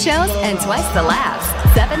for 2 shows and twice the laughs.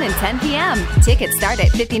 7 and 10 p.m. Tickets start at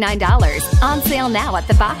 $59. On sale now at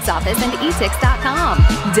the box office and etix.com.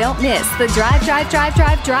 Don't miss the Drive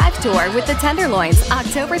Tour with the Tenderloins,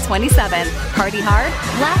 October 27th. Party hard,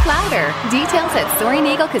 laugh louder. Details at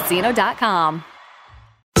SoaringEagleCasino.com.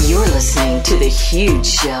 You're listening to The Huge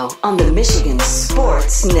Show on the Michigan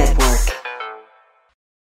Sports Network.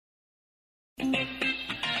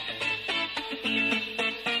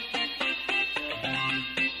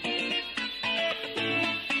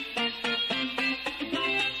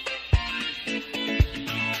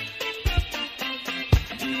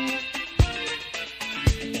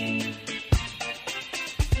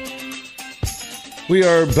 We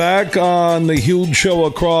are back on The Huge Show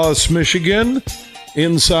across Michigan,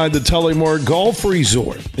 inside the Tullymore Golf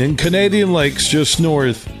Resort in Canadian Lakes, just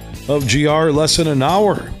north of GR, less than an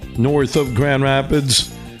hour north of Grand Rapids.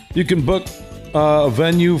 You can book a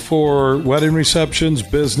venue for wedding receptions,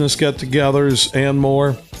 business get-togethers, and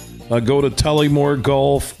more. Go to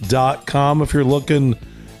TullymoreGolf.com if you're looking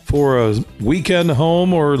for a weekend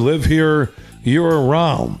home or live here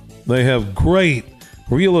year-round. They have great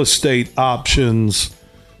real estate options.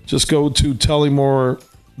 Just go to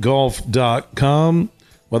tullymorgolf.com,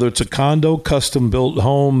 whether it's a condo, custom-built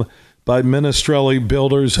home by Minestrelli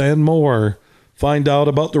Builders, and more. Find out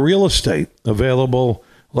about the real estate available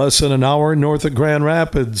less than an hour north of Grand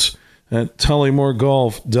Rapids at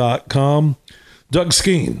tullymorgolf.com. Doug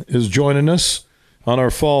Skeen is joining us on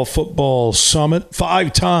our fall football summit.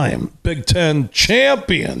 5-time Big Ten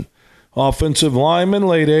champion offensive lineman,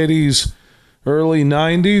 late 80s, early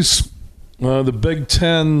 90s. The Big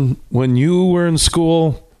Ten, when you were in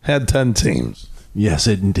school, had 10 teams. Yes,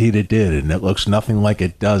 indeed it did, and it looks nothing like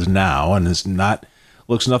it does now, and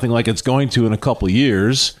looks nothing like it's going to in a couple of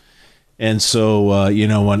years. And so,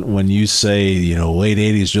 when you say, late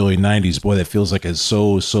 80s, early 90s, boy, that feels like it's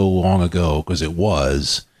so long ago, because it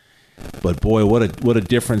was. But boy, what a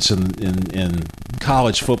difference in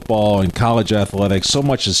college football and college athletics. So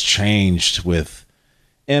much has changed with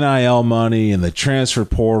NIL money and the transfer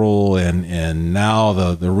portal, and now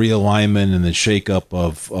the realignment and the shakeup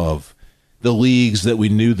of the leagues that we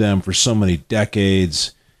knew them for so many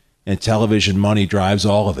decades. And television money drives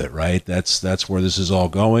all of it, right? That's where this is all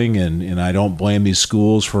going, and I don't blame these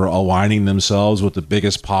schools for aligning themselves with the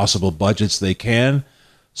biggest possible budgets they can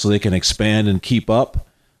so they can expand and keep up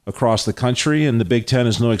across the country, and the Big Ten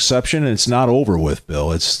is no exception, and it's not over with,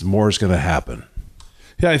 Bill. More is going to happen.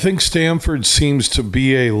 Yeah, I think Stanford seems to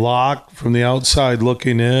be a lock from the outside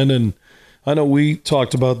looking in, and I know we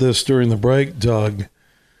talked about this during the break, Doug.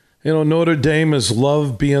 Notre Dame has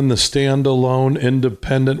loved being the standalone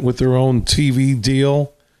independent with their own TV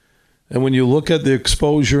deal. And when you look at the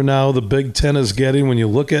exposure now the Big Ten is getting, when you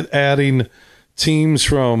look at adding teams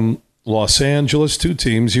from Los Angeles, 2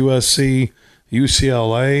 teams, USC,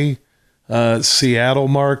 UCLA, Seattle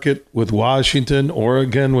market with Washington,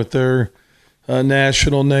 Oregon with their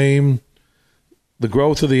national name, the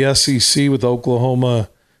growth of the SEC with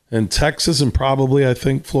Oklahoma and Texas, and probably, I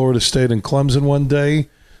think, Florida State and Clemson one day.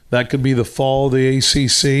 That could be the fall of the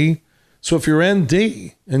ACC. So if you're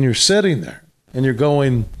ND and you're sitting there and you're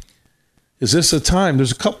going, is this a time?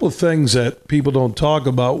 There's a couple of things that people don't talk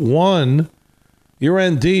about. One, you're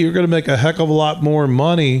ND, you're going to make a heck of a lot more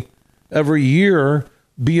money every year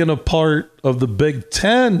being a part of the Big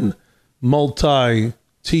Ten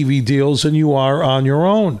multi-TV deals than you are on your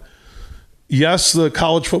own. Yes, the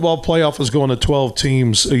college football playoff is going to 12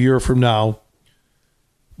 teams a year from now.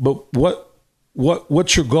 But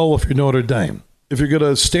what's your goal if you're Notre Dame? If you're going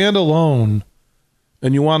to stand alone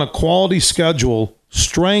and you want a quality schedule,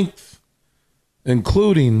 strength,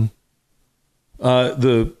 including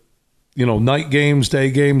the night games,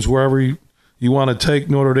 day games, wherever you want to take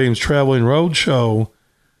Notre Dame's traveling road show,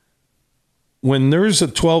 when there's a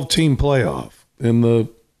 12-team playoff,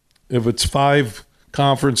 if it's 5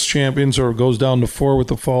 conference champions or it goes down to 4 with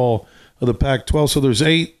the fall of the Pac-12, so there's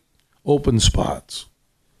 8 open spots.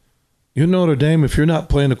 You're Notre Dame. If you're not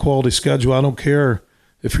playing a quality schedule, I don't care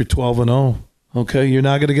if you're 12-0. Okay, you're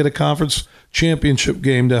not going to get a conference championship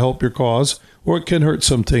game to help your cause, or it can hurt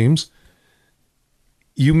some teams.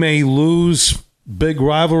 You may lose big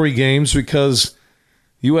rivalry games because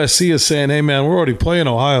USC is saying, hey, man, we're already playing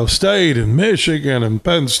Ohio State and Michigan and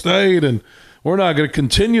Penn State, and we're not going to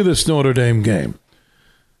continue this Notre Dame game.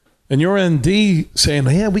 And your ND saying,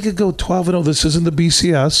 yeah, we could go 12-0. This isn't the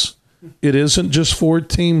BCS. It isn't just 4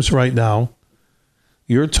 teams right now.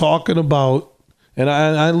 You're talking about, and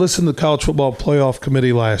I listened to the College Football Playoff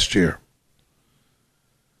Committee last year.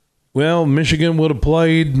 Well, Michigan would have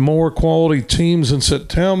played more quality teams in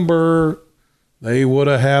September. They would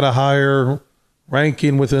have had a higher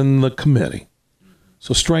ranking within the committee.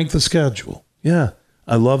 So strength of schedule. Yeah,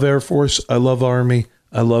 I love Air Force. I love Army.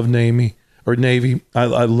 I love Navy.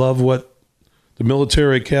 I love what the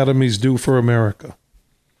military academies do for America.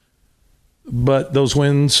 But those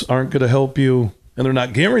wins aren't going to help you, and they're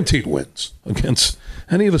not guaranteed wins against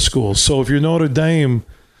any of the schools. So if you're Notre Dame,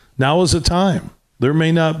 now is the time. There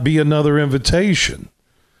may not be another invitation.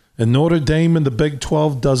 And Notre Dame in the Big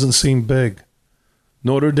 12 doesn't seem big.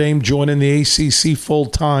 Notre Dame joining the ACC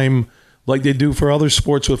full-time like they do for other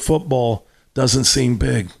sports with football doesn't seem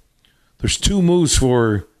big. There's 2 moves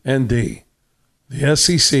for ND, the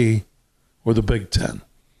SEC or the Big 10.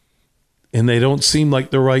 And they don't seem like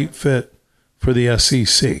the right fit for the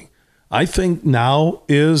SEC. I think now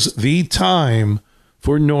is the time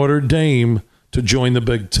for Notre Dame to join the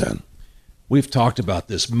Big Ten. We've talked about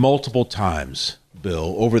this multiple times,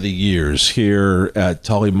 Bill, over the years here at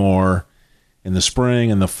Tullymore in the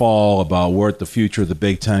spring and the fall about what the future of the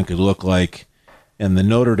Big Ten could look like. And the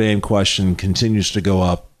Notre Dame question continues to go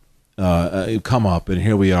up come up, and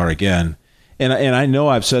here we are again. And I know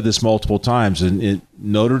I've said this multiple times, and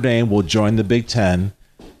Notre Dame will join the Big Ten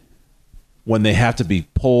when they have to be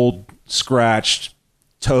pulled, scratched,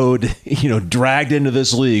 towed, dragged into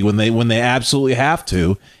this league when they absolutely have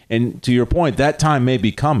to. And to your point, that time may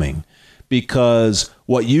be coming, because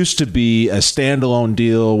what used to be a standalone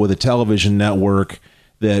deal with a television network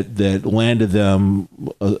that landed them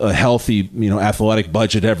a healthy, athletic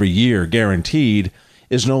budget every year, guaranteed,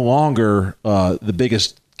 is no longer the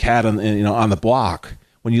biggest cat on the block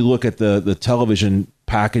when you look at the television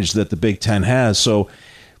package that the Big Ten has. So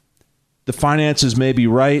the finances may be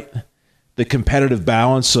right. The competitive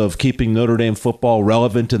balance of keeping Notre Dame football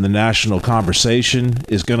relevant in the national conversation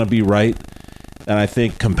is going to be right. And I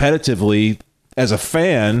think competitively, as a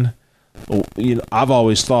fan, I've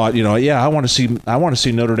always thought, I want to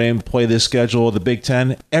see Notre Dame play this schedule of the Big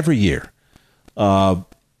Ten every year. I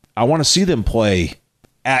want to see them play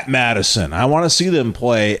at Madison. I want to see them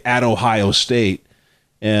play at Ohio State,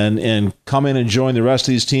 and come in and join the rest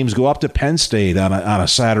of these teams. Go up to Penn State on a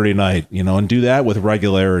Saturday night, and do that with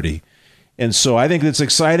regularity. And so I think it's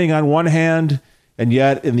exciting on one hand, and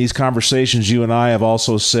yet in these conversations, you and I have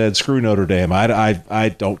also said, screw Notre Dame.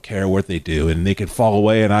 I don't care what they do, and they could fall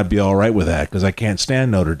away, and I'd be all right with that, because I can't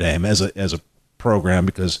stand Notre Dame as a program,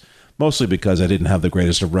 mostly because I didn't have the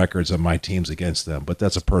greatest of records on my teams against them. But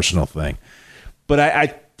that's a personal thing. But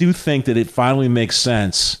I do think that it finally makes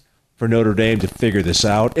sense for Notre Dame to figure this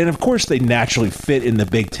out. And, of course, they naturally fit in the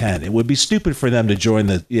Big Ten. It would be stupid for them to join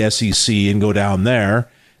the SEC and go down there.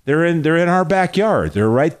 They're in our backyard. They're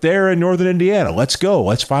right there in northern Indiana. Let's go.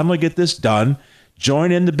 Let's finally get this done.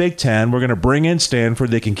 Join in the Big Ten. We're going to bring in Stanford.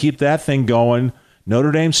 They can keep that thing going.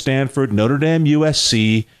 Notre Dame, Stanford, Notre Dame,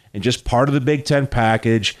 USC, and just part of the Big Ten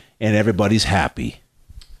package, and everybody's happy.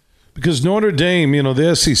 Because Notre Dame,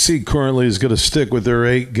 the SEC currently is going to stick with their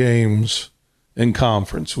 8 games in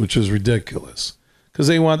conference, which is ridiculous, because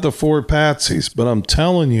they want the 4 patsies. But I'm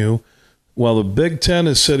telling you, while the Big Ten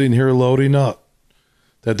is sitting here loading up,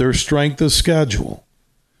 that their strength of schedule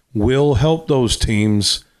will help those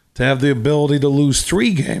teams to have the ability to lose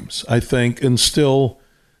 3 games, I think, and still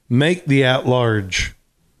make the at-large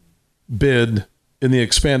bid in the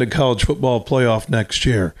expanded college football playoff next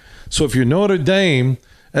year. So if you're Notre Dame,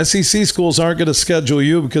 SEC schools aren't going to schedule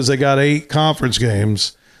you because they got 8 conference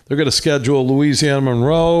games. They're going to schedule Louisiana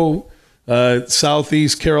Monroe,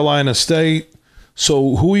 Southeast Carolina State.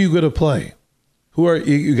 So who are you going to play?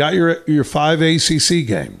 You got your 5 ACC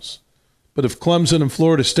games. But if Clemson and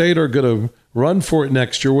Florida State are going to run for it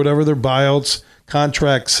next year, whatever their buyouts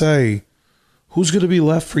contracts say, who's going to be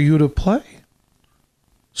left for you to play?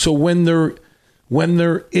 So when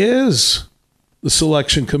there is the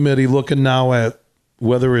selection committee looking now at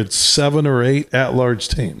whether it's 7 or 8 at-large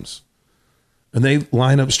teams, and they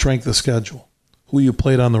line up strength of schedule, who you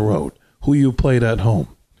played on the road, who you played at home.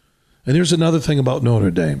 And here's another thing about Notre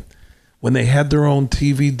Dame. When they had their own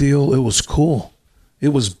TV deal, it was cool. It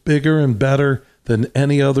was bigger and better than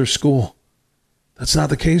any other school. That's not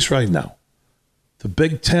the case right now. The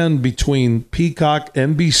Big Ten between Peacock,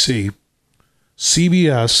 NBC,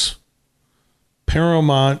 CBS,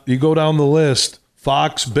 Paramount, you go down the list,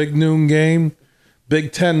 Fox, Big Noon Game,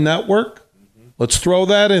 Big Ten Network, let's throw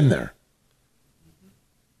that in there.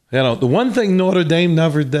 The one thing Notre Dame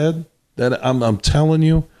never did, that I'm telling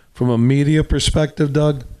you from a media perspective,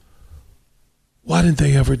 Doug, why didn't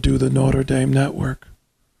they ever do the Notre Dame Network?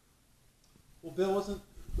 Well, Bill,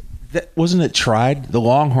 wasn't it tried? The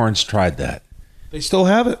Longhorns tried that. They still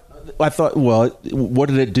have it. I thought, well, what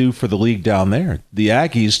did it do for the league down there? The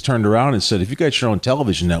Aggies turned around and said, if you got your own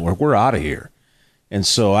television network, we're out of here. And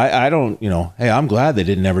so I don't, hey, I'm glad they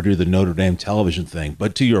didn't ever do the Notre Dame television thing.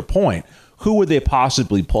 But to your point, who would they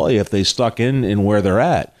possibly play if they stuck in where they're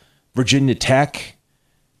at? Virginia Tech?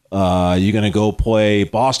 You're going to go play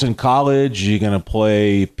Boston College. You're going to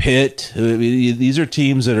play Pitt. These are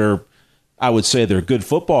teams that are, I would say, they're good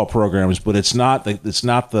football programs, but it's not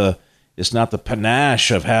the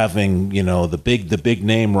panache of having the big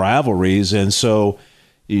name rivalries. And so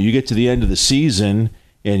you get to the end of the season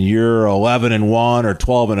and you're 11-1 or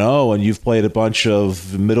 12-0, and you've played a bunch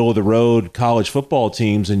of middle of the road college football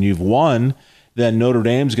teams and you've won. Then Notre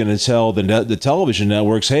Dame's going to tell the television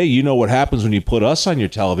networks, hey, you know what happens when you put us on your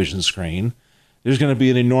television screen. There's going to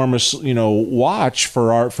be an enormous, watch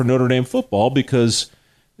for Notre Dame football, because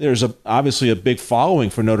there's obviously a big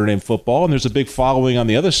following for Notre Dame football, and there's a big following on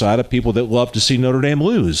the other side of people that love to see Notre Dame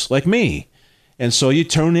lose, like me. And so you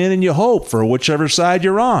tune in and you hope for whichever side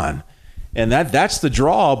you're on. And that's the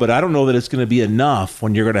draw, but I don't know that it's going to be enough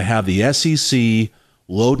when you're going to have the SEC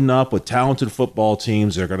loading up with talented football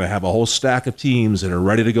teams. They're going to have a whole stack of teams that are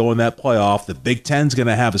ready to go in that playoff. The Big Ten's going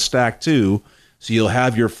to have a stack too. So you'll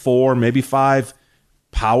have your 4, maybe 5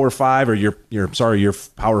 Power 5 or your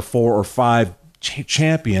Power 4 or 5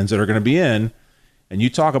 champions that are going to be in. And you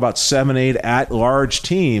talk about 7, 8 at-large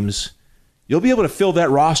teams, you'll be able to fill that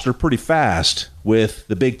roster pretty fast with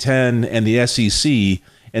the Big Ten and the SEC,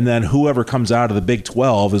 and then whoever comes out of the Big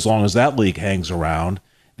 12, as long as that league hangs around.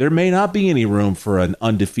 There may not be any room for an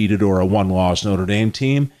undefeated or a one-loss Notre Dame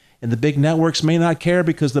team, and the big networks may not care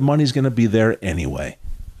because the money's going to be there anyway.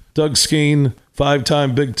 Doug Skene,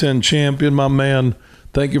 5-time Big Ten champion, my man.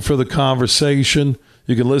 Thank you for the conversation.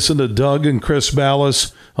 You can listen to Doug and Chris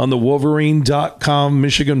Balas on the Wolverine.com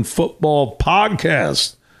Michigan Football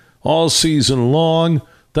Podcast all season long.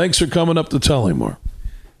 Thanks for coming up to Tullymore.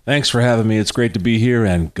 Thanks for having me. It's great to be here,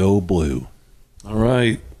 and go blue. All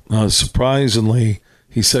right. Surprisingly,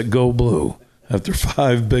 he said go blue after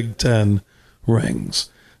 5 Big Ten rings.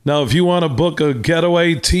 Now, if you want to book a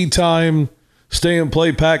getaway, tea time, stay and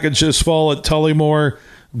play package this fall at Tullymore,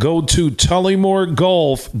 go to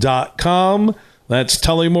TullymoreGolf.com. That's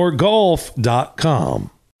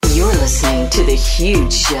TullymoreGolf.com. You're listening to The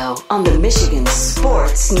Huge Show on the Michigan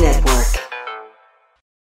Sports Network.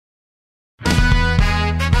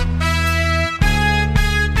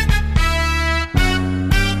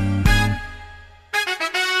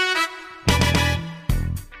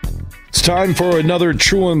 It's time for another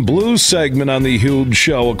True and Blue segment on The Huge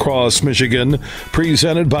Show across Michigan,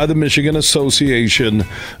 presented by the Michigan Association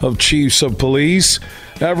of Chiefs of Police.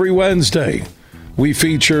 Every Wednesday, we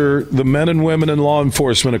feature the men and women in law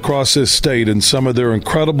enforcement across this state and some of their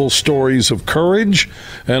incredible stories of courage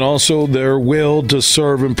and also their will to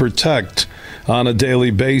serve and protect on a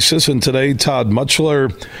daily basis. And today, Todd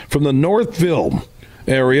Mutchler from the Northville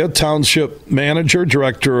area, Township Manager,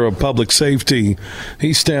 Director of Public Safety.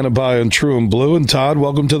 He's standing by on True and Blue. And Todd,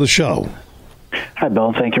 welcome to the show. Hi,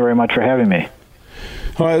 Bill. Thank you very much for having me.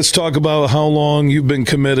 All right, let's talk about how long you've been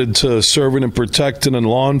committed to serving and protecting in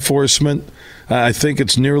law enforcement. I think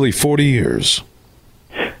it's nearly 40 years.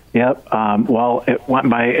 Yep. Well, it went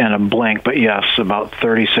by in a blink, but yes, about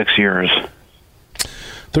 36 years.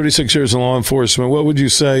 36 years in law enforcement. What would you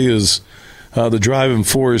say is the driving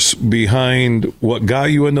force behind what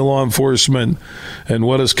got you into law enforcement and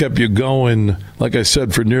what has kept you going, like I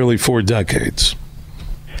said, for nearly 4 decades?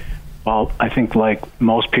 Well, I think like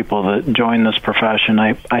most people that join this profession,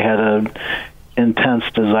 I had an intense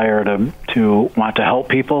desire to want to help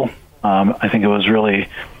people. I think it was really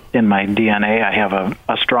in my DNA. I have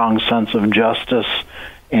a strong sense of justice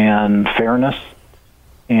and fairness.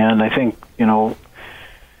 And I think,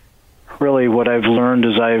 really what I've learned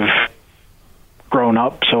as I've grown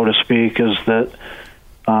up, so to speak, is that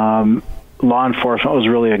law enforcement was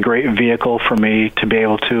really a great vehicle for me to be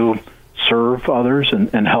able to serve others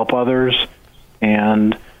and help others.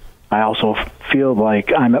 And I also feel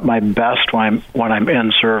like I'm at my best when I'm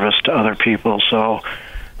in service to other people. So,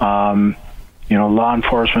 law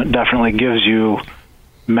enforcement definitely gives you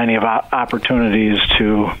many of opportunities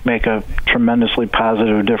to make a tremendously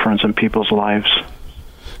positive difference in people's lives.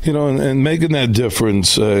 And making that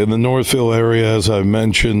difference in the Northville area, as I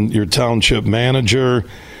mentioned, your township manager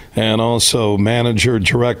and also manager,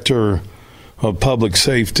 director of public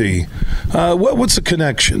safety. What's the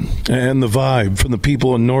connection and the vibe from the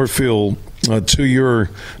people in Northville to your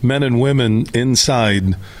men and women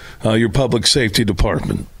inside your public safety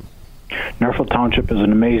department? Northville Township is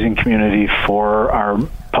an amazing community for our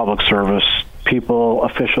public service people,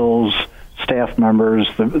 officials, staff members.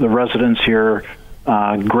 The residents here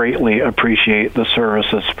greatly appreciate the service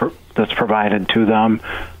that's provided to them,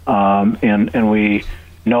 and we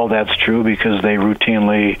know that's true because they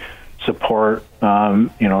routinely support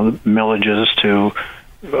the millages to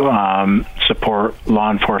support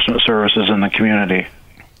law enforcement services in the community.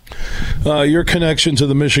 Your connection to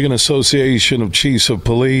the Michigan Association of Chiefs of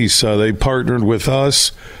Police, they partnered with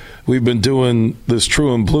us. We've been doing this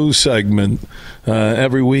True and Blue segment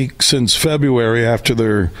every week since February after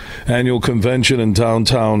their annual convention in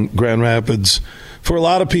downtown Grand Rapids. For a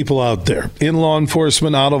lot of people out there, in law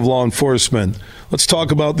enforcement, out of law enforcement, let's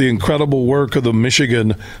talk about the incredible work of the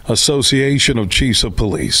Michigan Association of Chiefs of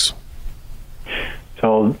Police.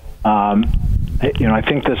 So, I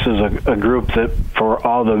think this is a group that for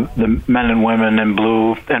all the men and women in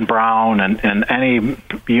blue and brown and any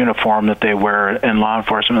uniform that they wear in law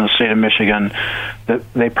enforcement in the state of Michigan, that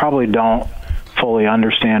they probably don't fully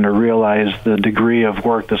understand or realize the degree of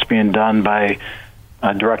work that's being done by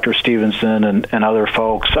Director Stevenson and other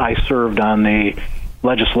folks. I served on the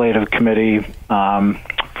legislative committee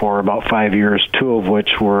for about 5 years, 2 of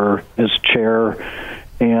which were as chair,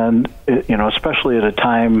 And, especially at a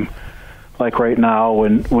time like right now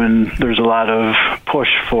when there's a lot of push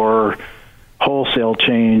for wholesale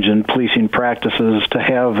change and policing practices, to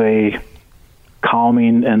have a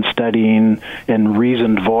calming and steadying and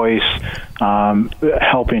reasoned voice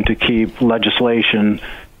helping to keep legislation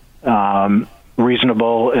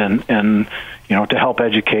reasonable and to help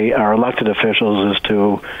educate our elected officials as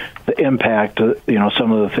to the impact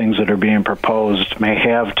some of the things that are being proposed may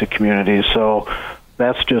have to communities. So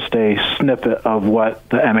that's just a snippet of what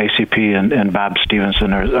the MACP and Bob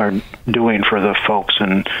Stevenson are doing for the folks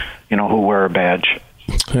who wear a badge.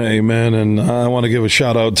 Amen. And I want to give a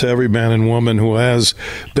shout out to every man and woman who has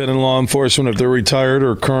been in law enforcement, if they're retired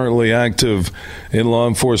or currently active in law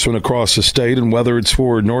enforcement across the state. And whether it's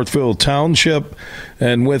for Northville Township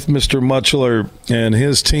and with Mr. Mutchler and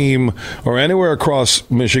his team, or anywhere across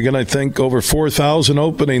Michigan, I think over 4,000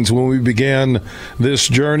 openings when we began this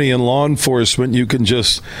journey in law enforcement. You can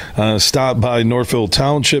just stop by Northville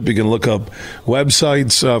Township. You can look up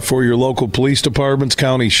websites for your local police departments,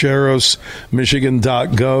 county sheriffs,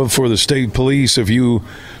 Michigan.gov for the state police. If you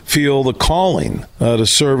feel the calling to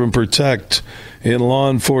serve and protect in law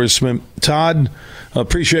enforcement. Todd,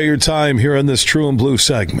 appreciate your time here on this True and Blue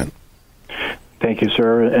segment. Thank you,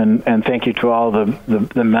 sir, and thank you to all the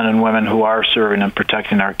men and women who are serving and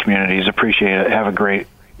protecting our communities. Appreciate it. Have a great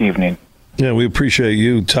evening. Yeah, we appreciate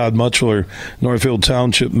you, Todd Mutchler, Northfield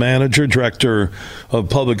Township Manager, Director of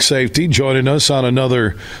Public Safety, joining us on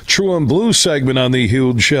another True and Blue segment on The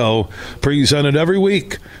Huge Show, presented every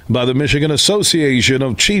week by the Michigan Association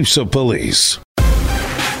of Chiefs of Police.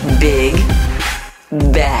 Big,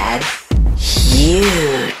 bad,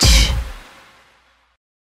 huge.